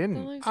 it That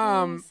didn't. looks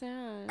Um, really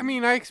sad. I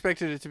mean, I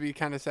expected it to be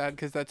kind of sad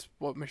because that's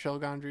what Michelle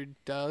Gondry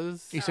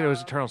does. He said it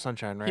was Eternal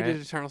Sunshine, right? He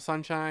did Eternal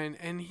Sunshine,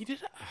 and he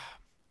did.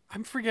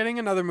 I'm forgetting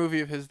another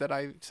movie of his that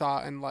I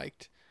saw and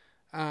liked.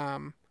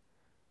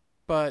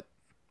 But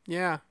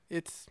yeah,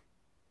 it's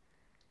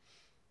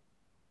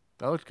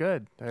That looked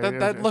good.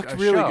 That looked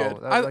really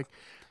good.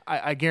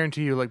 I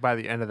guarantee you, like by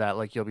the end of that,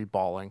 like you'll be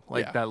bawling.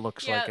 Like Yeah. that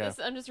looks yeah, like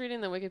a. I'm just reading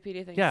the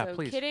Wikipedia thing. Yeah, so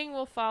please. Kidding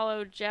will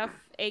follow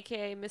Jeff,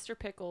 aka Mr.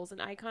 Pickles, an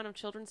icon of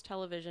children's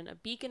television, a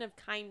beacon of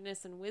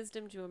kindness and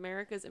wisdom to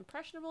America's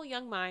impressionable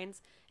young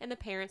minds and the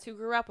parents who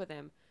grew up with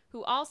him,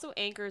 who also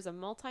anchors a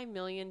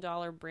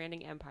multi-million-dollar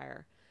branding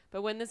empire.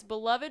 But when this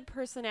beloved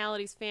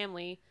personality's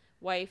family,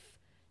 wife,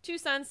 2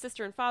 sons,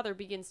 sister, and father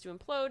begins to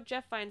implode,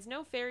 Jeff finds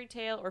no fairy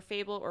tale or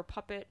fable or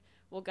puppet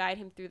will guide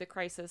him through the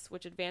crisis,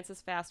 which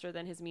advances faster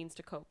than his means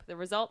to cope. The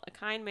result, a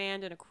kind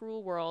man in a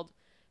cruel world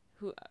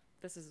who,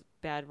 this is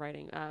bad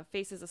writing,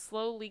 faces a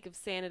slow leak of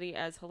sanity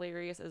as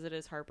hilarious as it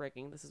is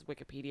heartbreaking. This is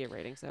Wikipedia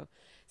rating, so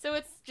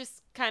it's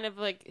just kind of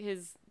like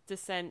his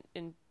descent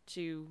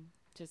into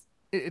just...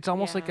 It's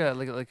almost like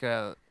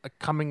Yeah. a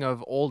coming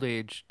of old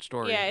age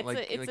story. Yeah,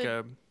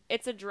 a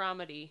it's a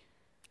dramedy.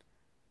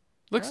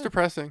 Looks Yeah.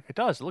 depressing. It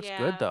does. It looks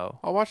good Yeah. though.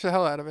 I'll watch the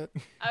hell out of it.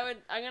 I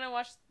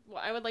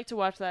would like to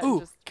watch that. and Ooh,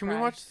 just can we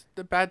cry. watch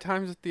the Bad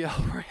Times at the El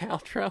Royale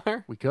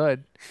trailer? We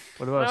could.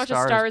 What Wanna about watch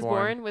A Star Is Born?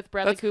 Born with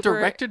Bradley That's Cooper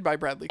directed by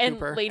Bradley and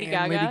Cooper. Lady And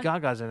Gaga. Lady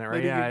Gaga's in it, right?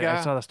 Lady Yeah, I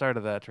Gaga. saw the start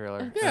of that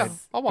trailer. Yeah,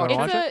 It's- I'll watch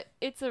Wanna it. watch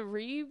It's a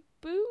reboot.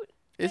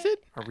 Is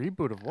it? A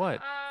reboot of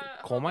what?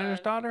 Coal Hold Miner's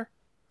on. Daughter?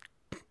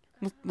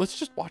 Let's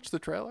just watch the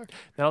trailer.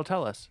 That'll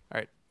tell us. All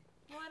right.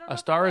 Well, I don't know A if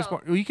Star it Is will.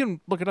 Born. Well, you can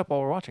look it up while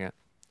we're watching it.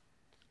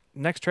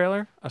 Next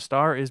trailer, A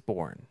Star Is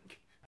Born.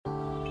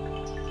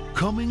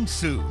 Coming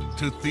soon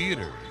to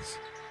theaters.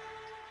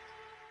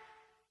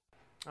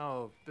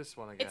 Oh, this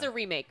one again. It's a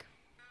remake.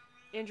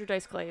 Andrew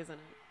Dice Clay is in it.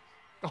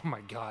 Oh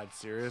my God!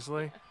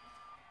 Seriously?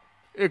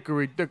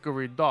 Hickory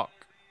Dickory Dock.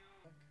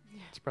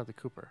 It's Bradley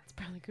Cooper. It's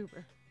Bradley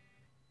Cooper.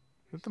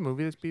 Is that the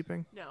movie that's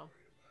beeping? No.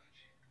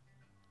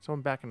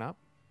 Someone backing up?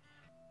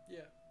 Yeah.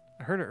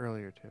 I heard it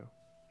earlier too.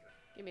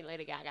 Give me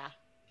Lady Gaga. Yeah,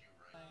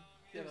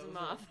 There's that a was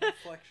moth. a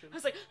reflection. I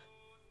was like,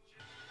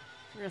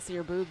 we're gonna see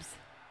your boobs.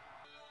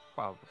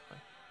 Probably.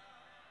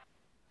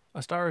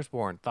 A Star Is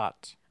Born.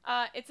 Thoughts?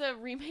 It's a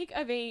remake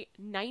of a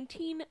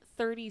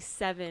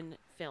 1937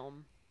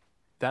 film.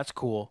 That's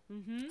cool.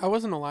 I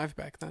wasn't alive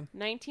back then.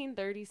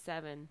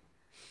 1937.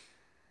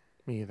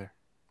 Me either.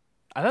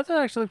 I thought that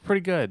actually looked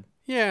pretty good.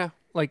 Yeah.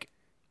 Like,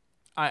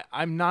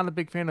 I'm not a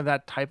big fan of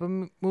that type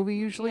of movie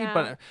usually, Yeah.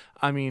 but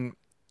I mean,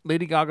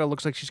 Lady Gaga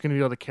looks like she's going to be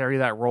able to carry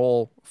that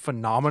role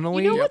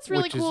phenomenally. You know what's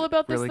really which is cool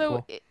about this really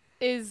though cool.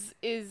 is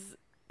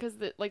because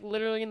like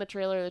literally in the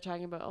trailer they're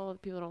talking about, oh,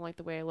 people don't like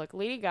the way I look.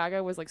 Lady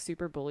Gaga was like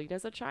super bullied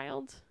as a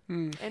child,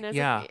 Mm. and as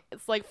Yeah.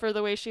 it's like for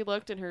the way she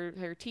looked and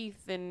her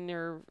teeth and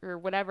her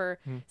whatever.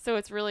 So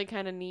it's really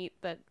kind of neat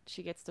that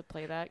she gets to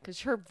play that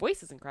because her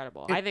voice is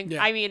incredible. I think.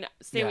 yeah. I mean,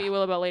 say what Yeah. you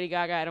will about Lady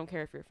Gaga, I don't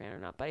care if you're a fan or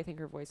not, but I think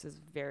her voice is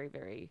very,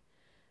 very,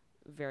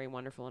 very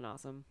wonderful and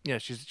awesome. Yeah,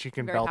 she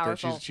can Very belt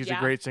powerful. it. She's Yeah.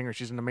 a great singer.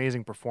 She's an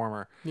amazing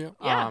performer. Yeah.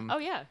 Yeah. Um, oh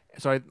yeah.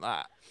 So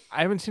I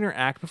haven't seen her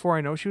act before.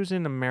 I know she was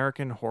in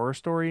American Horror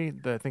Story,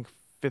 the I think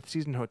 5th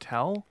season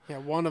Hotel. Yeah,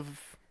 one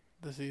of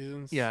the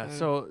seasons. Yeah,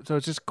 so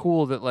it's just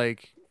cool that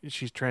like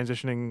she's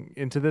transitioning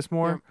into this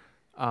more.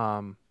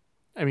 I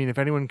mean, if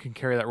anyone can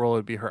carry that role,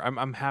 it'd be her.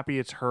 I'm happy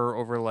it's her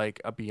over like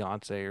a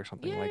Beyonce or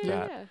something Yeah, like yeah,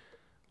 that. yeah.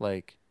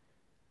 Like,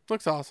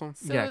 looks awesome.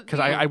 So yeah, because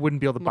the- I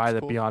wouldn't be able to buy Looks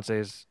that cool. Beyonce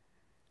is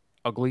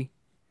ugly.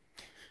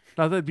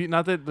 Not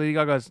that Lady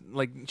Gaga's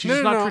like she's No,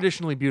 just no, not no.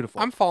 traditionally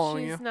beautiful. I'm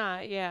following She's you.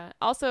 not, yeah.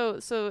 Also,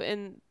 so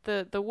in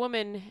the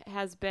woman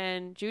has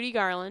been Judy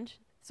Garland.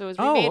 So it was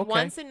Oh, remade okay.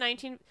 once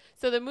in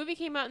So the movie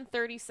came out in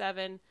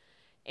 1937,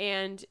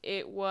 and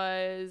it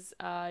was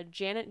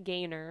Janet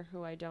Gaynor,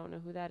 who I don't know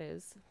who that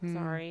is.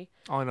 Sorry.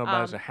 All I know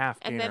about is a half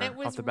And gainer then it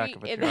was off the back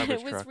of a and then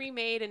garbage it was truck.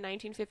 remade in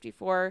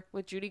 1954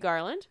 with Judy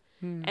Garland,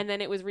 Hmm. and then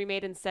it was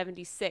remade in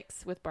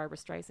 1976 with Barbara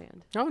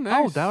Streisand. Oh, Oh,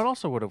 nice. that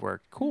also would have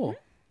worked. Cool.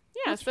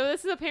 Yeah, so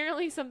this is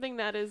apparently something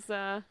that is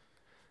So,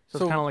 So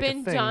it's kind of like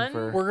been a thing done.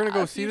 for. We're gonna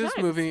go a see few this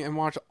times. movie and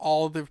watch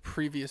all the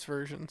previous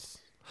versions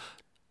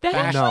that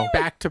back, actually, No.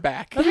 back to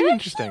back. That'd be that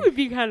interesting. actually would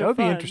be kind That of would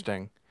be fun.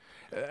 interesting.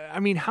 I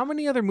mean, how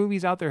many other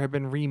movies out there have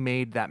been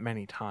remade that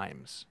many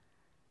times?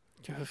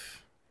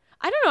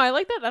 I don't know. I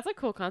like that. That's a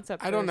cool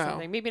concept. I don't for know.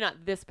 something. Maybe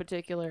not this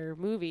particular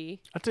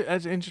movie.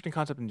 That's an interesting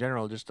concept in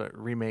general. Just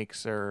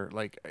remakes or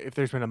like if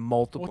there's been a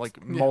multiple What's-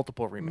 yeah.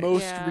 multiple remakes.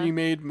 Most Yeah.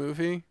 remade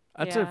movie.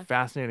 That's Yeah. a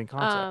fascinating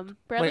concept.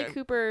 Bradley Like-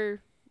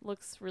 Cooper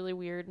looks really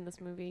weird in this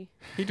movie.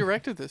 He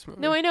directed this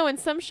movie. No, I know. In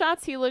some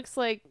shots, he looks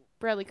like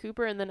Bradley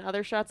Cooper, and then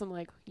other shots, I'm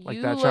like, Like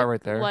you that look shot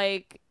right there?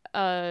 like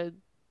a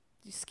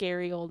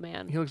scary old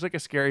man. He looks like a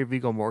scary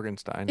Viggo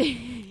Morgenstein.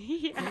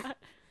 yeah,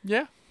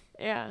 Yeah.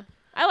 yeah.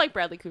 I like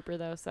Bradley Cooper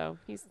though, so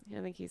I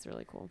think he's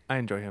really cool. I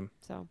enjoy him.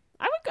 So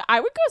I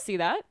would go see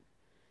that.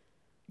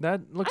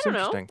 That looks I don't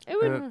know. interesting. It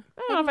would. I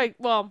don't know if I.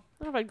 Well,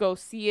 I don't know if I'd go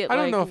see it. I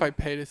don't like- know if I'd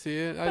pay to see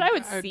it. But I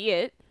would see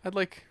it. I'd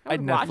like I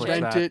would I'd watch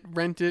Netflix it. that.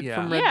 rent it Yeah.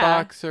 from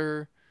Yeah. Redbox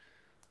or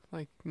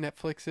like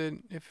Netflix it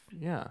if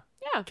Yeah,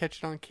 Yeah. catch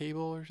it on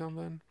cable or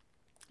something.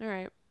 All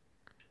right.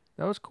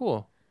 that was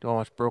cool. Do you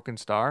want to watch Broken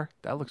Star?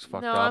 That looks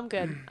fucked No, up. I'm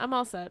good. I'm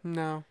all set.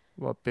 No.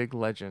 What big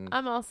legend?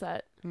 I'm all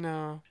set.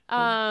 No.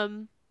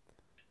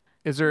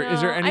 Is there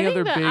any I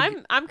other think that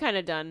big? I'm kind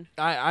of done.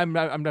 I'm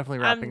definitely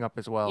wrapping up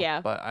as well. yeah.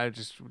 But I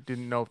just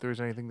didn't know if there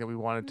was anything that we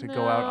wanted to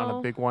go out on a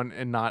No. big one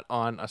and not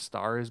on A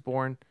Star Is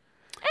Born.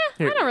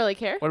 I don't really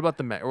care. What about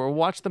the Meg? We'll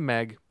watch the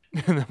Meg,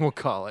 and then we'll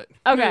call it.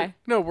 Okay.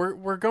 No,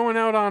 we're going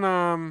out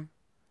on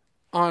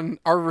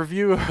our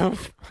review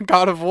of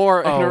God of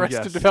War and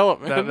Arrested yes.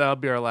 Development. That'll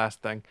be our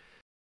last thing.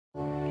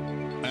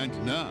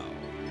 And now,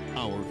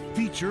 our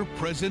feature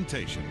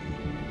presentation.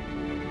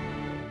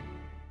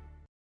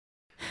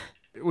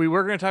 we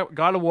were going to talk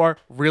God of War.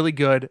 Really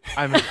good.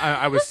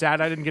 I was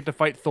sad I didn't get to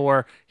fight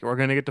Thor. We're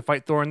going to get to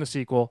fight Thor in the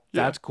sequel.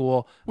 Yeah. That's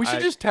cool. We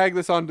should just tag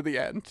this on to the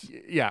end.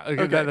 Yeah.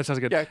 Okay. That sounds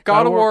good. Yeah,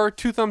 God of War,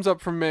 2 thumbs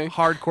up from me.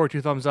 Hardcore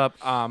 2 thumbs up.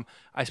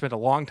 I spent a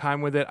long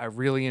time with it. I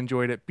really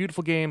enjoyed it.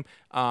 Beautiful game.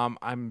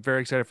 I'm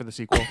very excited for the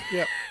sequel.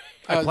 Yep.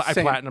 I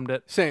Same. platinumed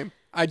it. Same.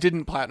 I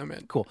didn't platinum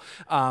it. Cool.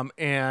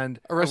 And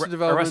Arrested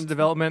Development. Arrested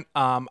Development.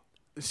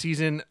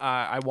 Season.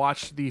 I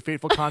watched the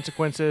Fateful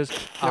Consequences.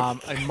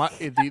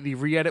 The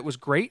re-edit was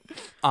great.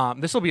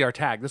 This will be our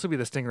tag. This will be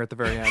the stinger at the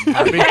very end.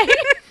 Happy?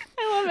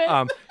 I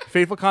love it.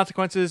 Fateful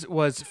Consequences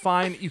was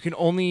fine. You can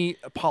only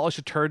polish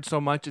a turd so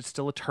much. It's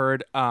still a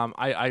turd.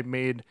 I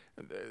made.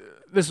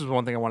 This is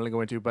one thing I wanted to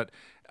go into, but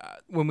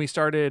when we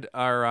started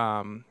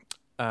our You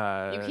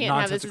can't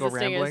have this as nonsensical a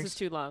stinger. This ramblings, is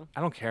too long.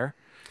 I don't care.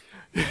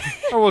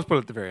 Or we'll just put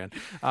it at the very end.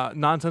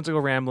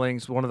 Nonsensical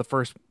ramblings. One of the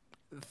first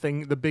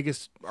the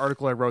biggest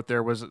article I wrote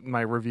there was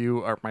my review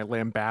or my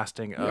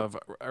lambasting of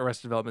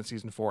Arrested Development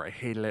season 4. I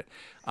hated it.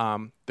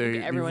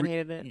 Everyone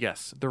hated it.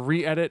 Yes, the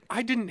re-edit.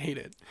 I didn't hate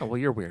it. Oh well,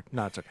 you're weird.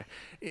 No, it's okay.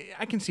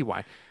 I can see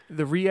why.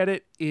 The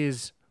re-edit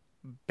is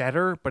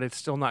better, but it's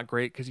still not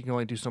great because you can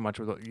only do so much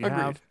with what you Agreed.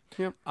 have.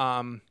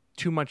 Yep.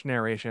 Too much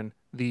narration.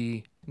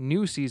 The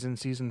new season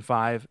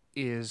 5,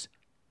 is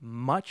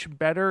much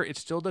better. It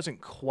still doesn't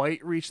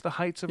quite reach the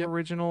heights of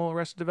original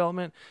Arrested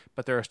Development,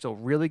 but there are still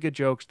really good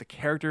jokes. The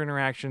character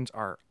interactions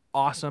are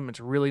awesome. It's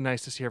really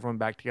nice to see everyone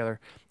back together.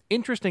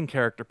 Interesting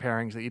character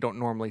pairings that you don't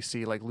normally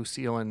see, like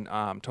Lucille and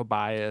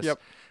Tobias,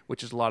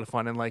 which is a lot of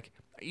fun. And like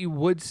you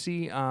would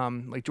see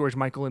like George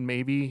Michael and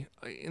maybe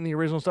in the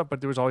original stuff, but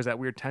there was always that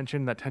weird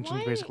tension. That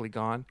tension's basically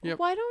gone. Yep.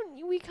 Why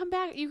don't we come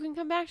back? You can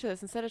come back to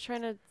this instead of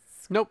trying to.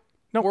 Nope.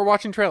 We're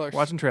watching trailers.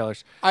 Watching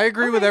trailers. I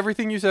agree with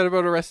everything you said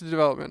about Arrested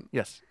Development.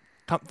 Yes.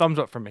 Thumbs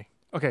up from me.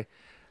 Okay.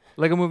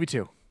 Lego Movie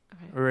 2. Okay.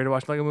 Are we ready to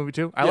watch Lego Movie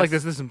 2? I Yes. like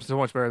this. This is so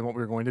much better than what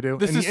we were going to do.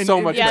 This is and so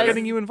much it's better.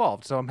 getting you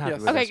involved, so I'm happy Yes.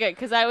 with Okay, this. good.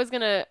 Because I was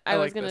gonna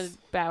like gonna this.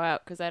 bow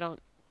out because I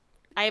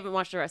haven't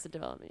watched Arrested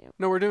Development yet.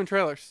 No, we're doing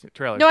trailers.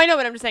 Trailer. No, I know,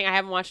 but I'm just saying I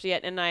haven't watched it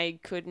yet, and I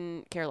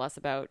couldn't care less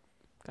about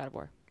God of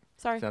War.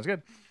 Sorry. Sounds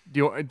good.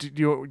 Do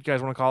you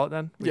guys want to call it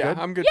then? We Yeah,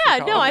 good? I'm good. Yeah,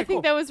 for no, college. I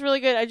think that was really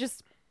good.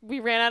 We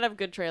ran out of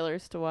good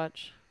trailers to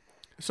watch.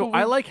 So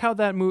I like how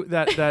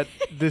that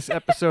this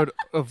episode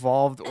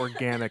evolved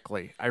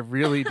organically. I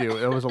really do.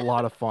 It was a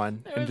lot of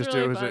fun, It and was just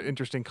really it was fun. an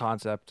interesting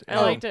concept.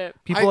 I liked it.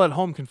 People at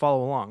home can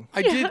follow along.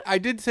 I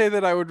did say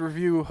that I would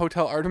review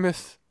Hotel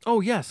Artemis. Oh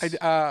yes.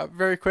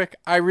 Very quick.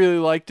 I really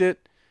liked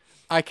it.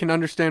 I can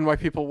understand why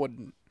people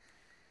wouldn't.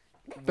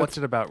 What's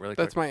it about, really?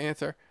 That's quick? my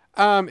answer.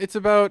 It's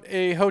about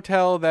a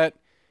hotel that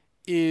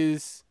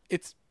it's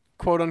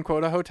quote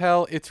unquote a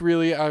hotel. It's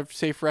really a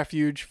safe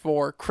refuge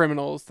for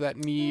criminals that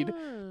need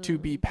to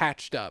be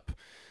patched up.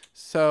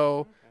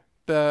 So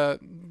the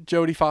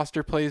Jodie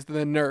Foster plays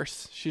the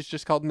nurse. She's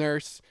just called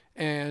Nurse,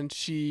 and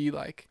she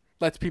like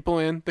lets people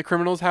in. The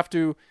criminals have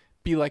to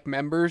be like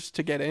members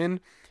to get in,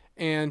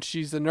 and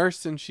she's a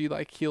nurse and she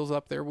like heals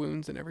up their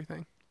wounds and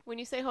everything. When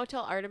you say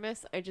Hotel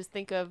Artemis, I just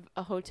think of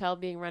a hotel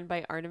being run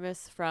by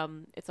Artemis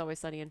from It's Always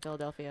Sunny in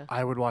Philadelphia.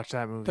 I would watch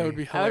that movie. That would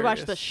be I hilarious. would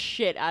watch the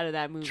shit out of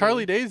that movie.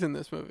 Charlie Day's in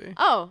this movie.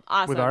 Oh,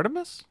 awesome. with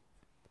Artemis.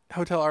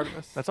 Hotel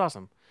Artemis. That's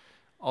awesome.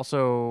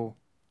 Also,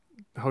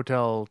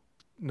 Hotel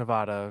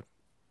Nevada,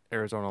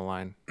 Arizona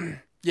line.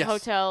 Yes.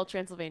 Hotel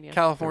Transylvania.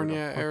 California,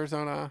 There we go.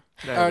 Arizona,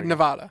 There we go.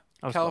 Nevada.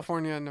 I was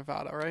California,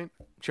 Nevada, right?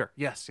 Sure.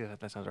 Yes. Yeah.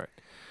 That sounds right.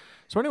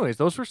 So, anyways,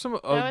 those were some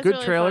was good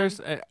really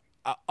trailers.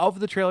 Of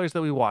the trailers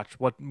that we watched,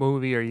 what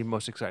movie are you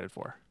most excited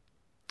for?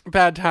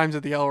 Bad Times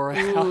at the El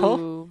Royale.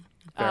 Ooh.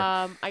 Fair.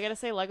 I gotta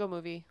say Lego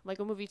Movie.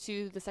 Lego Movie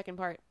 2, the second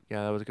part.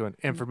 Yeah, that was a good one.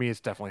 And for me, it's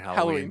definitely Halloween.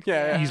 Halloween.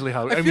 Yeah. Easily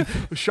Halloween. I mean,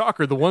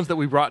 shocker. The ones that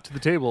we brought to the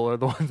table are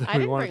the ones that I we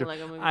didn't wanted bring to.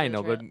 Lego Movie. I to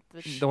know, the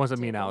but tra- the ones that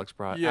me and table. Alex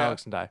brought. Yeah.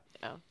 Alex and I.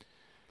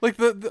 Like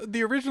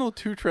the original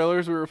 2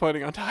 trailers we were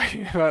planning on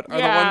talking about are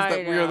Yeah, the ones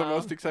that I we are the know.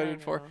 most excited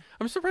I for. know.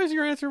 I'm surprised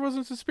your answer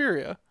wasn't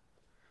Suspiria.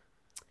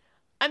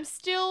 I'm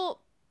still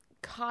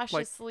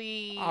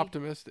cautiously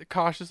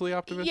Cautiously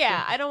optimistic.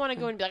 Yeah, I don't want to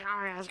go and be like,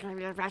 oh, yeah, it's gonna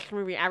be the best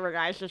movie ever,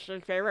 guys. It's my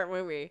favorite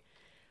movie.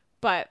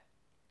 But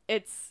I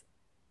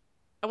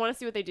want to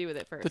see what they do with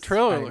it first. The I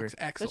trailer agree. looks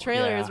The excellent.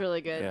 trailer Yeah, is really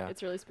good. yeah.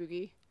 It's really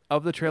spooky.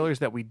 Of the trailers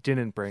that we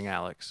didn't bring,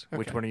 Alex,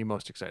 which Okay. one are you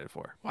most excited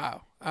for?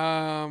 Wow.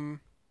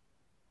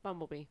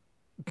 Bumblebee.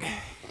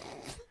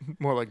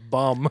 More like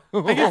bum.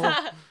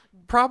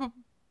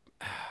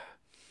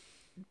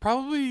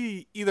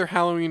 Probably either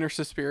Halloween or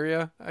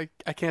Suspiria.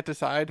 I can't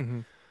decide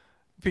Mhm.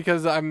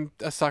 because I'm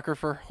a sucker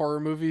for horror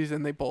movies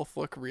and they both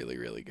look really,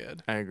 really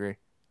good. I agree.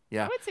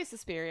 Yeah. I would say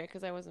Suspiria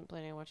because I wasn't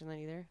planning on watching that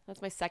either.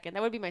 That's my second.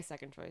 That would be my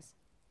second choice.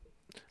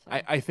 So.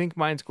 I think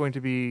mine's going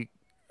to be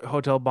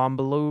Hotel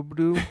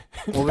Bombaloo.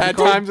 Bad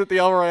Times at the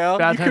El Royale.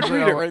 Bad You Times could at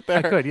read the it right there.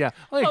 I could, yeah.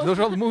 Oh, yeah, those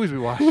are all the movies we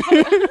watched.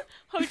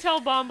 Hotel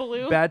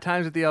Bombaloo. Bad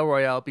Times at the El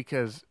Royale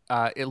because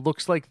it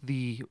looks like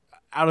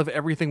out of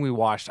everything we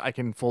watched, I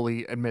can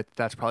fully admit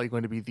that's probably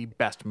going to be the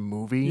best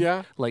movie.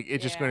 Yeah. Like,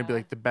 it's just going to be Yeah.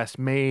 like the best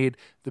made,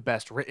 the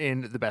best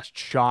written, the best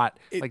shot.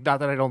 Like, not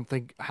that I don't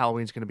think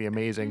Halloween's going to be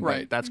amazing,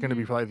 Right. but that's going to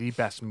be probably the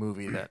best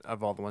movie that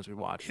of all the ones we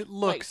watched. It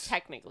like looks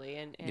technically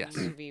and Yes.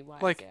 movie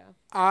wise. like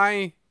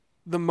yeah.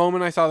 the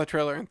moment I saw the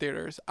trailer in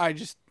theaters, I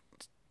just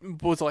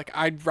was like,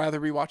 I'd rather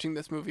be watching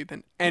this movie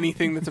than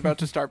anything that's about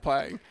to start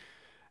playing.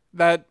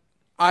 That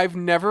I've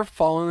never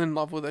fallen in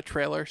love with a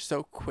trailer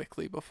so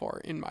quickly before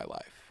in my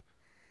life.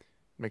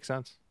 Makes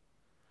sense.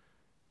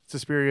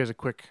 Suspiria is a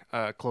quick,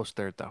 close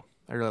third, though.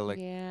 I really like.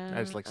 Yeah,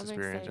 I just like I'm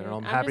Suspiria in general.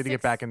 I'm excited. happy just to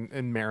get back and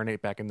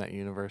marinate back in that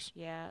universe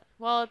Yeah.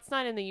 Well, it's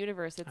not in the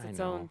universe. It's I its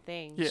know. own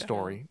thing. Yeah.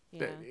 story.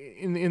 Yeah.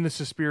 In the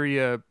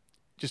Suspiria,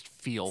 just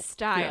feel.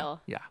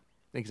 Style. Yeah,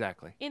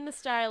 exactly. In the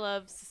style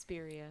of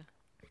Suspiria.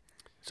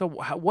 So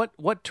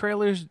what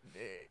trailers?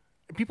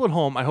 People at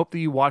home, I hope that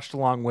you watched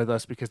along with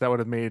us because that would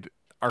have made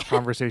our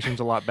conversations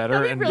a lot better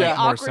That'd be and really make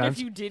more awkward sense.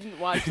 if you didn't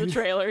watch the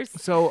trailers.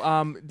 So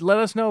let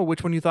us know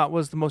which one you thought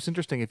was the most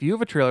interesting. If you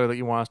have a trailer that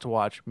you want us to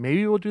watch,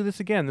 maybe we'll do this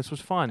again. This was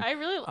fun.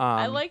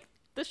 I like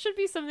this should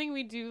be something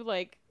we do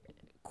like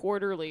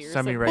quarterly or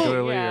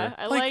Semi-regularly something. Yeah, or-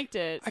 I Like, liked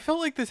it. I felt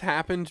like this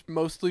happened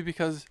mostly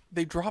because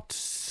they dropped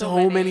so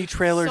many- many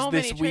trailers so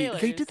this many week.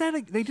 trailers. They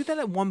did that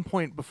at one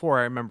point before.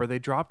 I remember they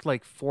dropped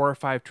like 4 or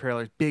 5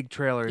 trailers, big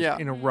trailers Yeah.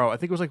 in a row. I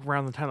think it was like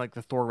around the time like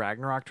the Thor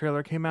Ragnarok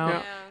trailer came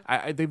out.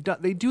 Yeah.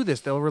 They do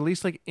this. They'll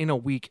release like in a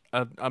week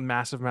a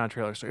massive amount of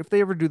trailers. So if they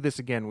ever do this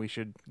again, we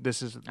should.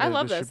 I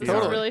love should this. be This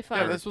was our- really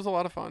fun. Yeah, this was a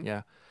lot of fun.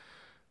 Yeah.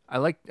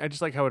 I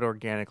just like how it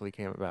organically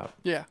came about.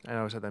 Yeah. I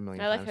know I said that a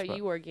million I like times. how but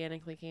you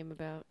organically came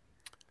about.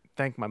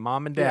 thank my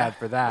mom and dad Yeah.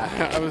 for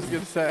that. I was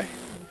gonna say.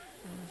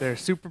 They're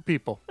super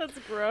people. That's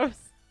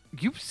gross.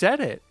 You said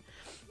it.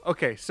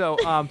 Okay, so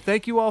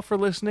thank you all for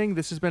listening.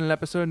 This has been an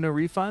episode of No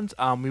Refunds.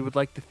 We would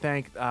like to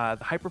thank the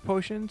Hyper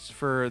Potions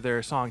for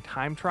their song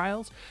Time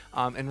Trials.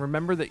 And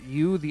remember that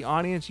you, the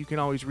audience, you can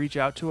always reach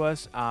out to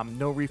us,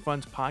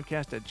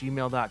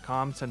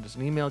 norefundspodcast@gmail.com. Send us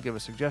an email, give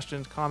us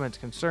suggestions, comments,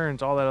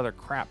 concerns, all that other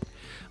crap.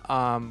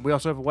 We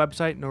also have a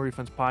website,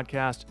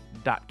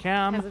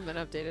 norefundspodcast.com. Hasn't been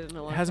updated in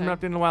a long Hasn't time.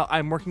 been updated in a while.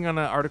 I'm working on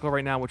an article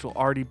right now, which will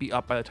already be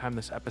up by the time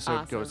this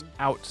episode goes Awesome.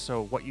 out.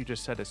 So what you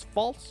just said is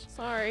false.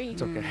 Sorry.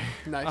 It's okay.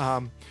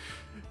 Nice.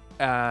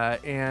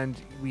 And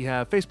we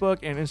have Facebook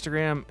and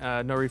Instagram,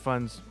 No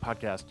Refunds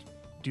Podcast.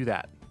 Do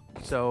that.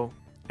 So,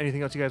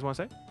 anything else you guys want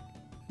to say?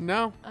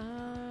 No.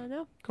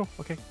 No. Cool.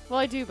 Okay. Well,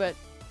 I do, but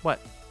What?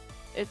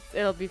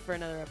 it'll be for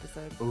another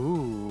episode.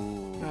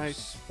 Ooh. Nice.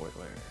 Spoiler.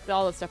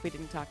 All the stuff we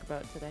didn't talk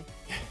about today.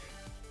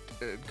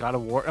 God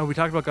of War. Oh, we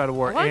talked about God of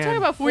War. I want to talk and-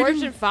 about We Forged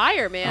didn't- and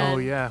Fire, man. Oh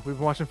yeah, we've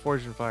been watching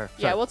Forged in Fire.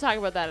 Yeah, Sorry. we'll talk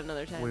about that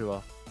another time. we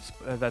will.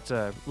 That's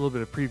a little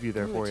bit of preview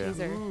there Ooh, for a you.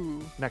 teaser.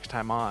 Ooh. Next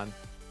time on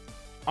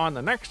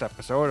the next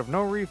episode of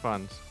No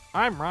Refunds,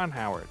 I'm Ron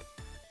Howard.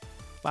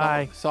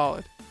 Bye.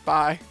 Solid.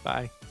 Bye.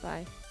 Bye.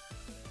 Bye.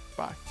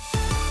 Bye.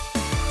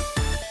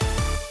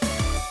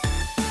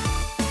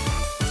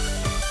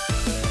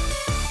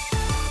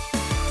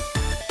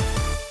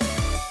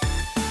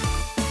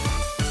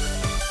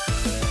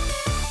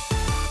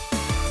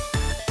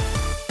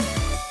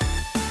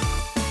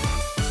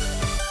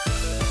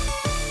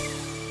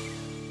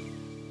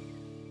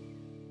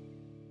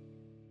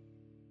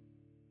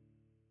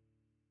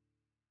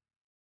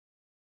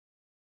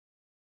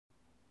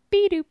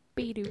 Be-doop,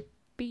 be-doop,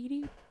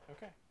 be-doop.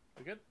 Okay.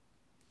 We good?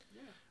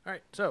 Yeah. All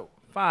right. So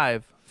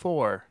 5,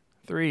 4,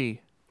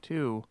 3,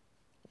 2,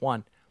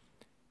 1.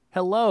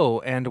 Hello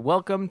and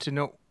welcome to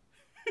No.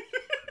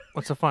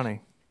 What's so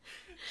funny?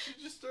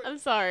 I'm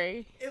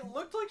sorry. It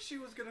looked like she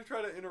was gonna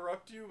try to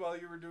interrupt you while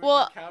you were doing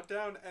Well, the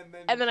countdown, and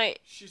then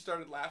she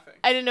started laughing.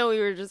 I didn't know we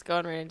were just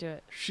going right into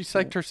it. She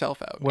psyched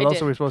herself out. What I else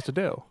did. are we supposed to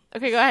do?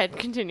 Okay, go ahead.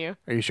 Continue.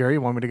 Are you sure you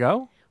want me to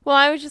go? Well,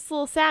 I was just a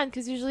little sad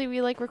because usually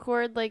we like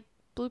record like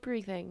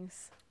bloopery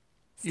things.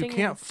 You Stingers.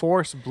 can't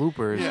force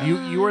bloopers. Yeah.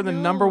 You are the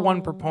number one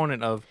No.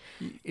 proponent of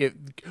it.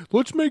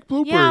 Let's make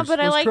bloopers. Yeah, but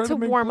I Let's like try to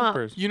make warm up.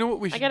 bloopers." You know what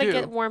we should I gotta do?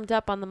 get warmed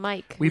up on the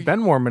mic. We've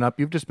been warming up.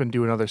 You've just been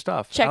doing other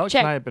stuff. Check, Alex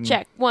and I have check, been.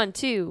 check. 1,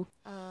 2.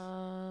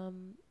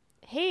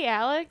 Hey,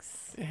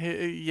 Alex.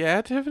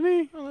 Yeah,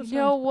 Tiffany. You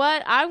know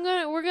what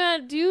we're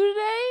gonna do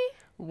today?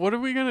 What are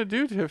we gonna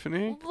do,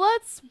 Tiffany?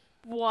 Let's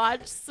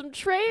watch some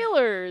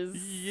trailers.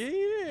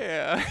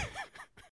 Yeah.